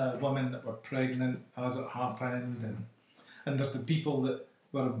women that were pregnant as it happened, and there's the people that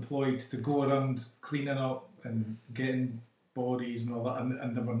were employed to go around cleaning up and getting bodies and all that,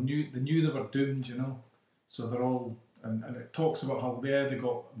 and they knew they were doomed, so they're all and it talks about how they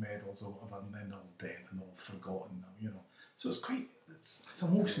got medals or whatever, and then they're all dead and all forgotten now, So it's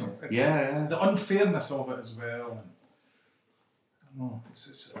emotional. It's Yeah. the unfairness of it as well. And I don't know.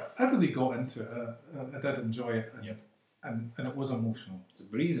 I really got into it. I did enjoy it, and it was emotional. It's a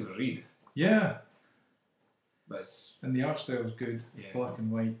breeze of a read. Yeah, But it's, and the art style was good, Yeah. black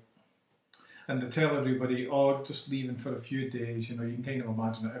and white. And to tell everybody, just leaving for a few days, you can kind of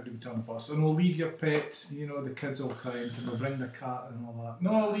imagine it, everybody on the bus, and we'll leave your pets, the kids will cry, and we'll bring the cat and all that.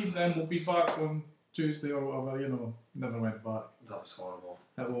 No, I'll leave them, we'll be back on Tuesday or whatever, never went back. that was horrible.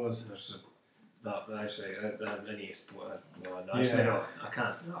 It was. There's that actually, I need to spoil it. No, Yeah. actually, no, I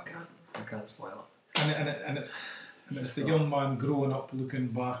can't. No, I can't spoil it. And it's It's the just young man growing up looking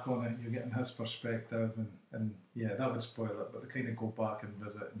back on it, you're getting his perspective, and yeah, that would spoil it, but they kind of go back and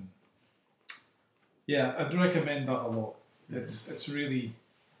visit, and yeah, I'd recommend that a lot. It's really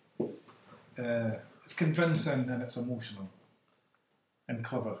it's convincing and it's emotional and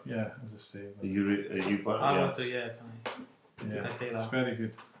clever, yeah, as I say. Are you I want to, can Yeah, I take it's that? very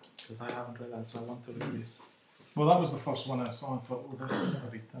good. Because I haven't read that, so I want to read this. Well, that was the first one I saw and thought, oh, I'll never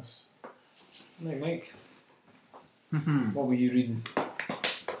read this. Mike, what were you reading?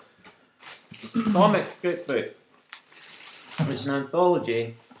 Comic Cookbook. It's an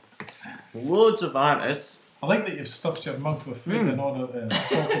anthology. Loads of artists. I like that you've stuffed your mouth with food in order to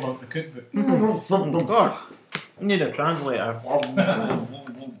talk about the cookbook. Oh gosh, I need a translator.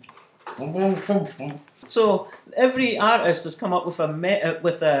 So every artist has come up with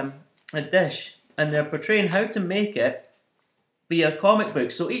a dish, and they're portraying how to make it via comic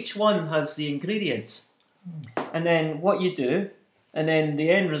book. So each one has the ingredients, and then what you do, and then the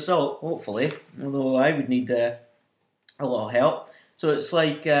end result, hopefully, although I would need a lot of help. So it's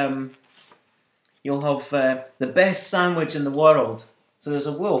like you'll have the best sandwich in the world. So there's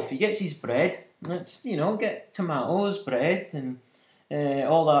a wolf. He gets his bread. Let's get tomatoes, bread, and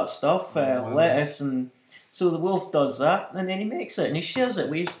all that stuff, lettuce, and so the wolf does that, and then he makes it and he shares it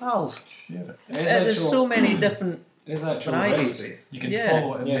with his pals. Share it. There's so many different. There's actual varieties. recipes. You can Yeah.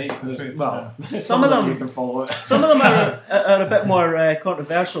 follow it and Yeah, make the food. well, Some of them you can follow it. Some of them are a bit more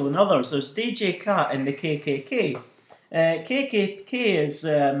controversial than others. There's DJ Cat in the KKK. KKK is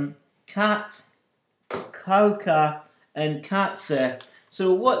cat, Kauka, and Katze.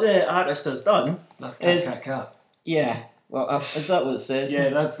 So what the artist has done That's is cat. yeah. Well, is that what it says? Yeah,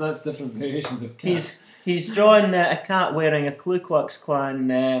 that's different variations of cat. He's drawn a cat wearing a Ku Klux Klan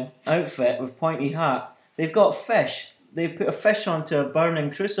outfit with pointy hat. They've got fish. They put a fish onto a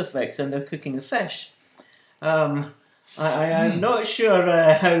burning crucifix and they're cooking the fish. I'm not sure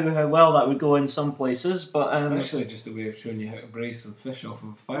how well that would go in some places, but It's actually just a way of showing you how to braise some fish off of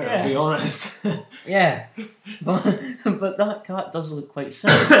a fire, Yeah. to be honest. yeah, but that cat does look quite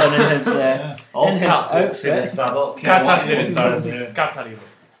sinister in his All in his cats look outfit. sinister. I don't care Cats what are you sinister. Yeah. Cats are evil.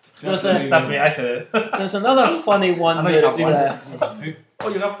 That's me, I said it. There's another funny one I know where you have it's, one. That's two. Oh,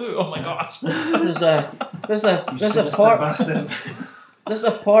 you have to? Oh my gosh. there's a Sinister pork bastard. there's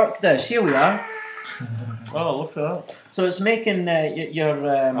a pork dish. Here we are. Oh, look at that. So it's making your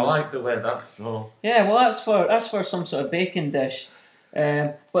I like the way that's rolled. yeah. Well, that's for some sort of bacon dish.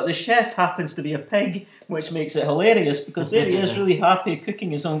 But the chef happens to be a pig, which makes it hilarious because there he is, really happy cooking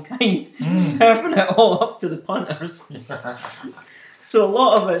his own kind, serving it all up to the punters. So a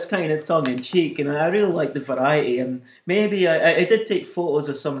lot of it's kind of tongue in cheek, and I really like the variety. And maybe I did take photos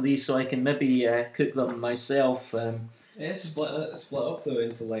of some of these so I can maybe cook them myself. It's split up though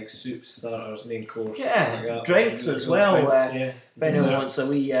into like soup, starters, main course. Yeah, stuff like that. drinks as well, Drinks, yeah. If anyone wants a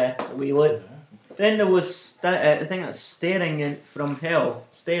wee look. Then there was I think that's staring from hell.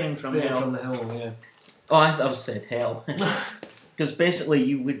 Staring from Staring hell. from the hill, yeah. Oh, I've said hell. Because basically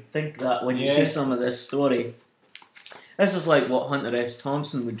you would think that when you see Yeah. some of this story. This is like what Hunter S.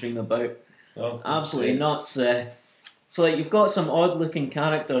 Thompson would dream about. Oh, Absolutely nuts. So like you've got some odd looking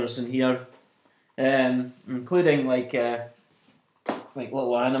characters in here, including like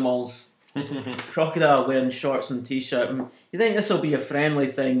little animals. Crocodile wearing shorts and t-shirt. And you think this will be a friendly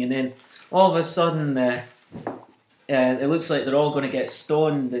thing, and then all of a sudden it looks like they're all going to get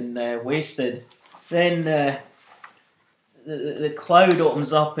stoned and wasted. Then the cloud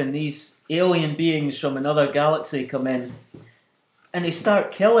opens up and these alien beings from another galaxy come in, and they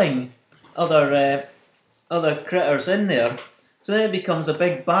start killing other critters in there. So then it becomes a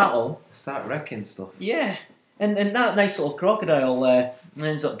big battle. Start wrecking stuff. Yeah, and that nice little crocodile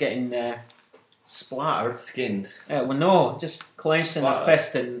ends up getting splattered. Skinned. Well, no, just clenched in a Splattered.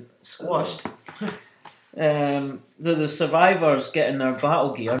 fist and squashed. So the survivors get in their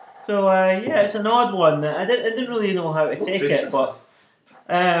battle gear. So yeah, it's an odd one. I didn't really know how to take it, but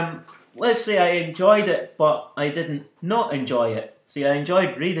let's say I enjoyed it, but I didn't not enjoy it. See, I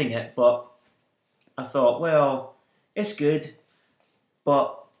enjoyed reading it, but I thought, well, it's good,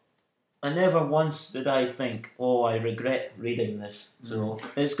 but I never once did I think, oh, I regret reading this. So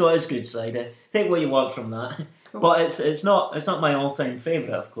it's got its good side. Take what you want from that. But it's not my all-time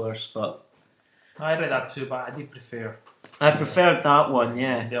favourite, of course. But I read that too, but I did prefer I preferred that one.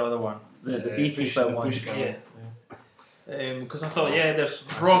 Yeah, the other one. the beekeeper one. Bush guy. Yeah. Because I thought, there's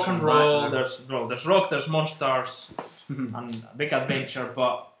rock and roll, there's rock, there's monsters, and a big adventure,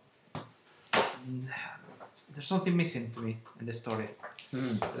 but there's something missing to me in the story.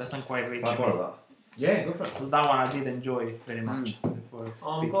 It doesn't quite reach Like me. more of that. Yeah, go for it. That one I did enjoy very much. Before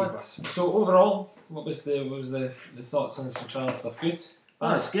I'm glad. So overall, what was the thoughts on some trial stuff? Good.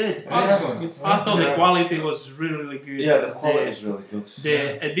 Oh, it's good. Good. I thought the quality was really, really good. Yeah, the quality is really good.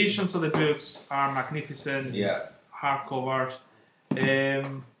 The editions of the books are magnificent. Yeah. Hardcovers. Not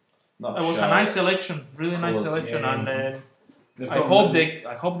It was a shy. nice selection, really nice Colours, selection, yeah. and They've I got-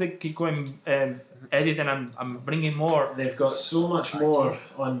 hope they keep going editing and bringing more. They've got so much more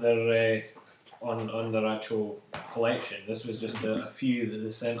on their on their actual collection. This was just a few that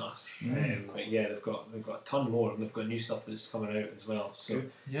they sent us. But yeah, they've got a ton more, and they've got new stuff that's coming out as well. So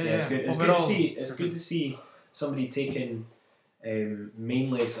Yeah, it's good. It's Overall, good to see. It's good to see somebody taking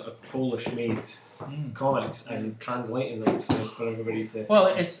mainly sort of Polish-made comics and translating them so for everybody to. Well,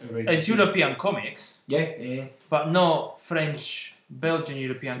 it's everybody to see. European comics, Yeah. but no French, Belgian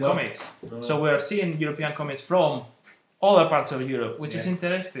European No. comics. No. So we're seeing European comics from other parts of Europe, which is Yeah.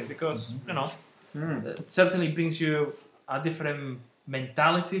 interesting because it certainly brings you a different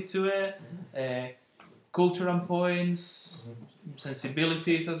mentality to it, cultural points,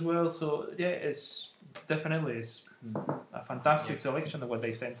 sensibilities as well. So yeah, it's definitely a fantastic selection of what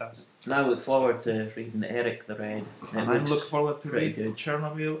they sent us. And I look forward to reading Eric the Red. And I look forward to pretty read good.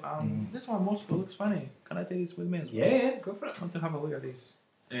 Chernobyl. This one mostly looks funny. Can I take this with me as well? Yeah, go for it. I want to have a look at this.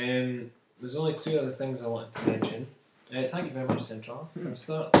 There's only two other things I wanted to mention. Thank you very much, Central. For a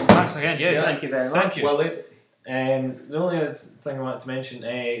start. Thanks again. Yes. Thank you very much. Thank you. Well, The only other thing I wanted to mention,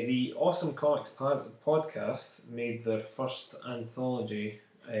 the Awesome Comics podcast made their first anthology,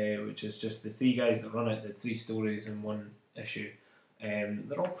 which is just the three guys that run it, did 3 stories in one issue.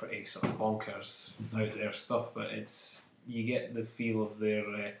 They're all pretty sort of bonkers out there stuff, but you get the feel of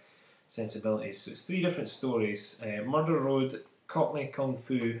their sensibilities. So it's 3 different stories: Murder Road, Cockney Kung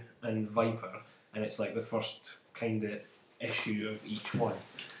Fu, and Viper, and it's like the first kind of issue of each one.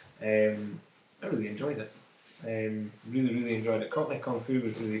 I really enjoyed it. Really enjoyed it. Cockney Kung Fu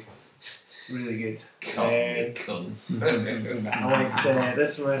was really good. I liked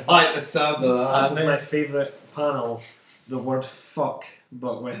this one. I like the sound of that. This is my favourite panel. The word "fuck,"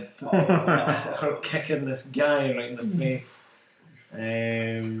 but with her kicking this guy right in the face.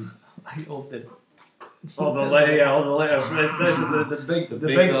 All the All the letters. It's the big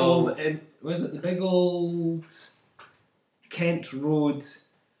big old- old. Was it the big old Kent Road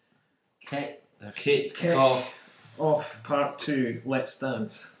Kick off. off part 2? Let's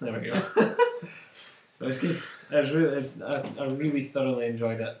dance. There we go. It was good. I really thoroughly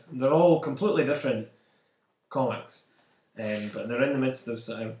enjoyed it. They're all completely different comics, but they're in the midst of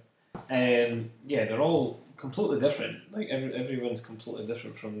sort of, they're all completely different. Like everyone's completely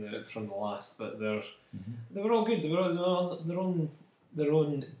different from the last, but they were all good. They were all their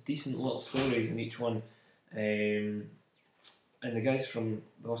own decent little stories in each one. And the guys from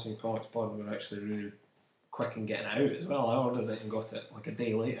the Awesome Comics Pod were actually really quick in getting it out as well. I ordered it and got it like a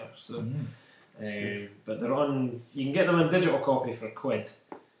day later. So, but they're on. You can get them in digital copy for £1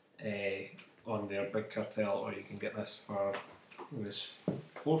 on their Big Cartel, or you can get this for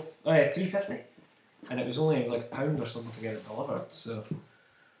 £3.50, and it was only like £1 or something to get it delivered. So it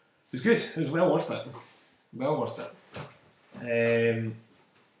was good. It was well worth it. Well worth it.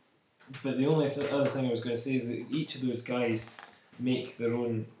 But the only other thing I was going to say is that each of those guys make their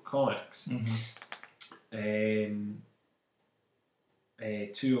own comics.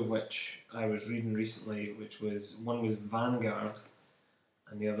 2 of which I was reading recently, one was Vanguard,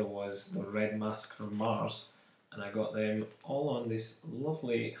 and the other was the Red Mask from Mars, and I got them all on this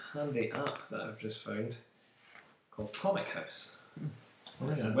lovely handy app that I've just found called Comic House.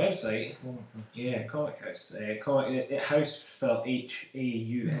 It's a website. Yeah, Comic House. House spelled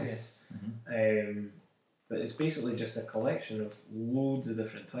HAUS. But it's basically just a collection of loads of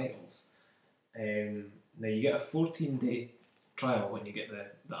different titles. Now you get a 14-day trial when you get the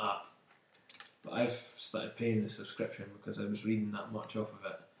app. But I've started paying the subscription because I was reading that much off of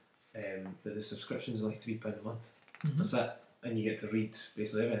it. But the subscription is only £3 a month. That's it. And you get to read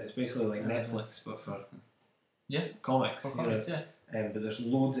basically everything. It's basically like Netflix, but for comics. For comics, yeah. But there's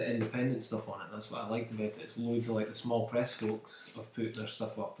loads of independent stuff on it. That's what I liked about it. It's loads of like the small press folks have put their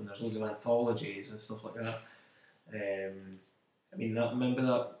stuff up, and there's loads of anthologies and stuff like that. I mean, remember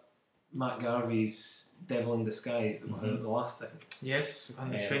that Matt Garvey's Devil in Disguise that we had the last time? Yes,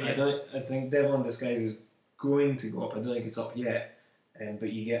 I think Devil in Disguise is going to go up. I don't think it's up yet.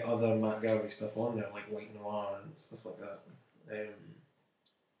 But you get other Matt Garvey stuff on there, like White Noir and stuff like that.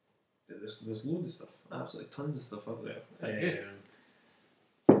 There's loads of stuff, absolutely tons of stuff up there.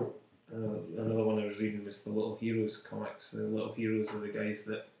 Another one I was reading was the Little Heroes comics. The Little Heroes are the guys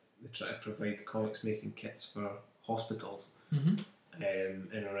that they try to provide comics making kits for hospitals in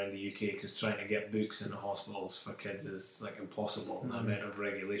and around the UK, because trying to get books into hospitals for kids is like impossible. The amount of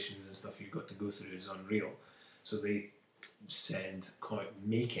regulations and stuff you've got to go through is unreal. So they send comic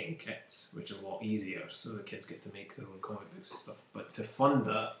making kits, which are a lot easier, so the kids get to make their own comic books and stuff. But to fund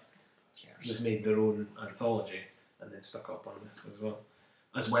that, they've made their own anthology and then stuck up on this as well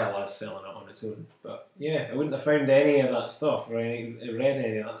as selling it on its own. But yeah, I wouldn't have found any of that stuff or read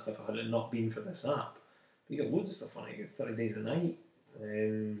any of that stuff had it not been for this app. But you got loads of stuff on it. You got 30 Days a Night,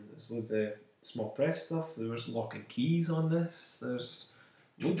 there's loads of small press stuff, there was Lock and Keys on this, there's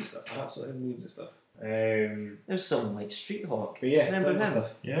loads of stuff, absolutely loads of stuff. There's something like Street Hawk. But yeah, remember tons of him?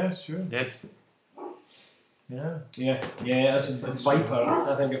 stuff. Yeah, sure. Yes. Yeah. Yeah, that's a Viper,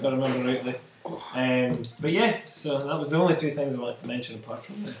 I think, if I remember rightly. But yeah, so that was the only two things I wanted to mention apart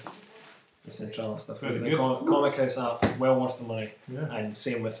from the Central stuff. Very The good. Comic House app, well worth the money. Yeah. And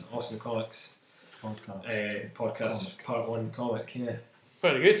same with Awesome Comics podcast, part 1 comic. Yeah,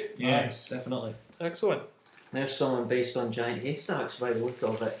 Very good. yeah, Nice. definitely. Excellent. There's someone based on giant haystacks by the look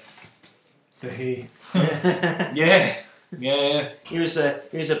of it. The hay. Yeah. He was a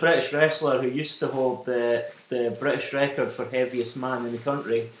British wrestler who used to hold the British record for heaviest man in the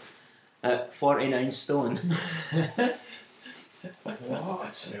country at 49 stone.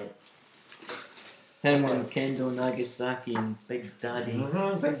 What? Him and Kendo Nagasaki and Big Daddy.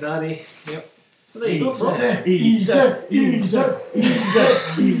 Big Daddy. Yep. So there you go.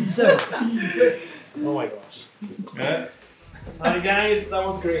 Oh my gosh. Yeah. Alright guys, that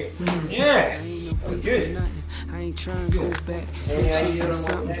was great. Yeah. That was good. I ain't trying to go back. I'm chasing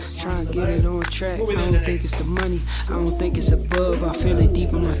something, trying to get it on track. I don't think it's the money, I don't think it's above. I feel it deep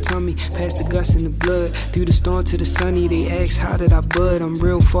in my tummy, past the guts in the blood. Through the storm to the sunny, they ask how did I bud. I'm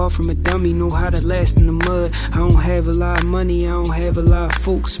real far from a dummy, know how to last in the mud. I don't have a lot of money, I don't have a lot of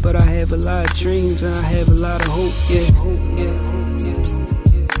folks, but I have a lot of dreams and I have a lot of hope.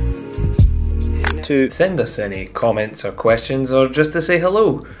 To send us any comments or questions, or just to say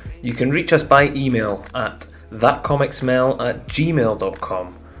hello, you can reach us by email at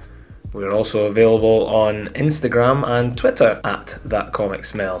thatcomicsmell@gmail.com. We're also available on Instagram and Twitter at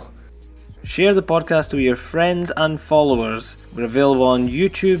thatcomicsmell. Share the podcast with your friends and followers. We're available on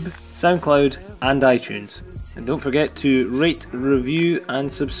YouTube, SoundCloud and iTunes. And don't forget to rate, review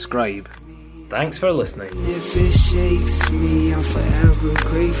and subscribe. Thanks for listening. If it shakes me, I'm forever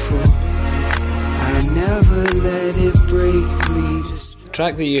grateful. I never let it break me. The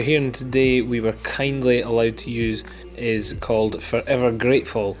track that you're hearing today, we were kindly allowed to use, is called Forever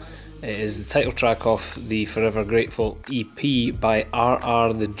Grateful. It is the title track off the Forever Grateful EP by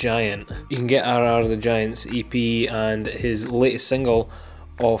RR The Giant. You can get RR The Giant's EP and his latest single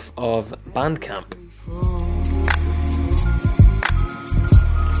off of Bandcamp. I'm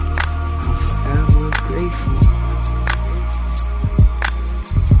forever grateful.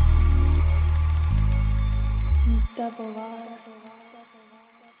 Double R.